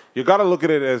know. You gotta look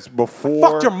at it as before.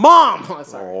 Fuck your mom! Oh,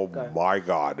 sorry. Oh, my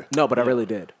God. No, but I really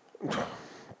did.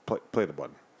 Play the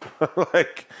button.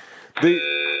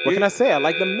 What can I say? I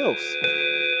like the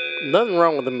MILFs. Nothing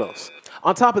wrong with the MILFs.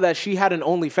 On top of that, she had an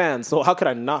OnlyFans, so how could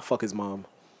I not fuck his mom?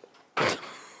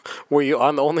 Were you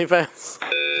on the OnlyFans?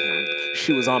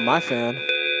 She was on my fan.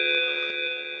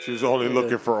 She was only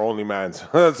looking for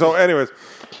OnlyMans. So, anyways,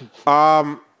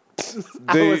 I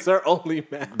was her only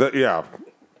man.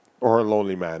 or a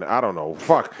lonely man. I don't know.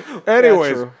 Fuck.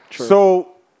 Anyways, true.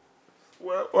 So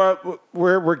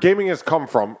where gaming has come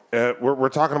from, we're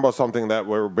talking about something that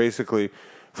we're basically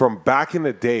from back in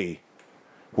the day.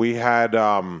 We had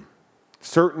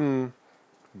certain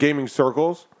gaming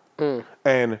circles,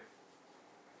 and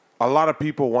a lot of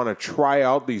people want to try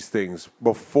out these things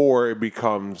before it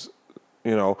becomes,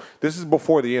 this is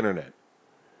before the internet.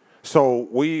 So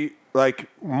we, like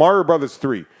Mario Brothers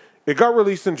 3, it got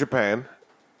released in Japan,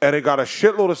 and it got a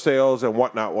shitload of sales and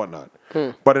whatnot.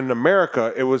 But in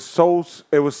America, it was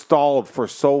stalled for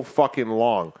so fucking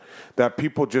long that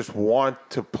people just want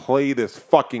to play this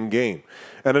fucking game.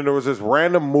 And then there was this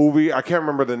random movie, I can't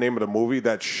remember the name of the movie,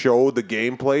 that showed the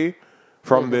gameplay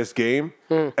from this game,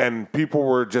 and people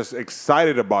were just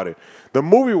excited about it. The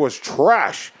movie was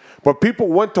trash, but people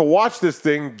went to watch this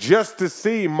thing just to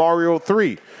see Mario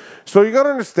 3. So you got to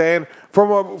understand,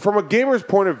 from a gamer's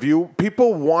point of view,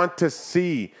 people want to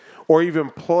see or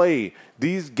even play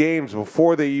these games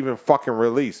before they even fucking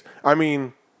release. I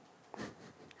mean,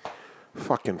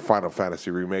 fucking Final Fantasy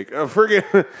Remake.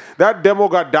 Friggin' that demo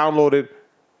got downloaded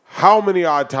how many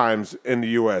odd times in the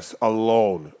U.S.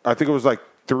 alone? I think it was like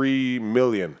 3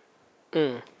 million.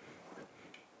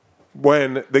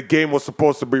 When the game was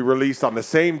supposed to be released on the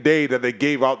same day that they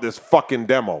gave out this fucking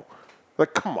demo.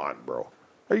 Like, come on, bro.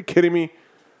 Are you kidding me?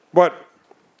 But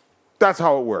that's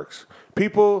how it works.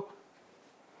 People,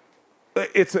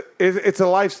 it's a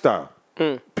lifestyle.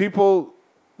 People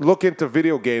look into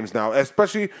video games now,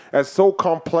 especially as so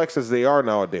complex as they are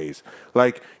nowadays.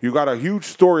 Like, you got a huge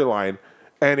storyline,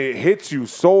 and it hits you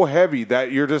so heavy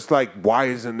that you're just like, why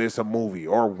isn't this a movie?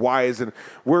 Or why isn't...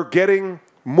 We're getting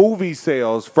movie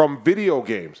sales from video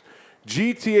games.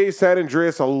 GTA San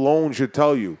Andreas alone should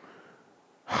tell you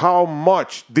how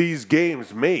much these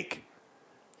games make.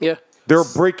 Yeah. They're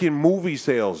breaking movie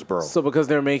sales, bro. So because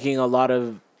they're making a lot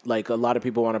of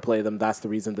people want to play them, that's the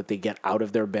reason that they get out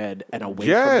of their bed and away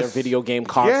from their video game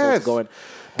consoles going.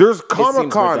 There's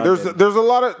Comic-Con.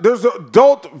 There's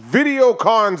adult video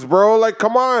cons, bro. Like,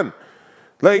 come on.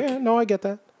 Like, yeah, no, I get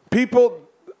that. People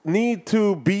need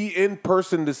to be in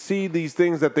person to see these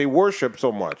things that they worship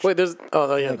so much. Wait, there's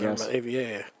I guess.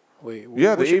 yeah. The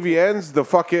AVNs, the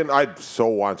fucking... I so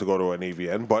want to go to an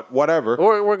AVN, but whatever.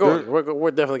 We're going.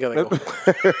 We're definitely going to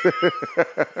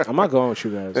go. I'm not going with you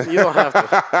guys. You don't have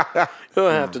to. You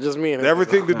don't have to. Just me and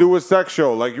everything to do with sex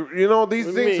show. Like,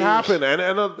 these things happen.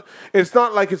 And it's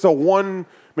not like it's a one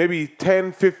maybe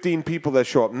 10, 15 people that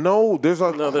show up. No, there's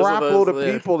a No, crap load of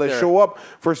people that show up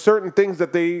for certain things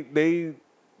that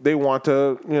they want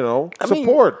to,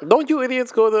 support. Don't you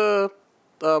idiots go to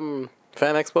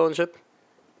Fan Expo and shit?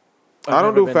 I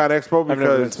don't do Fan Expo I've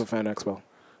never been because to a Fan Expo.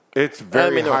 it's very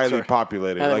Anime North, highly sorry.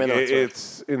 populated. Anime Like North, sorry.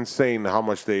 it's insane how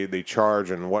much they charge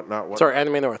and whatnot. Sorry,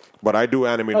 Anime North. But I do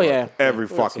Anime North yeah. every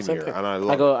Yeah, fucking it's the same year, thing. and I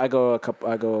love it.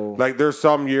 I go. Like there's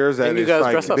some years that And you it's guys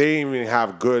like dress up. they even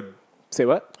have good. Say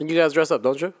what? You guys dress up,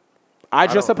 don't you? I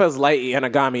dress up as Light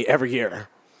Yanagami every year.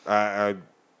 I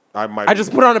might. I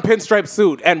just put on a pinstripe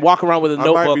suit and walk around with a I might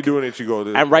be notebook. doing Ichigo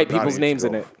this, and write not people's names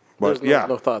in it. But There's yeah,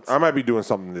 no thoughts. I might be doing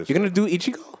something this. You're gonna do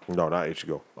Ichigo? No, not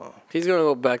Ichigo. He's gonna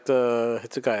go back to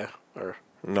Hitsukaya or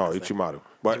No, Ichimaru.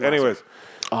 But anyways,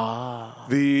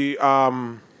 the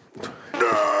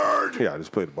yeah, I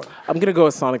just played the button. I'm gonna go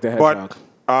with Sonic the Hedgehog.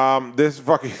 But this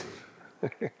fucking,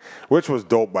 which was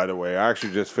dope by the way. I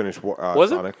actually just finished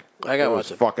Was it? Sonic. I gotta It watch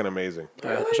was it. fucking amazing.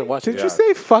 I should watch Did it. you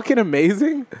say fucking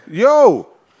amazing? Yo,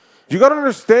 you gotta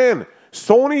understand,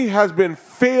 Sony has been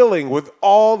failing with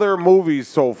all their movies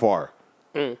so far.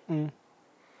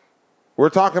 We're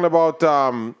talking about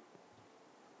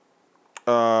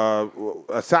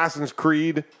Assassin's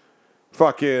Creed,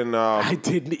 fucking. I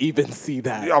didn't even see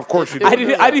that. Of course you did. I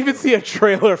didn't even see a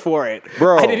trailer for it.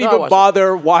 Bro. I didn't No, even watch it.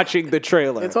 bother watching the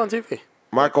trailer. It's on TV.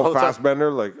 Michael All the time.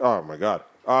 Fassbender, like, oh my god,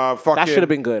 fucking. That should have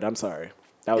been good. I'm sorry.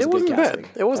 That was It good wasn't bad. casting.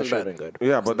 It wasn't That should bad. have been good.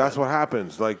 Yeah, but that's what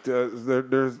happens. Like,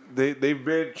 they've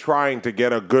been trying to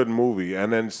get a good movie,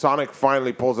 and then Sonic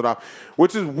finally pulls it off.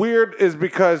 Which is weird, is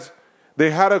because they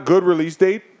had a good release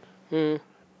date,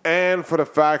 and for the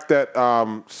fact that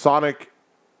Sonic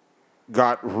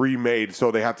got remade,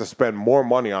 so they had to spend more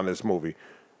money on this movie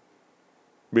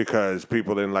because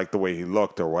people didn't like the way he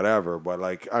looked or whatever. But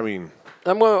like, I mean,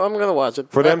 I'm gonna watch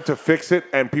it. for them to fix it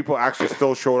and people actually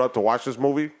still showed up to watch this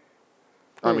movie,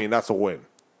 I mean, that's a win.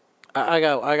 I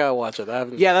gotta watch it. I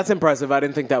haven't. Yeah, that's impressive. I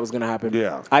didn't think that was going to happen.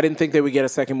 Yeah. I didn't think they would get a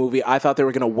second movie. I thought they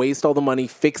were going to waste all the money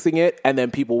fixing it, and then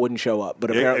people wouldn't show up.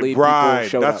 But apparently, right. people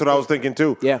showed That's up. what I was thinking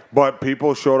too. Yeah. But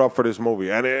people showed up for this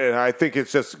movie, and I think it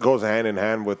just goes hand in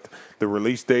hand with the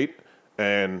release date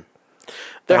and.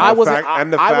 I wasn't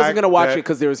and the I wasn't fact going to watch that it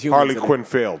because there was humans Harley in it. Quinn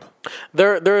failed.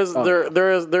 There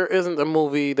isn't a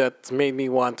movie that's made me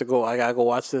want to go. I gotta go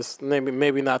watch this.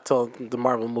 Maybe not till the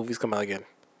Marvel movies come out again.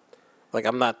 Like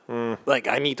I'm not like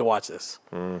I need to watch this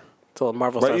till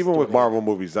Marvel. But starts even with doing it. Marvel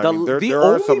movies, I mean, The there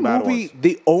are some only bad movie, ones.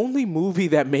 the only movie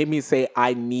that made me say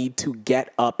I need to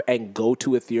get up and go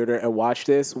to a theater and watch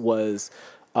this was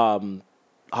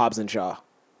Hobbs and Shaw,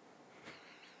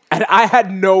 and I had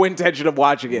no intention of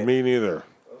watching it. Me neither.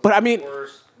 But I mean,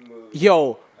 Worst movie.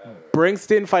 yo,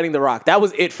 Bringston fighting The Rock. That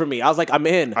was it for me. I was like, I'm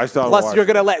in. I still haven't plus watched you're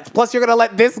gonna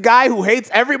let this guy who hates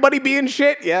everybody be in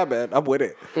shit. Yeah, man, I'm with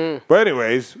it. But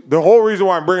anyways, the whole reason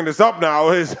why I'm bringing this up now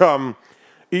is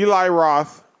Eli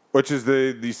Roth, which is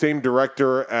the same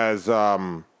director as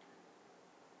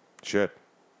shit.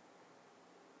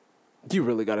 You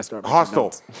really gotta start. making Hostel.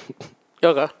 notes.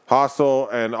 Okay. Hostel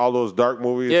and all those dark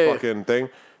movies, Yeah, yeah. fucking thing.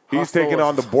 He's Hostel taking was-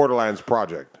 on the Borderlands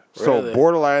project. So Really?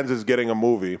 Borderlands is getting a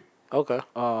movie. Okay.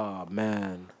 Oh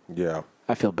man, Yeah.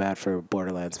 I feel bad for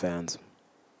Borderlands fans.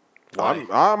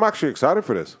 I'm actually excited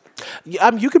for this.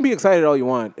 Yeah, you can be excited all you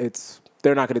want.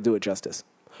 They're not going to do it justice.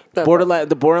 That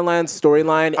The Borderlands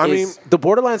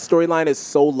storyline is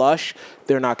so lush.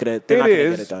 They're not going to get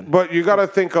it done. But you got to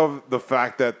think of the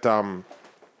fact that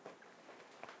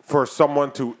for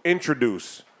someone to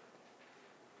introduce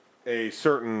a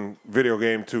certain video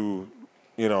game to,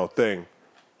 thing.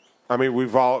 I mean,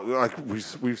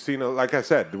 we've seen, like I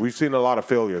said, we've seen a lot of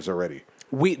failures already.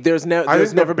 There's I never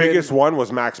think the been biggest one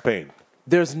was Max Payne.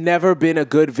 there's never been a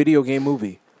good video game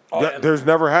movie. There's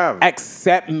never have.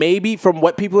 Except maybe from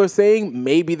what people are saying,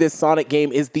 maybe this Sonic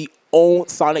game is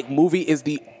Sonic movie is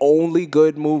the only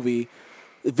good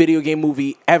video game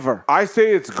movie ever. I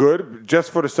say it's good just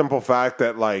for the simple fact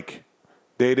that like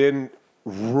they didn't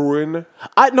ruin.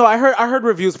 I heard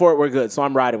reviews for it were good, so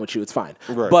I'm riding with you. It's fine.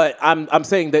 Right. But I'm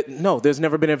saying that no, there's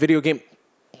never been a video game.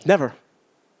 Never.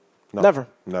 No,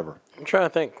 Never. I'm trying to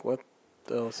think what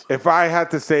else. If I had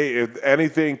to say if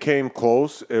anything came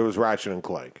close, it was Ratchet and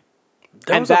Clank.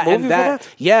 There was a movie for that?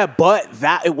 Yeah, but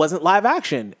it wasn't live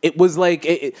action. It was like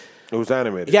It was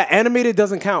animated. yeah, animated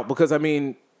doesn't count because I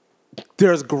mean,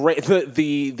 there's great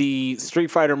the Street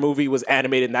Fighter movie was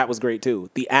animated and that was great too.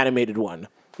 The animated one.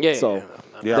 Yeah, So yeah.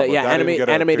 Yeah, but that didn't get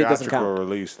a animated doesn't theatrical count.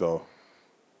 release though.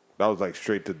 That was like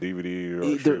straight to DVD. Or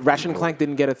The straight Ratchet to- and Clank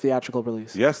didn't get a theatrical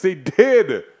release. Yes, they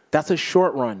did, That's a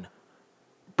short run.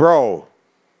 bro.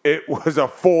 It was a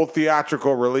full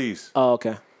theatrical release. Oh,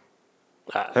 okay.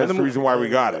 That's the reason why we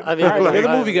got it. You're the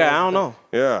movie guy. I don't know.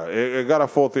 Yeah, it got a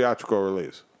full theatrical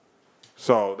release.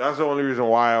 So that's the only reason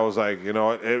why I was like, you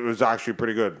know, it was actually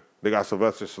pretty good. They got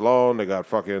Sylvester Stallone. They got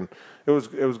fucking. It was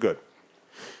good.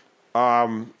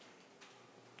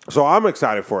 So I'm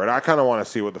excited for it. I kind of want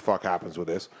to see what the fuck happens with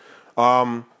this.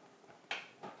 Now,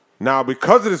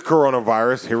 because of this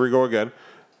coronavirus, here we go again.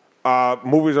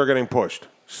 Movies are getting pushed.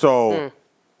 So,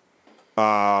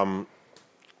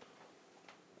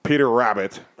 Peter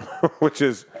Rabbit, which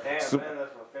is That's my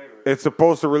favorite. it's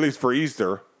supposed to release for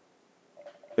Easter,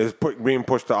 is being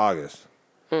pushed to August.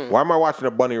 Why am I watching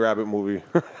a Bunny Rabbit movie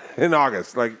in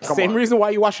August? Like, come Same on. reason why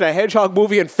you watched a Hedgehog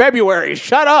movie in February.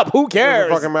 Shut up. Who It cares?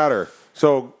 doesn't fucking matter.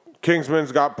 So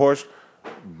Kingsman's got pushed.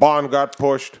 Bond got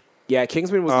pushed. Yeah,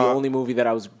 Kingsman was the only movie that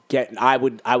I was getting. I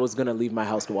was gonna leave my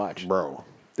house to watch Bro,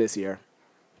 this year.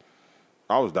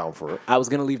 I was down for it. I was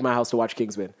gonna leave my house to watch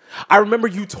Kingsman. I remember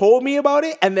you told me about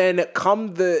it, and then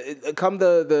come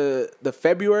the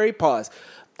February pause.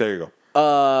 There you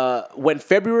go. When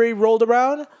February rolled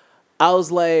around, I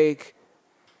was like,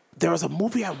 there was a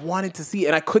movie I wanted to see,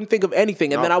 and I couldn't think of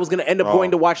anything. And then I was gonna end up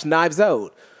going to watch Knives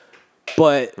Out,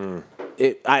 but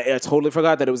I totally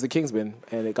forgot that it was the Kingsman,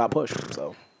 and it got pushed.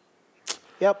 So,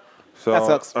 yep, So that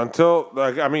sucks. until,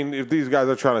 like, I mean, if these guys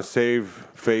are trying to save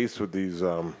face with these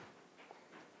the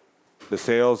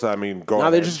sales, I mean, go No,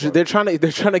 ahead. they're trying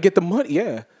to get the money.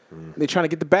 Yeah, they're trying to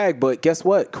get the bag. But guess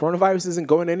what? Coronavirus isn't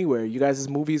going anywhere. You guys'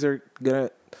 movies are gonna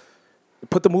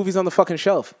put the movies on the fucking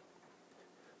shelf.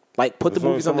 Like, put There's the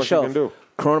only movies so on the much you shelf. can do.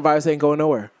 Coronavirus ain't going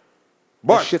nowhere.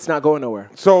 But That shit's not going nowhere.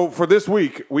 so for this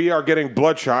week, we are getting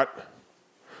Bloodshot.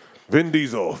 Vin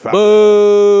Diesel.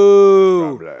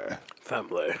 Boo!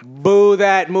 Family. Boo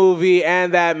that movie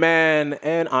and that man.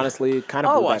 And honestly, kind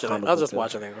of I'll boo watch that it. comic I'll book just too.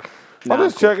 watch it anyway. I'll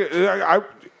just check it.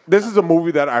 This is a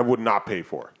movie that I would not pay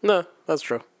for. No, that's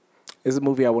true. It's a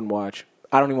movie I wouldn't watch.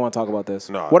 I don't even want to talk about this.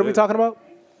 No, What are we talking about?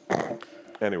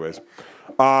 Anyways,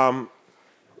 the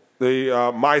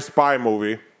My Spy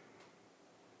movie,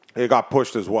 it got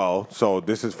pushed as well. So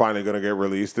this is finally going to get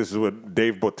released. This is with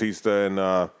Dave Bautista and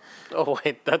Oh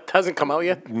wait, that hasn't come out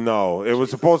yet. no, it was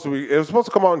supposed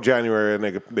to come out in January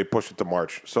and they pushed it to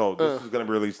March. So this is going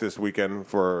to be released this weekend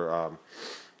for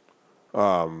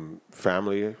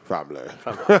family. Fucking.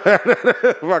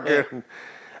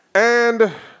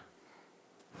 And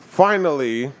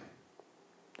finally,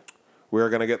 we're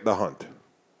going to get The Hunt.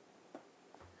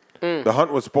 The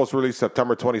Hunt was supposed to release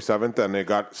September 27th, and it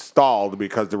got stalled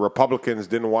because the Republicans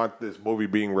didn't want this movie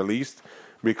being released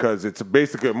because it's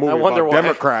basically a movie wonder about why.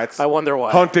 Democrats I wonder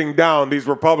why. hunting down these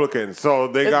Republicans. So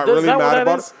they got Is really that what mad that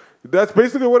about is? it. That's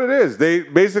basically what it is. They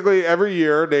basically every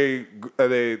year they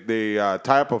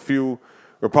tie up a few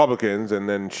Republicans and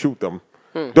then shoot them.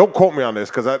 Don't quote me on this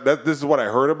because this is what I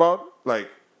heard about. Like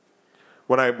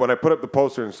when I put up the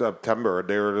poster in September,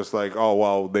 they were just like, oh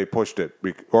well, they pushed it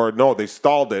or no, they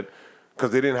stalled it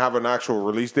because they didn't have an actual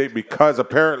release date because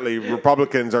apparently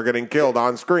Republicans are getting killed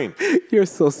on screen. You're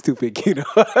so stupid, Kino.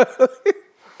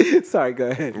 Sorry, go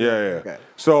ahead. Yeah. Okay.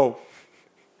 So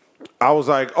I was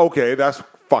like, okay, that's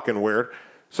fucking weird.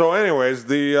 So, anyways,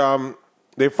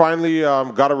 they finally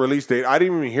got a release date. I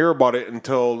didn't even hear about it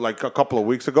until like a couple of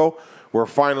weeks ago, where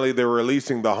finally they're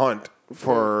releasing The Hunt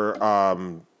for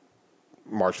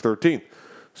March 13th.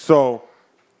 So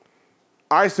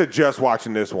I suggest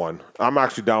watching this one. I'm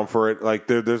actually down for it. Like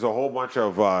there's a whole bunch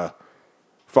of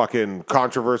fucking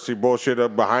controversy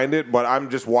bullshit behind it, but I'm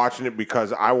just watching it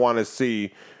because I want to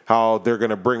see how they're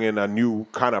going to bring in a new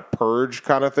kind of purge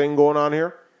kind of thing going on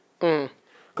here.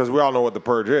 Because we all know what the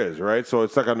purge is, right? So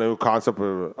it's like a new concept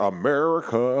of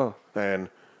America and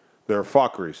their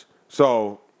fuckeries.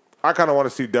 So I kind of want to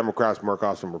see Democrats murk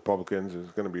off some Republicans.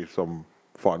 It's going to be some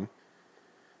fun.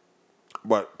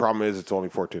 But problem is, it's only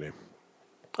 14A.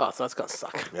 Oh, so that's gonna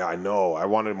suck. Yeah, I know. I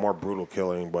wanted more brutal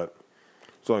killing, but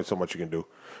there's only so much you can do.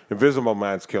 Invisible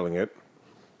Man's killing it.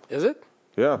 Is it?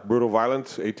 Yeah, brutal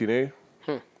violence, 18A.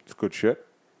 It's good shit.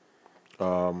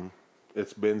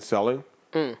 It's been selling.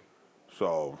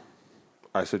 So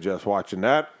I suggest watching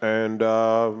that. And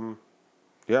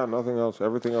yeah, nothing else.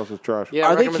 Everything else is trash. Yeah.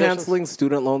 Are they recommendations? canceling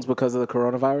student loans because of the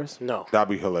coronavirus? No. That'd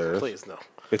be hilarious. Please no.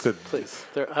 It's a Please.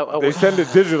 They send it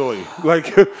digitally.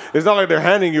 Like it's not like they're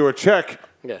handing you a check.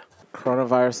 Yeah.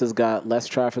 Coronavirus has got less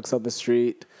traffic on the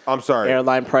street. I'm sorry.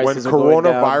 Airline prices when are going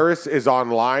down. coronavirus is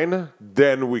online,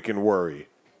 then we can worry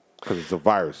because it's a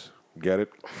virus. Get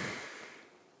it?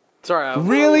 Sorry.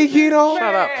 Really, Kino?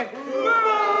 Shut up.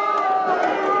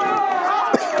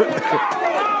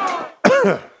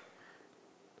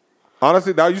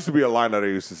 Honestly, that used to be a line that I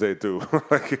used to say too.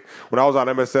 Like when I was on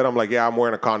MSN, I'm like, yeah, I'm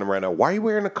wearing a condom right now. Why are you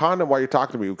wearing a condom while you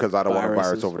talking to me? Because I don't want a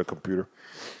virus over the computer.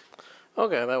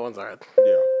 Okay, that one's all right.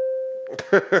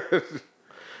 Yeah.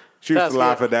 She used to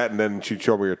laugh at that, and then she'd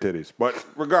show me her titties. But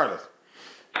regardless.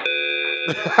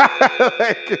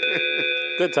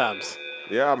 Good times.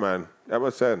 Yeah, man.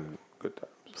 MSN. Good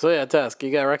times. So, yeah, Task,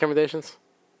 you got recommendations?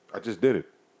 I just did it.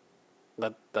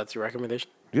 That's your recommendation?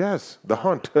 Yes. The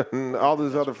Hunt and all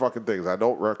these other fucking things. I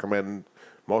don't recommend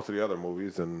most of the other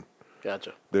movies, and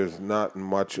Gotcha. there's not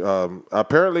much.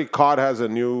 Apparently, COD has a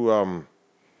new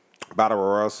Battle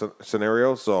Royale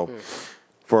scenario, so...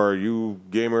 For you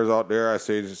gamers out there, I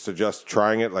suggest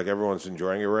trying it. Like everyone's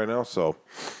enjoying it right now, so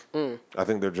I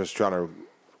think they're just trying to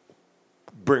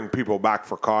bring people back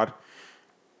for COD,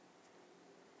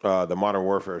 the Modern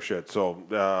Warfare shit. So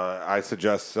I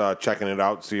suggest checking it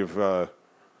out, see if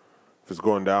it's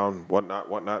going down,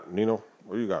 whatnot. Nino,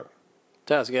 what do you got?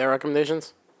 Task, you got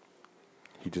recommendations?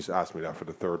 He just asked me that for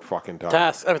the third fucking time.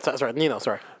 Task, sorry, Nino,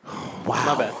 sorry.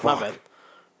 Wow,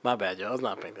 my bad, Joe. I was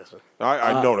not paying this one.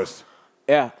 I noticed.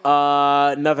 Yeah,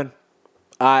 nothing.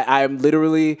 I'm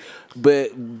literally,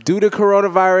 but due to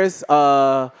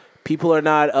coronavirus, people are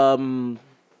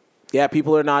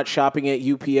not shopping at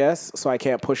UPS, so I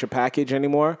can't push a package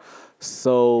anymore.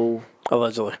 So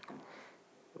allegedly,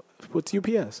 what's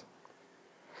UPS?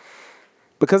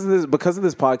 Because of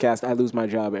this podcast, I lose my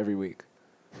job every week.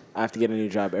 I have to get a new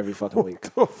job every fucking week.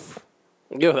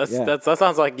 Yo, that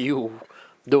sounds like you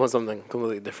doing something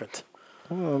completely different.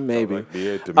 Well, maybe.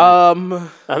 I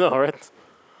know, right?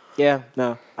 Yeah,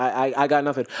 no, I got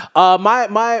nothing.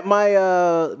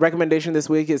 My recommendation this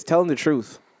week is telling the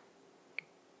truth.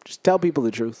 Just tell people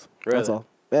the truth. Really? That's all.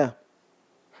 Yeah.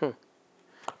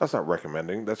 That's not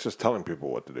recommending. That's just telling people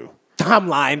what to do. I'm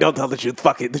lying. Don't tell the truth.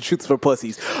 Fuck it. The truth's for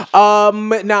pussies. Nah,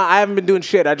 I haven't been doing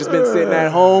shit. I just been sitting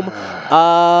at home.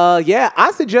 Yeah,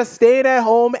 I suggest staying at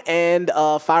home and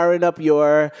firing up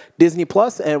your Disney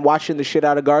Plus and watching the shit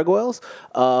out of Gargoyles.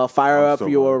 Fire up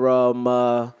your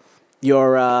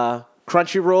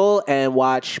Crunchyroll and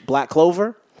watch Black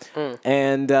Clover.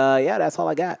 And yeah, that's all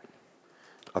I got.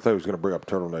 I thought he was going to bring up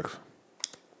turtlenecks.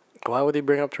 Why would he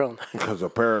bring up Tron? Because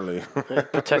apparently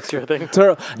it protects your thing.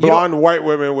 Blonde white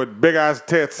women with big ass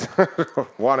tits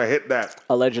want to hit that.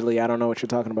 Allegedly, I don't know what you're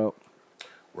talking about.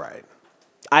 Right.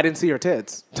 I didn't see her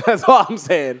tits. That's all I'm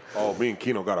saying. Oh, me and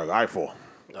Keno got an eyeful.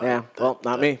 Yeah, well,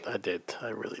 not me. I did. I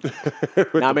really did.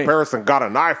 Not me. Comparison got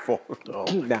an eyeful. Oh,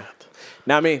 nah.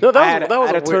 Not me. No, I had a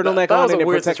turtleneck on and it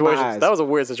protected my eyes. That was a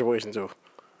weird situation, too.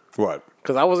 What?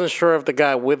 Because I wasn't sure if the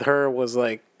guy with her was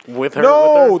like with her.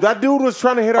 No, that dude was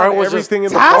trying to hit on everything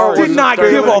in the car. Taz did not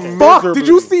give a fuck. Did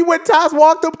you see when Taz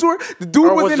walked up to her? The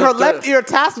dude was in her left ear.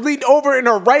 Taz leaned over in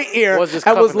her right ear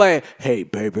and was like, "Hey,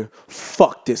 baby,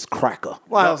 fuck this cracker."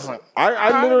 Well,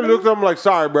 I literally looked at him like,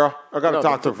 "Sorry, bro, I gotta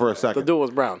talk to her for a second." The dude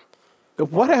was brown.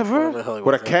 Whatever.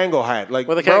 With a Kango hat. Like,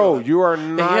 bro, you are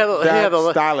not that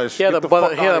stylish. He had a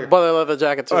butter leather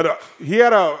jacket, too. He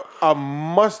had a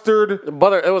mustard.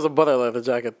 It was a butter leather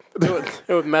jacket.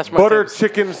 It would match my butter things.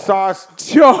 chicken sauce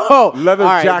leather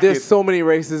jacket. There's so many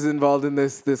races involved in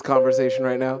this conversation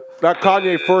right now. That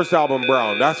Kanye first album,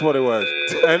 Brown. That's what it was.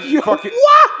 And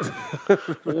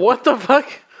what? What the fuck?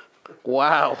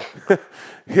 Wow.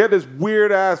 He had this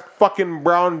weird ass fucking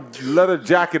brown leather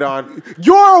jacket on.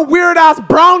 You're a weird ass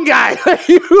brown guy.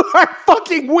 You are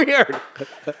fucking weird.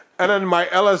 And then my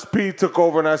LSP took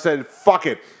over and I said, fuck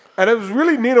it. And it was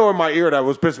really Nino in my ear that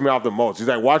was pissing me off the most. He's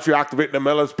like, watch you activate them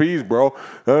LSPs, bro.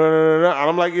 And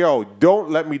I'm like, yo, don't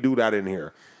let me do that in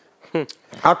here.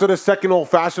 After the second old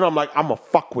fashioned, I'm like, I'm going to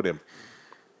fuck with him.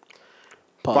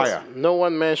 Fire. No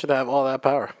one man should have all that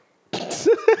power.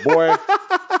 Boy,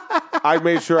 I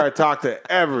made sure I talked to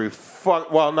every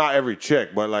well, not every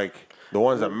chick, but like the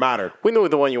ones that mattered. We knew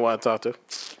the one you want to talk to.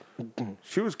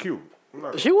 She was cute.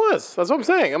 She was. That's what I'm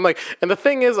saying. I'm like, and the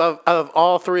thing is, out of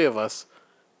all three of us,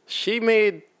 she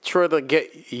made sure to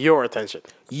get your attention.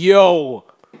 Yo,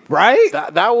 right?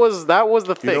 That was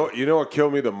the thing. You know what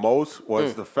killed me the most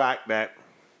was the fact that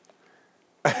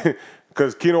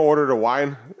because Keno ordered a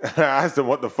wine, I asked him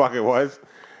what the fuck it was.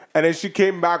 And then she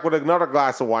came back with another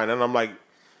glass of wine. And I'm like,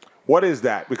 what is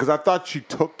that? Because I thought she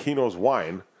took Keno's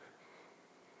wine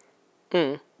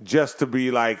just to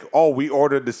be like, oh, we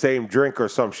ordered the same drink or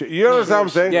some shit. You understand what I'm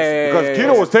saying? Yeah. Because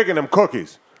Keno was taking them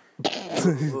cookies.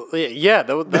 Yeah,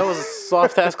 that was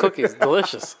soft-ass cookies.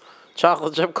 Delicious.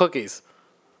 Chocolate chip cookies.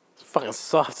 It's fucking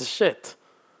soft as shit.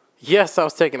 Yes, I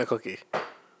was taking a cookie.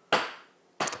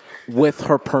 With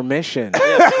her permission.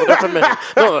 Yes, with her permission.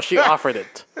 No, she offered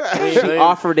it. She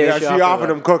offered it. Yeah, she offered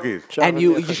them cookies.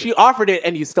 She offered it,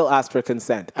 and you still asked for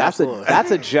consent. That's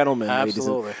a gentleman,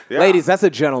 Absolutely. Ladies. That's a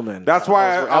gentleman. That's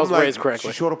why I was like, raised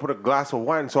correctly. she showed up with a glass of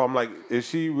wine, so I'm like, is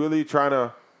she really trying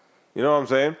to, you know what I'm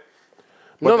saying?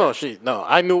 No,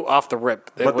 I knew off the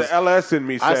rip. But the LS in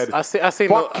me said, I see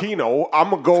fuck Keno, I'm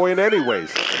going to go in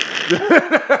anyways.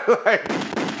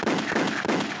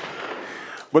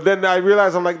 But then I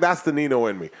realized, I'm like, that's the Nino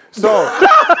in me. So,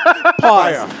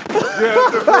 pause.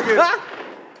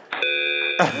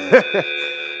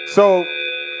 So,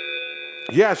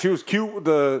 yeah, she was cute with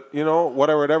the,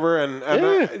 whatever.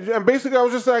 And basically I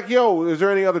was just like, yo, is there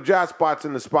any other jazz spots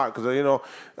in the spot? Because,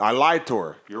 I lied to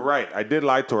her. You're right. I did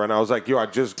lie to her. And I was like, yo,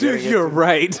 I'm just getting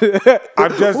into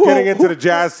the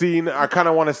jazz scene. I kind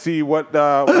of want to see what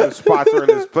spots are in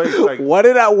this place. Like, what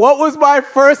was my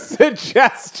first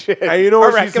suggestion? And you know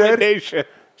what she said?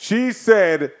 She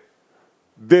said,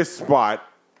 this spot,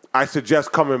 I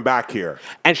suggest coming back here.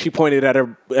 And she pointed at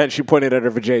her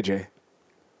vajayjay.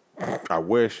 I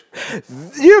wish.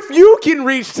 If you can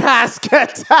reach task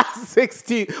at task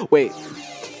 60. Wait.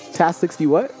 Task 60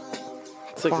 what?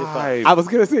 65. I was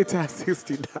going to say task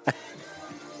 69.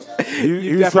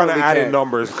 He was trying to add in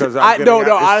numbers because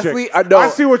honestly, I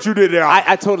see what you did there.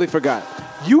 I totally forgot.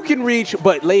 You can reach,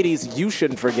 but ladies, you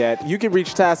shouldn't forget. You can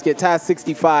reach Task at Task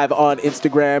 65 on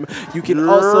Instagram. You can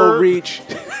also reach.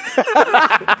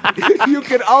 You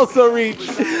can also reach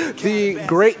the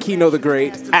great Keno the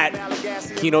Great at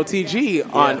Keno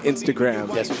TG on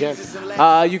Instagram. Yes, you can.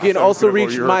 You can also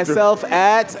reach myself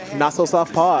at Not So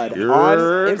Soft Pod on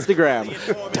Instagram.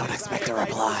 Don't expect a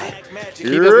reply. He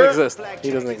doesn't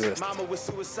exist.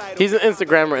 He's an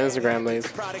Instagrammer. Instagram,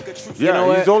 ladies.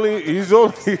 Yeah, he's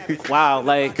only. Wow,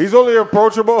 he's only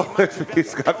approachable if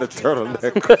he's got the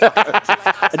turtleneck.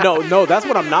 No, that's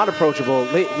when I'm not approachable.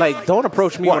 Don't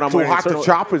approach me when I'm wearing too hot to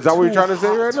chop? Is that what you're trying to say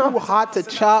right now? Too hot to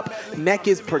chop. Neck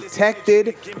is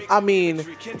protected. I mean,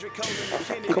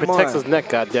 he protects his neck.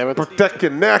 Goddammit. Protect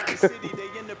your neck.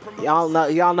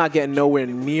 Y'all not getting nowhere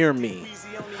near me.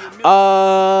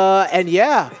 And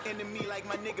yeah.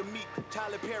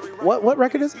 What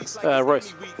record is this?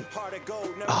 Royce.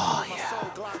 Oh yeah.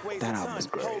 That album was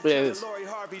great. Yeah, it is.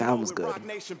 That album was good.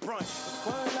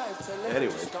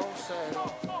 Anyway.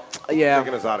 Yeah.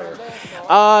 Taking us out of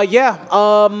Yeah.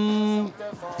 here.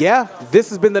 Yeah. This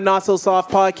has been the Not So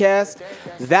Soft podcast.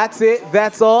 That's it.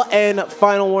 That's all. And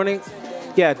final warning.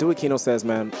 Yeah, do what Keno says,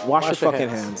 man. Wash your fucking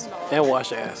hands. And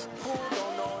wash your ass.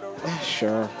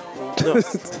 Sure. No,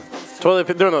 there's going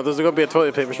to be a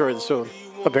toilet paper shortage soon.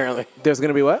 Apparently, there's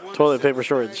gonna be what? Toilet paper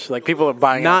shortage. Like people are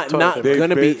buying. Not paper.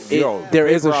 gonna be. There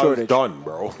is a shortage. Done,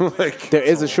 bro. There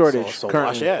is a shortage. So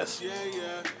wash your ass.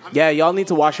 Yeah, y'all need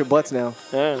to wash your butts now.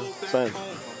 Yeah, son.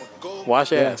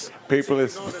 Wash your ass.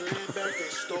 Paperless.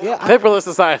 Yeah, paperless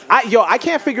aside. I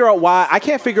can't figure out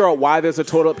why there's a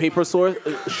toilet paper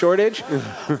shortage.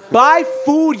 Buy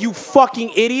food, you fucking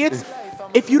idiots.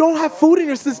 If you don't have food in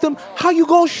your system, how you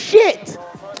gonna shit?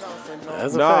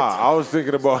 That's a fact. I was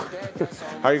thinking about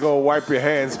how you gonna wipe your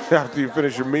hands after you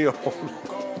finish your meal.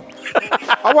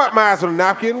 I wipe my ass with a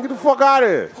napkin. Get the fuck out of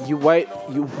here. What?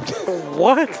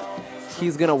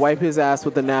 He's gonna wipe his ass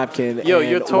with a napkin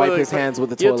and wipe his hands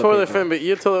with the toilet paper.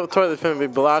 Your toilet finna be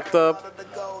blocked up.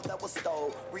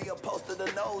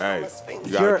 Hey,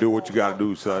 you gotta do what you gotta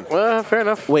do, son. Well, fair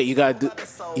enough. Wait, you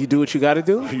do what you gotta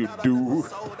do? You do.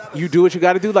 You do what you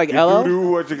gotta do, like Ella? You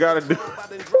do what you gotta do.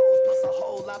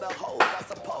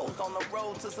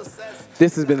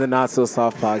 This has been the Not So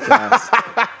Soft podcast.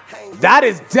 That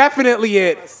is definitely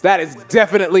it. That is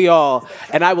definitely all.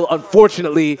 And I will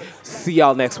unfortunately see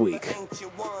y'all next week.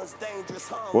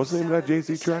 What's the name of that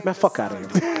Jay-Z track? Man, fuck out of here.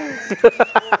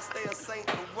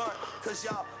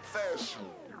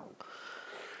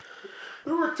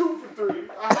 We were 2 for 3.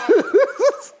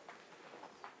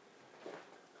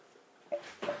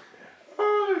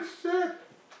 Oh, shit.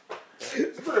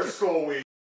 It's been a slow week.